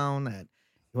friends around that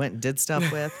you went and did stuff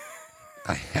with?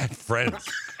 I had friends.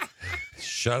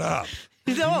 Shut up.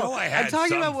 No, you know I had I'm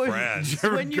talking some about friends.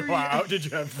 when you go out. Did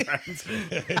you have friends?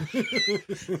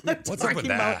 What's up with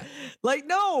that?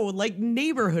 Like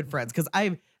neighborhood friends. Because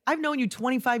I've known you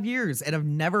 25 years and I've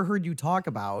never heard you talk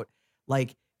about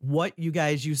like what you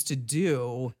guys used to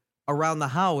do around the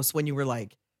house when you were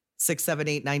like 6, 7,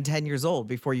 8, 9, 10 years old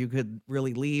before you could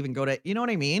really leave and go to, you know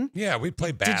what I mean? Yeah, we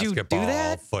played Did you do basketball,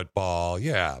 that? football,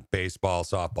 baseball,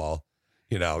 softball.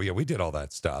 We did all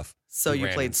that stuff. So We you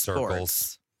ran played in circles.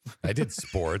 sports. I did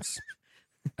sports.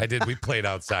 We played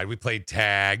outside. We played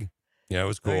tag. It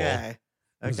was cool. Okay.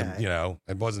 It wasn't,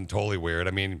 it wasn't totally weird.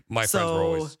 I mean, my friends were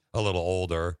always a little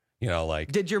older,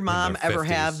 like. Did your mom in their ever 50s.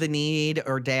 have the need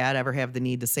or dad ever have the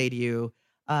need to say to you,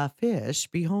 Fish,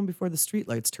 be home before the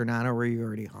streetlights turn on, or were you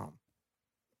already home?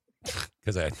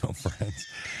 Because I had no friends.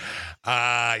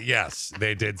 Yes,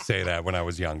 they did say that when I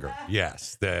was younger.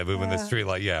 Yes, when the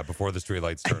streetlight, before the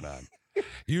streetlights turn on.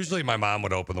 Usually, my mom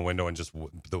would open the window and just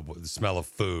the smell of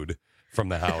food from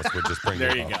the house would just bring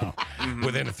There me you home. go.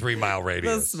 Within a 3-mile The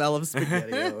radius. smell of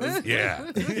SpaghettiOs. Yeah,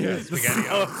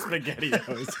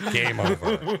 SpaghettiOs. Game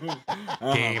over.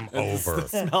 Game over. The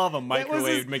smell of a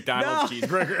microwaved McDonald's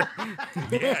cheeseburger.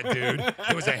 Yeah, dude.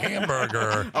 It was a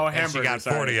hamburger. Oh, and she hamburger, got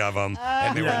sorry. 40 of them,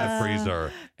 and they were in the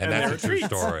freezer. And And they that's a were true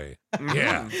treats. story.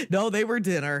 Yeah. No, they were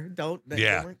dinner. They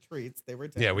Yeah. weren't treats. They were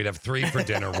dinner. Yeah, we'd have 3 for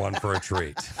dinner, 1 for a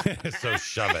treat. So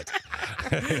shove it.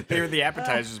 They were the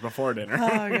appetizers before dinner. Oh,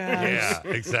 gosh. Yeah,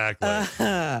 exactly.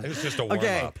 It was just a warm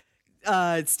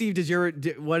up. Steve, did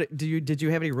you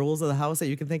have any rules of the house that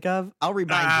you can think of? I'll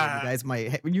remind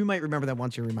you. You might remember them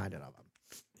once you're reminded of them.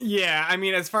 Yeah, I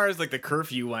mean, as far as like the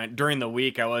curfew went, during the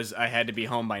week I had to be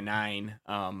home by 9.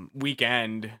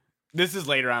 Weekend, this is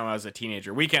later on when I was a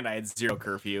teenager. Weekend I had 0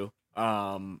 curfew.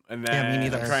 And then me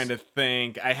neither. I'm trying to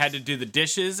think. I had to do the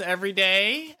dishes every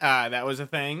day. That was a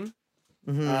thing.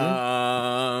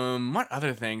 Mm-hmm. What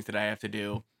other things did I have to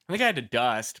do? I think I had to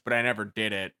dust, but I never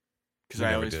did it because You I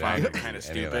never always did found any- it kind of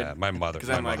any of stupid. that. My mother Because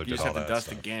I'm did like, you just all have to that dust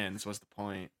stuff. again. So what's the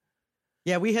point?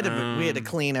 Yeah, we had to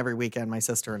clean every weekend, my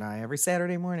sister and I. Every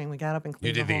Saturday morning, we got up and You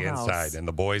cleaned did the whole inside, house. and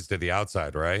the boys did the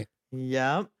outside, right?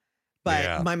 Yep. But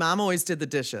Yeah. my mom always did the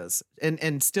dishes.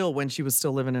 And still, when she was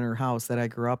still living in her house that I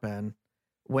grew up in,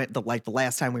 the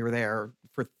last time we were there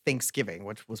for Thanksgiving,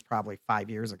 which was probably 5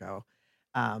 years ago,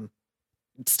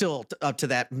 still up to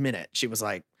that minute, she was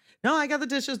like, no, I got the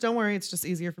dishes. Don't worry. It's just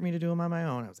easier for me to do them on my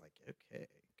own. I was like, okay.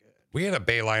 We had a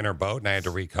Bayliner boat, and I had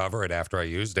to recover it after I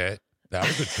used it. That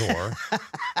was a chore.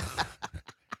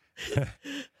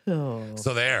 Oh.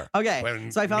 So there. Okay,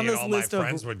 When so I found me and this all list my of-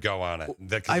 friends would go on it.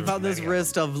 I found this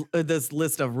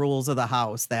list of rules of the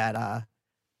house that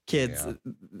kids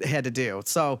had to do.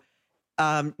 So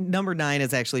number 9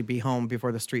 is actually be home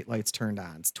before the street lights turned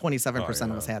on. It's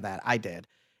 27% of us had that. I did.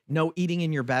 No eating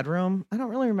in your bedroom. I don't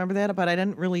really remember that, but I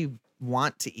didn't really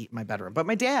want to eat in my bedroom. But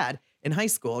my dad in high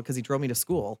school, because he drove me to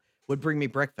school, would bring me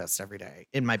breakfast every day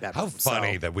in my bedroom. How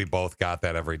funny that we both got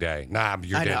that every day. Nah,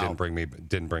 your I dad know. didn't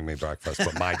bring me breakfast,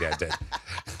 but my dad did.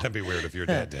 That'd be weird if your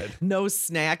dad did. No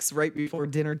snacks right before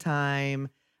dinner time.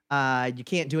 You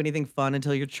can't do anything fun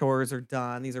until your chores are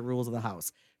done. These are rules of the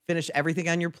house. Finish everything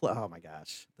on your plate. Oh my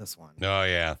gosh, this one. Oh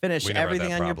yeah. Finish We never had everything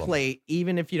that on your problem. plate,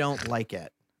 even if you don't like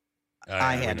it.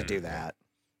 I we had to never do did that.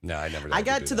 No, I never did. I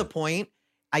got to the point,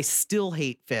 I still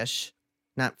hate fish.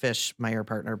 Not fish, my air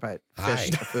partner, but fish,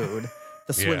 the food,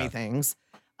 the swimmy Yeah. things.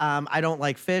 I don't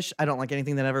like fish. I don't like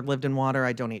anything that ever lived in water.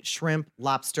 I don't eat shrimp,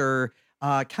 lobster.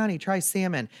 Connie, try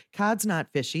salmon. Cod's not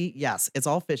fishy. Yes, it's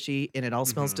all fishy and it all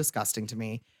smells disgusting to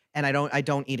me. And I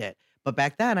don't eat it. But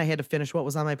back then I had to finish what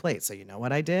was on my plate. So you know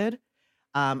what I did?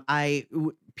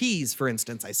 Peas, for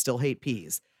instance, I still hate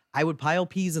peas. I would pile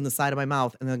peas in the side of my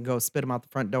mouth and then go spit them out the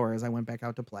front door as I went back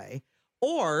out to play.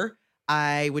 Or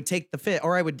I would take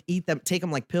I would eat them, take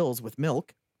them like pills with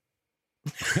milk.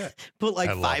 Put like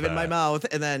I love 5 in my that. mouth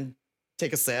and then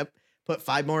take a sip, put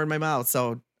 5 more in my mouth.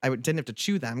 So didn't have to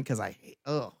chew them because I hate,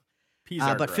 Peas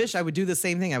are but gross. fish, I would do the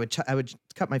same thing. I would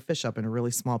cut my fish up into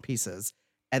really small pieces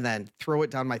and then throw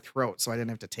it down my throat so I didn't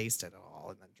have to taste it at all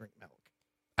and then drink milk.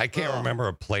 I can't remember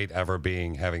a plate ever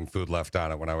having food left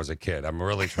on it when I was a kid. I'm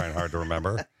really trying hard to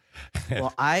remember.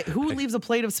 Well, who leaves a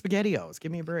plate of SpaghettiOs?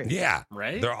 Give me a break. Yeah.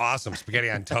 Right? They're awesome. Spaghetti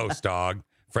on toast, dog.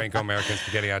 Franco-American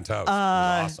spaghetti on toast. It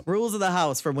was awesome. Rules of the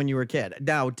house from when you were a kid.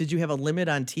 Now, did you have a limit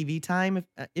on TV time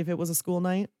if it was a school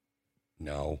night?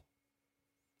 No.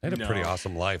 I had a pretty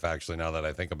awesome life, actually, now that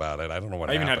I think about it. I don't know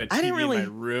what I even had a happened. TV in my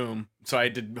room, so I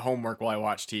did homework while I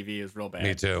watched TV. It was real bad.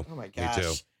 Me too. Oh my Me gosh.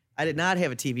 too. I did not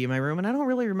have a TV in my room, and I don't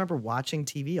really remember watching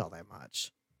TV all that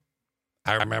much.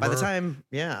 I remember By the time,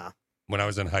 yeah. when I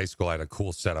was in high school, I had a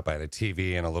cool setup. I had a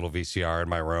TV and a little VCR in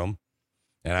my room.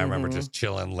 And I remember just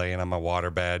chilling, laying on my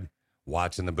waterbed,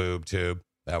 watching the boob tube.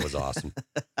 That was awesome.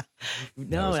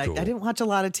 No, was cool. I didn't watch a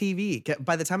lot of TV.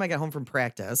 By the time I got home from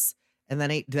practice, and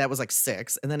then that was like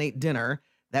 6, and then ate dinner.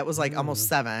 That was like almost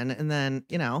 7, and then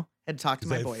had to talk to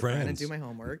 'Cause I my had boyfriend and friends. do my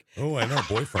homework. Oh, I know,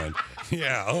 boyfriend.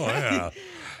 Yeah. Oh,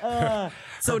 yeah.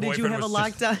 So Her did you boyfriend have a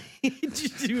was just-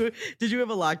 lockdown? did you have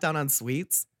a lockdown on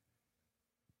sweets?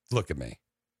 Look at me.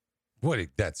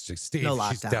 That's just Steve. No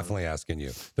She's lockdown. definitely asking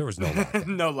you. There was no lockdown.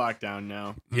 No lockdown,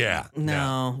 no. Yeah.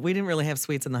 No, we didn't really have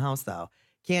sweets in the house though.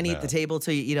 Can't eat No. the table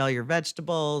till you eat all your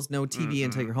vegetables. No TV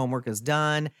until your homework is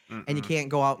done, and you can't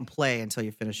go out and play until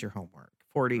you finish your homework.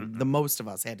 The most of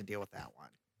us had to deal with that one.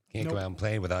 Can't go out and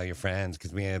play with all your friends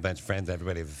because we had a bunch of friends.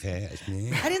 Everybody was fast.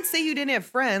 I didn't say you didn't have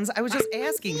friends. I was just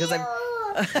asking because I'm.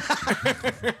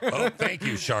 Oh, thank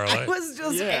you, Charlotte. I was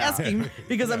just asking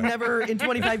because I've never in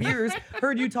 25 years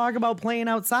heard you talk about playing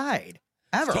outside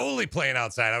ever. Totally playing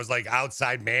outside. I was like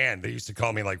outside man. They used to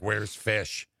call me like, "Where's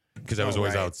Fish?" Because I was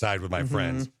always right. outside with my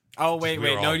friends. Oh, wait. We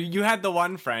were No, all- you had the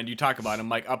one friend you talk about him,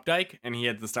 Mike Updike, and he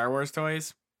had the Star Wars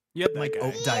toys. You had that Like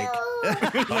guy.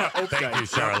 Opdyke. Oh, thank you,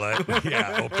 Charlotte.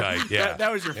 Yeah, Opdyke. Yeah,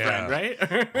 That was your friend, right?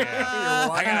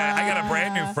 I got a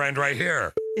brand new friend right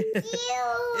here.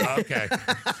 Okay,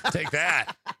 take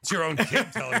that. It's your own kid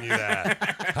telling you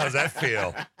that. How does that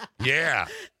feel? Yeah.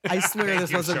 I swear Thank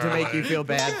this you, wasn't to make you Charlotte. feel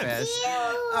bad, Fish.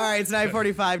 All right, it's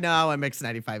 9:45 now on Mix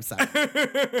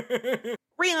 95.7.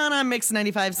 Rihanna on Mix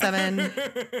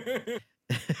 95.7.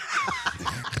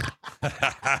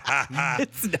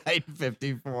 It's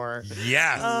 9:54.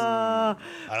 Yes.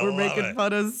 We're love making it.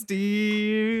 fun of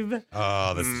Steve.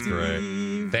 Oh, this is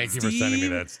great. Thank you for sending me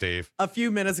Steve. that, Steve. A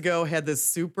few minutes ago had this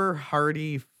super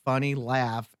hearty, funny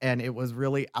laugh, and it was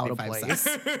really out of place.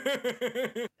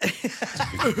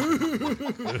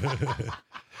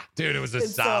 Dude, it was a And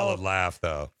solid so- laugh,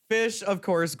 though. Fish, of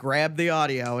course, grabbed the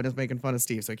audio and is making fun of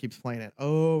Steve, so he keeps playing it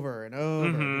over and over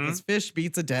because Fish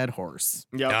beats a dead horse.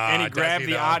 Yep, and he grabbed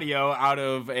the audio out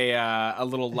of a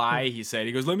little lie he said.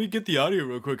 He goes, "Let me get the audio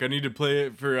real quick. I need to play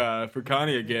it for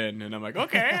Connie again." And I'm like,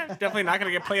 "Okay, definitely not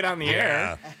gonna get played on the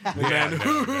air." And then,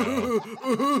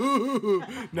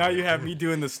 now you have me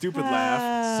doing the stupid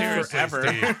laugh. Seriously, forever.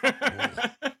 Steve.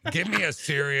 Give me a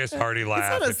serious hearty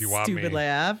laugh It's not if you want me. stupid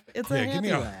laugh. It's a give happy me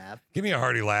a laugh. Give me a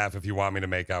hearty laugh if you want me to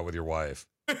make out with your wife.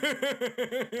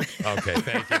 Okay,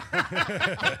 thank you.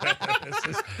 This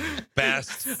is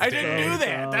best. I didn't do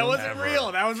that. That wasn't ever.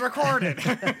 real. That was recorded.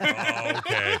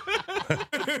 Okay.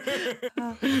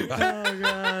 Oh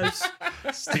gosh.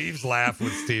 Steve's laugh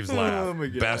with Steve's laugh. Oh, my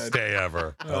God. Best day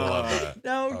ever. I love that.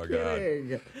 No Oh, kidding.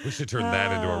 God. We should turn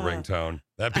that into a ringtone.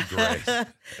 That'd be great. So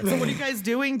what are you guys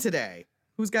doing today?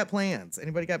 Who's got plans?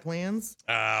 Anybody got plans?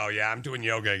 Oh, yeah, I'm doing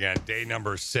yoga again. Day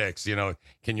number 6. You know,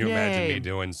 can you imagine me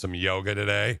doing some yoga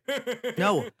today?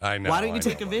 No. I know. Why don't you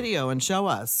take a video and show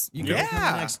us? You can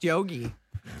become the next yogi.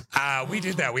 We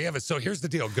did that. We have it. So here's the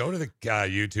deal. Go to the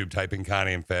YouTube, type in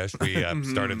Connie and Fish. We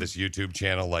started this YouTube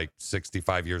channel like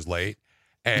 65 years late.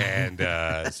 And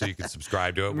so you can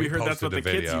subscribe to it. We heard that's what the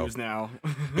video. kids use now.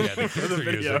 Yeah, the kids the are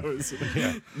using. videos.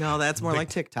 Yeah. No, that's more like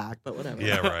TikTok, but whatever.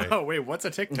 Yeah, right. Oh, wait, what's a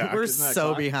TikTok? We're Isn't that so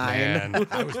clock? behind. Man,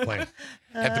 I was playing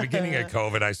at the beginning of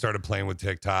COVID. I started playing with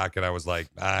TikTok, and I was like,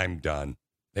 I'm done.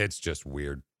 It's just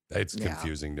weird. It's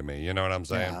confusing to me. You know what I'm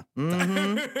saying? Yeah.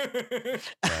 Mm-hmm.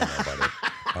 I know, buddy.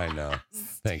 I know.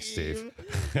 Thanks, Steve.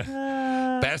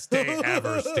 Best day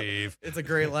ever, Steve. It's a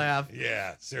great laugh.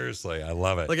 Yeah, seriously, I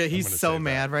love it. Look at I'm he's gonna so save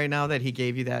mad right now that he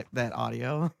gave you that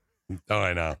audio. that. Oh,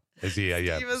 I know. Is he?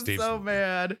 Yeah. He was Steve's, so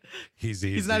mad. He's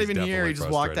not even here. He definitely just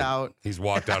walked frustrated. out. He's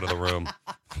walked out of the room.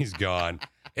 He's gone.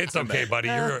 It's okay, buddy.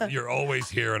 You're always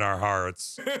here in our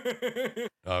hearts.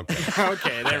 Okay.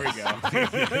 Okay, there we go.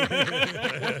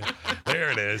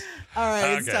 There it is. All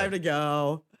right, it's Okay. time to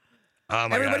go. Oh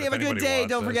my Everybody God, have a good day.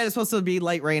 Don't forget, it's supposed to be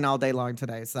light rain all day long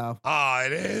today. So. Oh,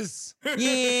 it is.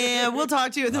 Yeah, we'll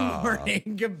talk to you in the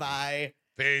morning. Goodbye.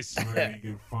 Peace.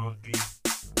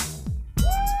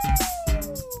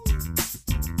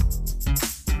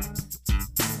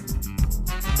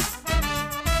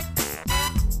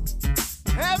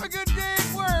 Have a good day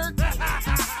at work.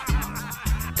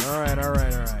 All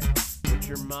right. Put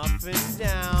your muffin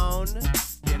down.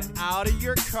 Get out of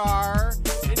your car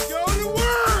and go to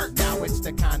work. Now it's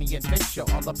the Connie and Fish show,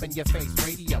 all up in your face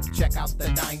radio. Check out the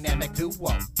dynamic duo.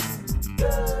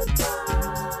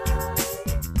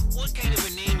 What kind of a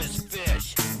name is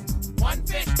Fish? One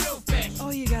fish, two fish.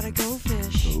 Oh, you gotta go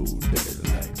fish.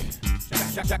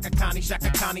 Shaka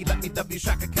Connie, let me W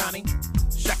Shaka Connie.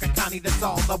 Shaka Connie, that's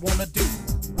all I wanna do.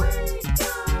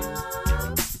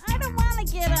 I don't want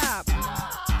to get up.